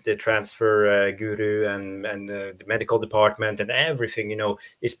 the transfer guru, and the medical department, and everything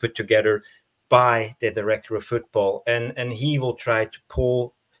is put together by the director of football, and he will try to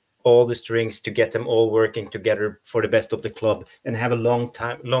pull all the strings to get them all working together for the best of the club and have a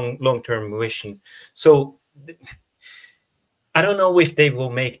long-term vision. So I don't know if they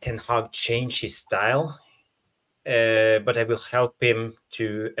will make Ten Hag change his style, but I will help him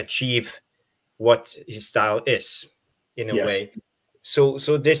to achieve what his style is in a way. So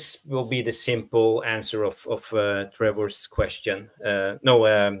this will be the simple answer of Trevor's question.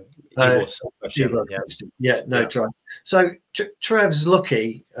 Ivo's question. Try. So Trev's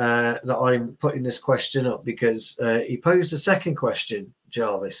lucky that I'm putting this question up, because he posed a second question,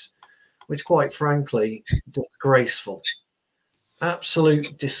 Jarvis, which quite frankly, disgraceful.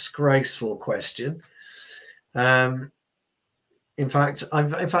 Absolute disgraceful question. In fact,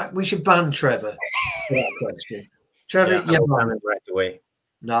 we should ban Trevor for that question. Trevor, I'll ban him right away.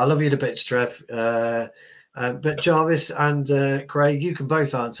 No, I love you to bits, Trev. But Jarvis and Craig, you can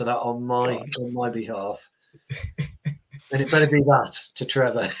both answer that on my behalf. And it better be that to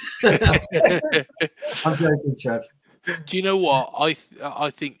Trevor. I'm joking, Trev. Do you know what? I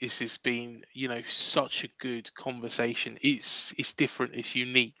think this has been, such a good conversation. It's different. It's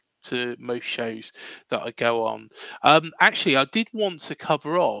unique to most shows that I go on. Actually, I did want to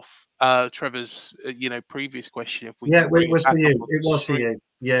cover off Trevor's, previous question. If we Yeah, can bring it was back for up you. on It the was for screen. you.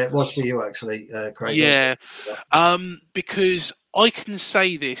 Yeah, it was for you actually, Craig. Yeah, because I can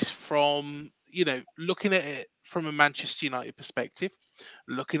say this from, looking at it from a Manchester United perspective,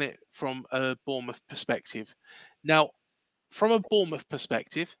 looking at it from a Bournemouth perspective. Now, from a Bournemouth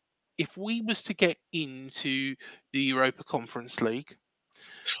perspective, if we was to get into the Europa Conference League,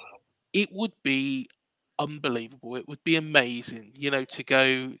 it would be unbelievable. It would be amazing, to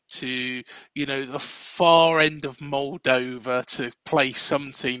go to, the far end of Moldova to play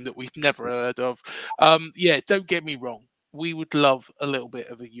some team that we've never heard of. Yeah, don't get me wrong. We would love a little bit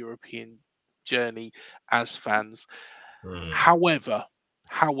of a European journey as fans. However,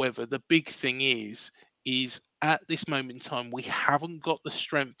 the big thing is at this moment in time, we haven't got the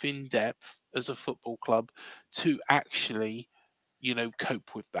strength in depth as a football club to actually,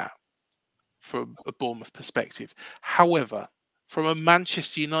 cope with that from a Bournemouth perspective. However, from a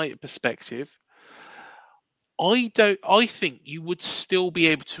Manchester United perspective, I think you would still be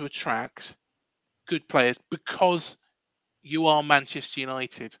able to attract good players because you are Manchester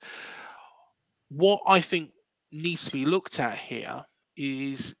United. What I think needs to be looked at here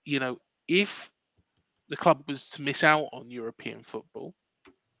is, if the club was to miss out on European football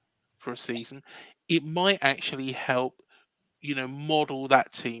for a season, it might actually help, model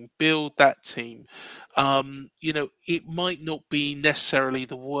that team, build that team. It might not be necessarily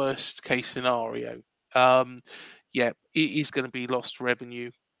the worst case scenario. Yeah, it is going to be lost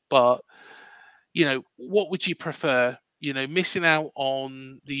revenue, but what would you prefer? Missing out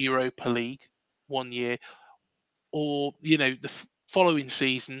on the Europa League 1 year, or the following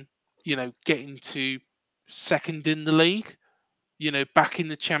season, getting to second in the league, back in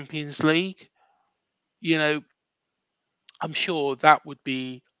the Champions League. you know I'm sure that would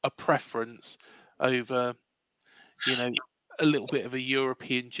be a preference over, you know, a little bit of a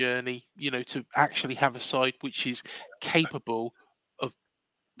European journey, to actually have a side which is capable of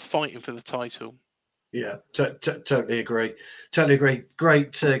fighting for the title. Yeah, totally agree. Totally agree.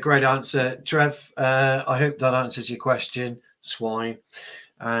 Great answer, Trev. I hope that answers your question, swine.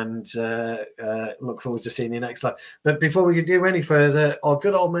 And look forward to seeing you next time. But before we can do any further, our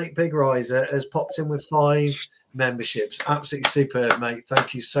good old mate Big Riser has popped in with 5 memberships. Absolutely superb, mate.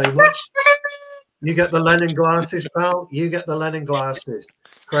 Thank you so much. You get the Lennon glasses, pal. You get the Lennon glasses.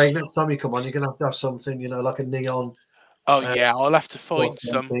 Craig, next time you come on, you're going to have something, like a neon. Oh yeah, I'll have to find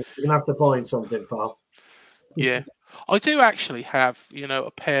some. You're going to have to find something, pal. Yeah, I do actually have,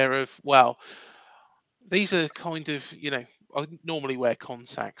 a pair of, well, these are kind of, I normally wear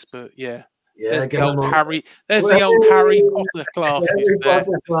contacts, but yeah. Yeah, There's the old Harry Potter glasses Harry there.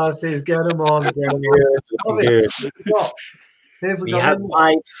 Potter glasses, get them on. Get them on. Good. We have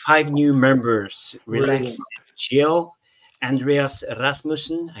five new members. Relax, Brilliant. chill. Andreas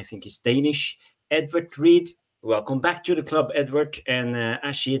Rasmussen, I think he's Danish. Edward Reed, welcome back to the club, Edward. And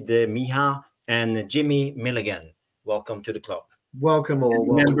Ashid Miha and Jimmy Milligan, welcome to the club. Welcome all.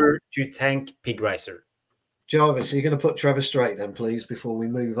 Remember to thank Pig Riser. Jarvis, are you going to put Trevor straight then, please, before we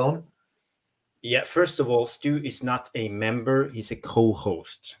move on? Yeah, first of all, Stu is not a member, he's a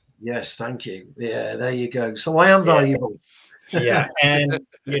co-host. Yes, thank you. Yeah, there you go. So I am valuable. Yeah, and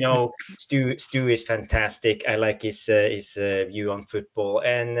Stu is fantastic. I like his view on football,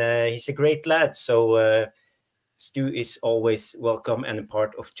 and he's a great lad. So Stu is always welcome and a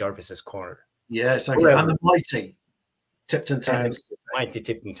part of Jarvis's Corner. Yes, thank you. And the mighty Tipton Town. Mighty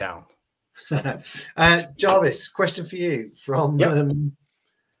Tipton Town. Jarvis, question for you from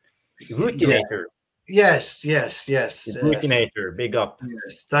Routinator. Yes. Routinator, big up.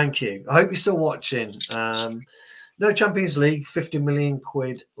 Yes, thank you. I hope you're still watching. No Champions League, 50 million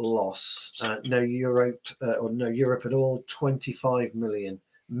quid loss. No Europe or no Europe at all, 25 million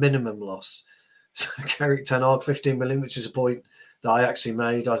minimum loss. So Eric Ten Hag, 15 million, which is a point that I actually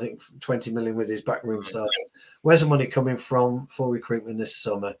made. I think 20 million with his backroom staff. Where's the money coming from for recruitment this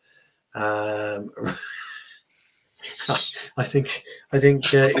summer? I think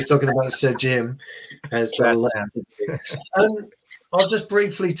he's talking about Sir Jim has got a lot to do. I'll just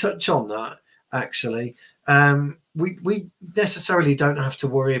briefly touch on that. Actually, we necessarily don't have to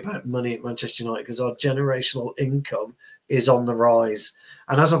worry about money at Manchester United because our generational income is on the rise.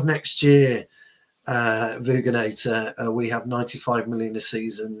 And as of next year, Vuganator, we have 95 million a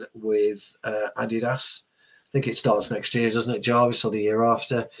season with Adidas. think it starts next year, doesn't it, Jarvis, or the year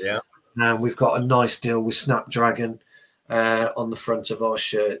after? Yeah. And we've got a nice deal with Snapdragon on the front of our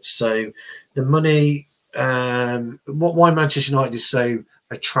shirts. So the money, why Manchester United is so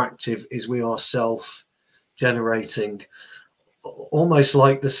attractive is we are self-generating, almost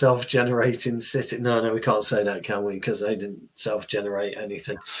like the self-generating city. No, we can't say that, can we? Because they didn't self-generate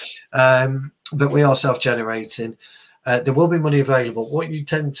anything. But we are self-generating. There will be money available. What you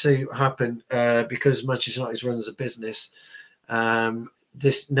tend to happen, because Manchester United runs a business,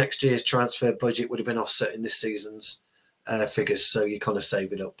 this next year's transfer budget would have been offsetting this season's figures, so you kind of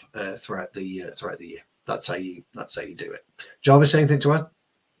save it up throughout the year. That's how you do it. Jarvis, anything to add?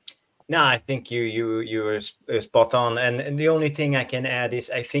 No, I think you were spot on, and the only thing I can add is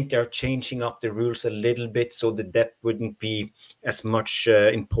I think they're changing up the rules a little bit, so the debt wouldn't be as much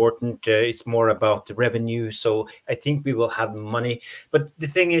important. It's more about the revenue, so I think we will have money. But the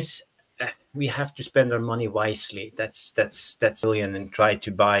thing is, we have to spend our money wisely. That's million, and try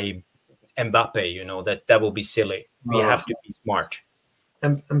to buy Mbappe. You know that will be silly. We have to be smart.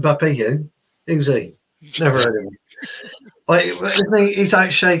 Mbappe, who's he? Never heard of him. He's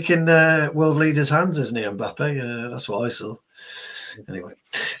out shaking world leaders' hands, isn't he, Mbappe? That's what I saw. Anyway,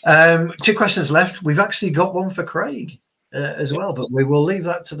 2 questions left. We've actually got one for Craig as well, but we will leave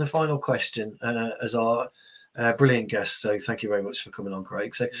that to the final question as our brilliant guest. So thank you very much for coming on,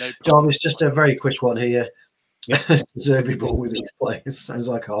 Craig. So, no Jarvis, just a very quick one here. Zerbi ball with these players sounds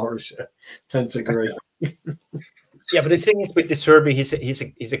like a horror show. Tend to agree. Yeah, but the thing is with De Zerbi,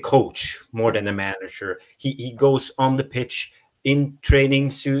 he's a coach more than a manager. He goes on the pitch in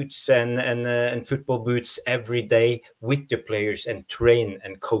training suits and football boots every day with the players and train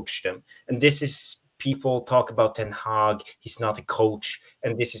and coach them. And this is, people talk about Ten Hag. He's not a coach,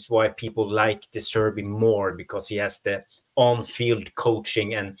 and this is why people like De Zerbi more, because he has the on-field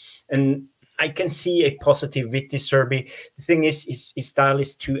coaching and I can see a positive with De Zerbi. The thing is, his style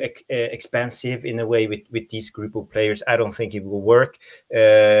is too expansive in a way with this group of players. I don't think it will work,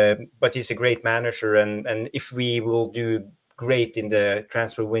 but he's a great manager. And if we will do great in the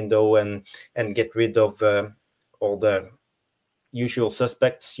transfer window and get rid of all the usual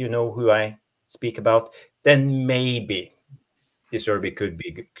suspects, you know who I speak about, then maybe De Zerbi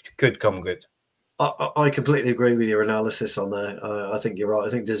could come good. I completely agree with your analysis on that. I think you're right. I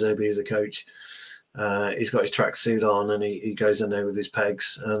think De Zerbi is a coach. He's got his tracksuit on and he goes in there with his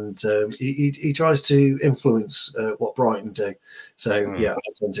pegs, and he tries to influence what Brighton do. So, yeah, I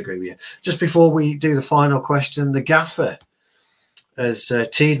tend to agree with you. Just before we do the final question, the gaffer has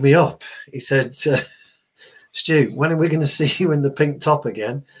teed me up. He said, Stu, when are we going to see you in the pink top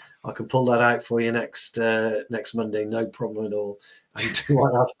again? I can pull that out for you next Monday. No problem at all. And do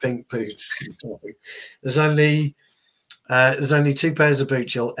I have pink boots? There's only 2 pairs of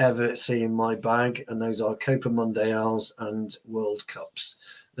boots you'll ever see in my bag, and those are Copa Mundials and World Cups.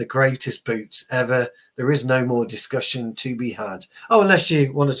 The greatest boots ever. There is no more discussion to be had. Oh, unless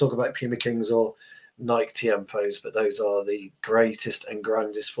you want to talk about Puma Kings or Nike Tiempos, but those are the greatest and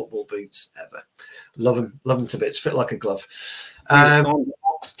grandest football boots ever. Love them to bits. Fit like a glove.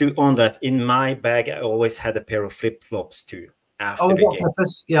 On that, in my bag, I always had a pair of flip-flops too. I've got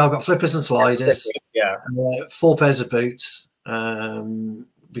flippers. Yeah, I've got flippers and sliders. Yeah, 4 pairs of boots,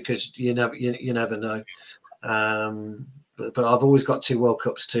 because you never know. But I've always got 2 World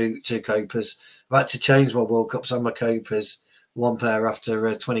Cups, 2 Copas. I've had to change my World Cups and my Copas, 1 pair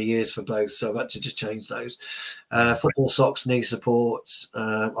after 20 years for both, so I've had to just change those. Football socks, knee supports.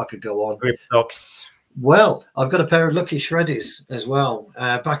 I could go on. Grip socks. Well, I've got a pair of Lucky Shreddies as well.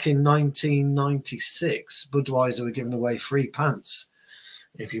 Back in 1996, Budweiser were giving away free pants.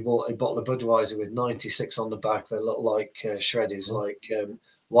 If you bought a bottle of Budweiser with 96 on the back, they look like Shreddies, like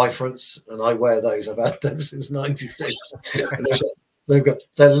Y-fronts, and I wear those. I've had them since 96.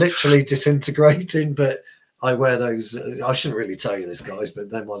 They're literally disintegrating, but I wear those. I shouldn't really tell you this, guys, but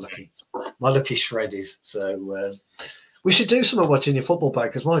they're my lucky Shreddies. So we should do some of watching your football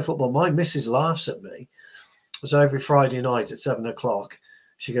bag, because my missus laughs at me. So every Friday night at 7 o'clock,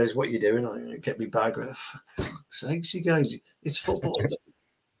 she goes, "What are you doing?" I get me bag. For fuck's sake, she goes, "It's football."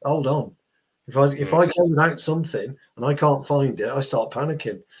 Hold on. If I go without something and I can't find it, I start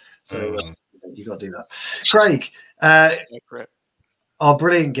panicking. So you got to do that. Craig, our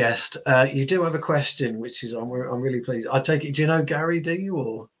brilliant guest, you do have a question, which is I'm really pleased. I take it. Do you know Gary? Do you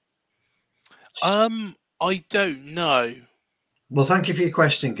or? I don't know. Well, thank you for your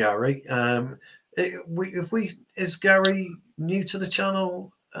question, Gary. Is Gary new to the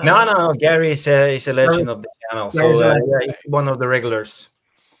channel? No. Gary is a legend of the channel. So he's one of the regulars.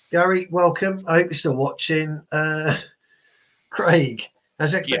 Gary, welcome. I hope you're still watching. Craig,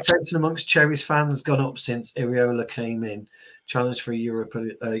 Has expectation amongst Cherries fans gone up since Iriola came in, challenged for a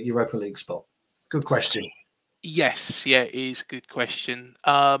Europa League spot? Good question. Yes, yeah, it is a good question.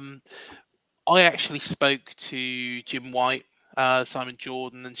 I actually spoke to Jim White, Simon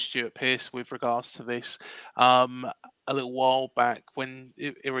Jordan, and Stuart Pearce with regards to this a little while back when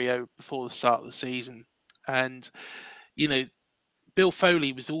Irio before the start of the season, and you know, Bill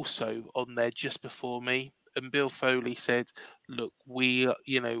Foley was also on there just before me, and Bill Foley said, "Look, we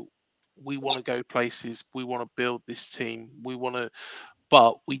want to go places. We want to build this team.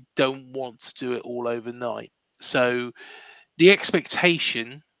 But we don't want to do it all overnight." So the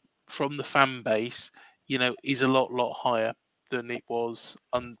expectation from the fan base, is a lot higher than it was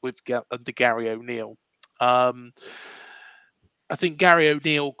under Gary O'Neill. I think Gary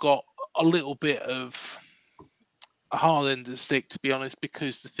O'Neill got a little bit of a hard end of the stick, to be honest,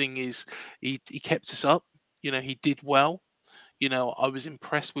 because the thing is, he kept us up. He did well. I was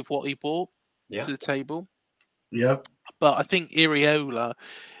impressed with what he brought to the table. Yep. But I think Iriola,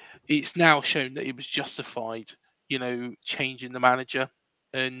 it's now shown that it was justified, changing the manager,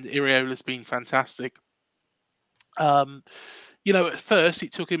 and Iriola's been fantastic. At first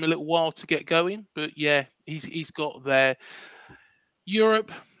it took him a little while to get going, but yeah, he's got there.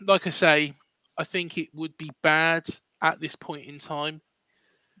 Europe, like I say, I think it would be bad at this point in time,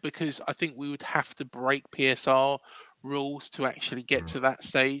 because I think we would have to break PSR rules to actually get to that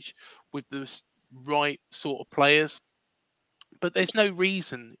stage with the right sort of players. But there's no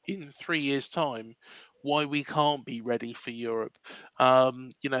reason in 3 years' time why we can't be ready for Europe.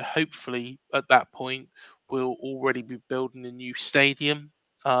 Hopefully at that point we'll already be building a new stadium.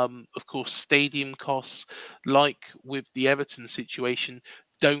 Of course, stadium costs, like with the Everton situation,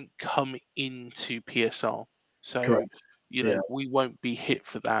 don't come into PSR. So, Correct. we won't be hit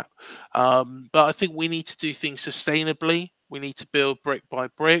for that. But I think we need to do things sustainably. We need to build brick by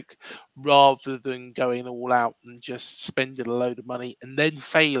brick rather than going all out and just spending a load of money and then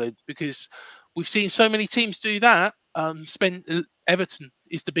failing, because we've seen so many teams do that. Everton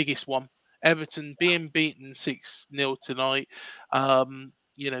is the biggest one. Everton being beaten 6-0 tonight.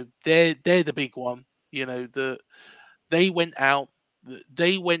 They're the big one. They went out.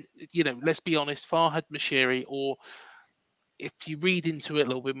 They went. Let's be honest. Farhad Moshiri, or if you read into it a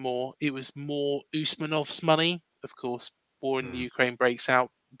little bit more, it was more Usmanov's money. Of course, war in the Ukraine breaks out.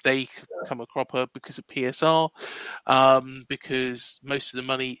 They come a cropper because of PSR, because most of the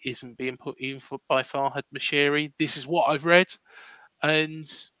money isn't being put in by Farhad Moshiri. This is what I've read,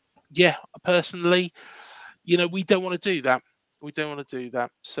 and yeah, personally, we don't want to do that. We don't want to do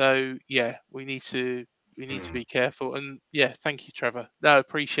that. So yeah, we need to be careful. And yeah, thank you, Trevor. No,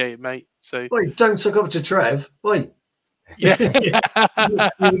 appreciate it, mate. So wait, don't suck up to Trev. Wait. Yeah, you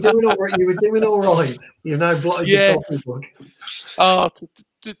were doing all right. You were doing all right. You know, blotted your coffee book. Oh,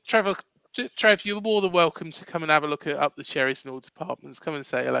 Trevor, Trev, you're more than welcome to come and have a look at Up the Cherries and all departments. Come and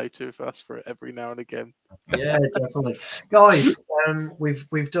say hello to us for it every now and again. Yeah, definitely, guys.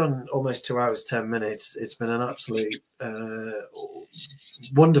 We've done almost 2 hours 10 minutes. It's been an absolute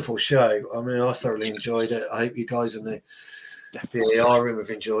wonderful show. I mean, I thoroughly enjoyed it. I hope you guys in the VAR room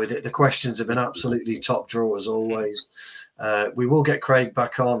have enjoyed it. The questions have been absolutely top draw as always. We will get Craig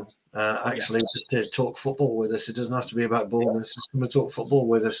back on actually just to talk football with us. It doesn't have to be about Bournemouth. Just come and talk football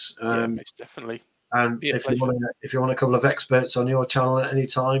with us. Most definitely. And if you want a couple of experts on your channel at any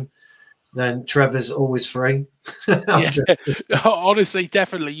time, then Trevor's always free. Honestly,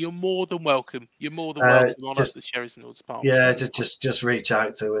 definitely, you're more than welcome. You're more than welcome on us, the Cherries and all departments. Yeah, just reach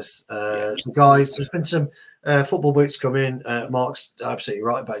out to us, guys. There's been some football boots come in. Mark's absolutely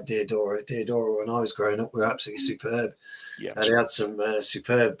right about Diodora. Diodora, when I was growing up, were absolutely superb. Yeah, they had some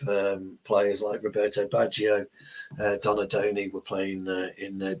superb players like Roberto Baggio, Donadoni were playing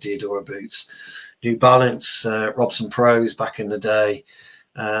in Diodora boots. New Balance, Robson Pros back in the day.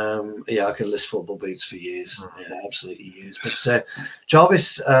 I could list football boots for years. Yeah, absolutely years. But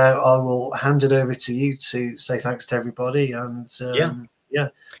Jarvis, I will hand it over to you to say thanks to everybody. And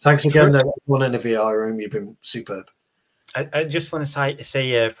thanks again, everyone in the VR room. You've been superb. I just want to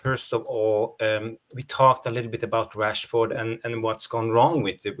say first of all, we talked a little bit about Rashford and what's gone wrong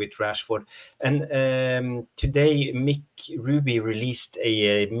with Rashford. And today, Mick Ruby released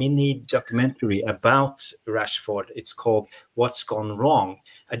a mini documentary about Rashford. It's called What's Gone Wrong.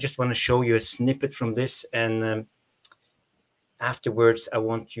 I just want to show you a snippet from this. And afterwards, I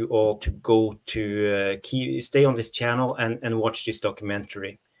want you all to go to stay on this channel and watch this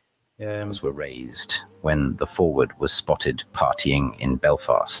documentary. Were raised when the forward was spotted partying in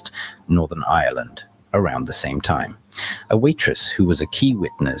Belfast, Northern Ireland, around the same time. A waitress who was a key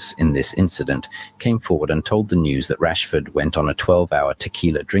witness in this incident came forward and told the news that Rashford went on a 12-hour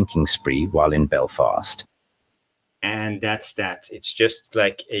tequila drinking spree while in Belfast. And that's that. It's just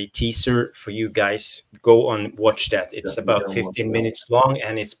like a teaser for you guys. Go on, watch that. It's about 15 minutes long,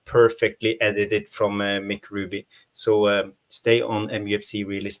 and it's perfectly edited from Mick Ruby. So stay on MUFC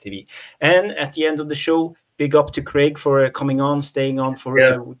Realist TV. And at the end of the show, big up to Craig for coming on, staying on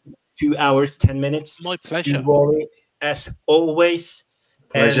for 2 hours, 10 minutes. My pleasure. Wally, as always.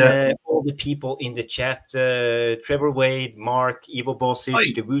 Pleasure. And all the people in the chat, Trevor Wade, Mark, Ivo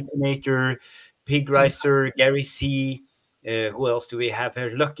Bosic, the Wootinator, Pig Ricer, Gary C. Who else do we have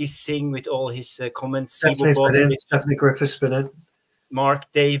here? Lucky Singh with all his comments. Stephanie Griffith's been in.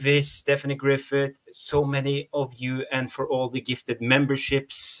 Mark Davis, Stephanie Griffith, so many of you, and for all the gifted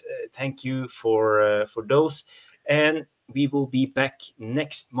memberships, thank you for those. And we will be back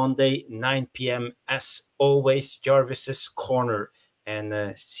next Monday, 9 p.m. as always, Jarvis's Corner,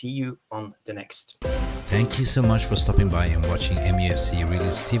 and see you on the next. Thank you so much for stopping by and watching MUFC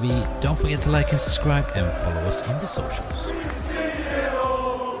Realist TV. Don't forget to like and subscribe and follow us on the socials.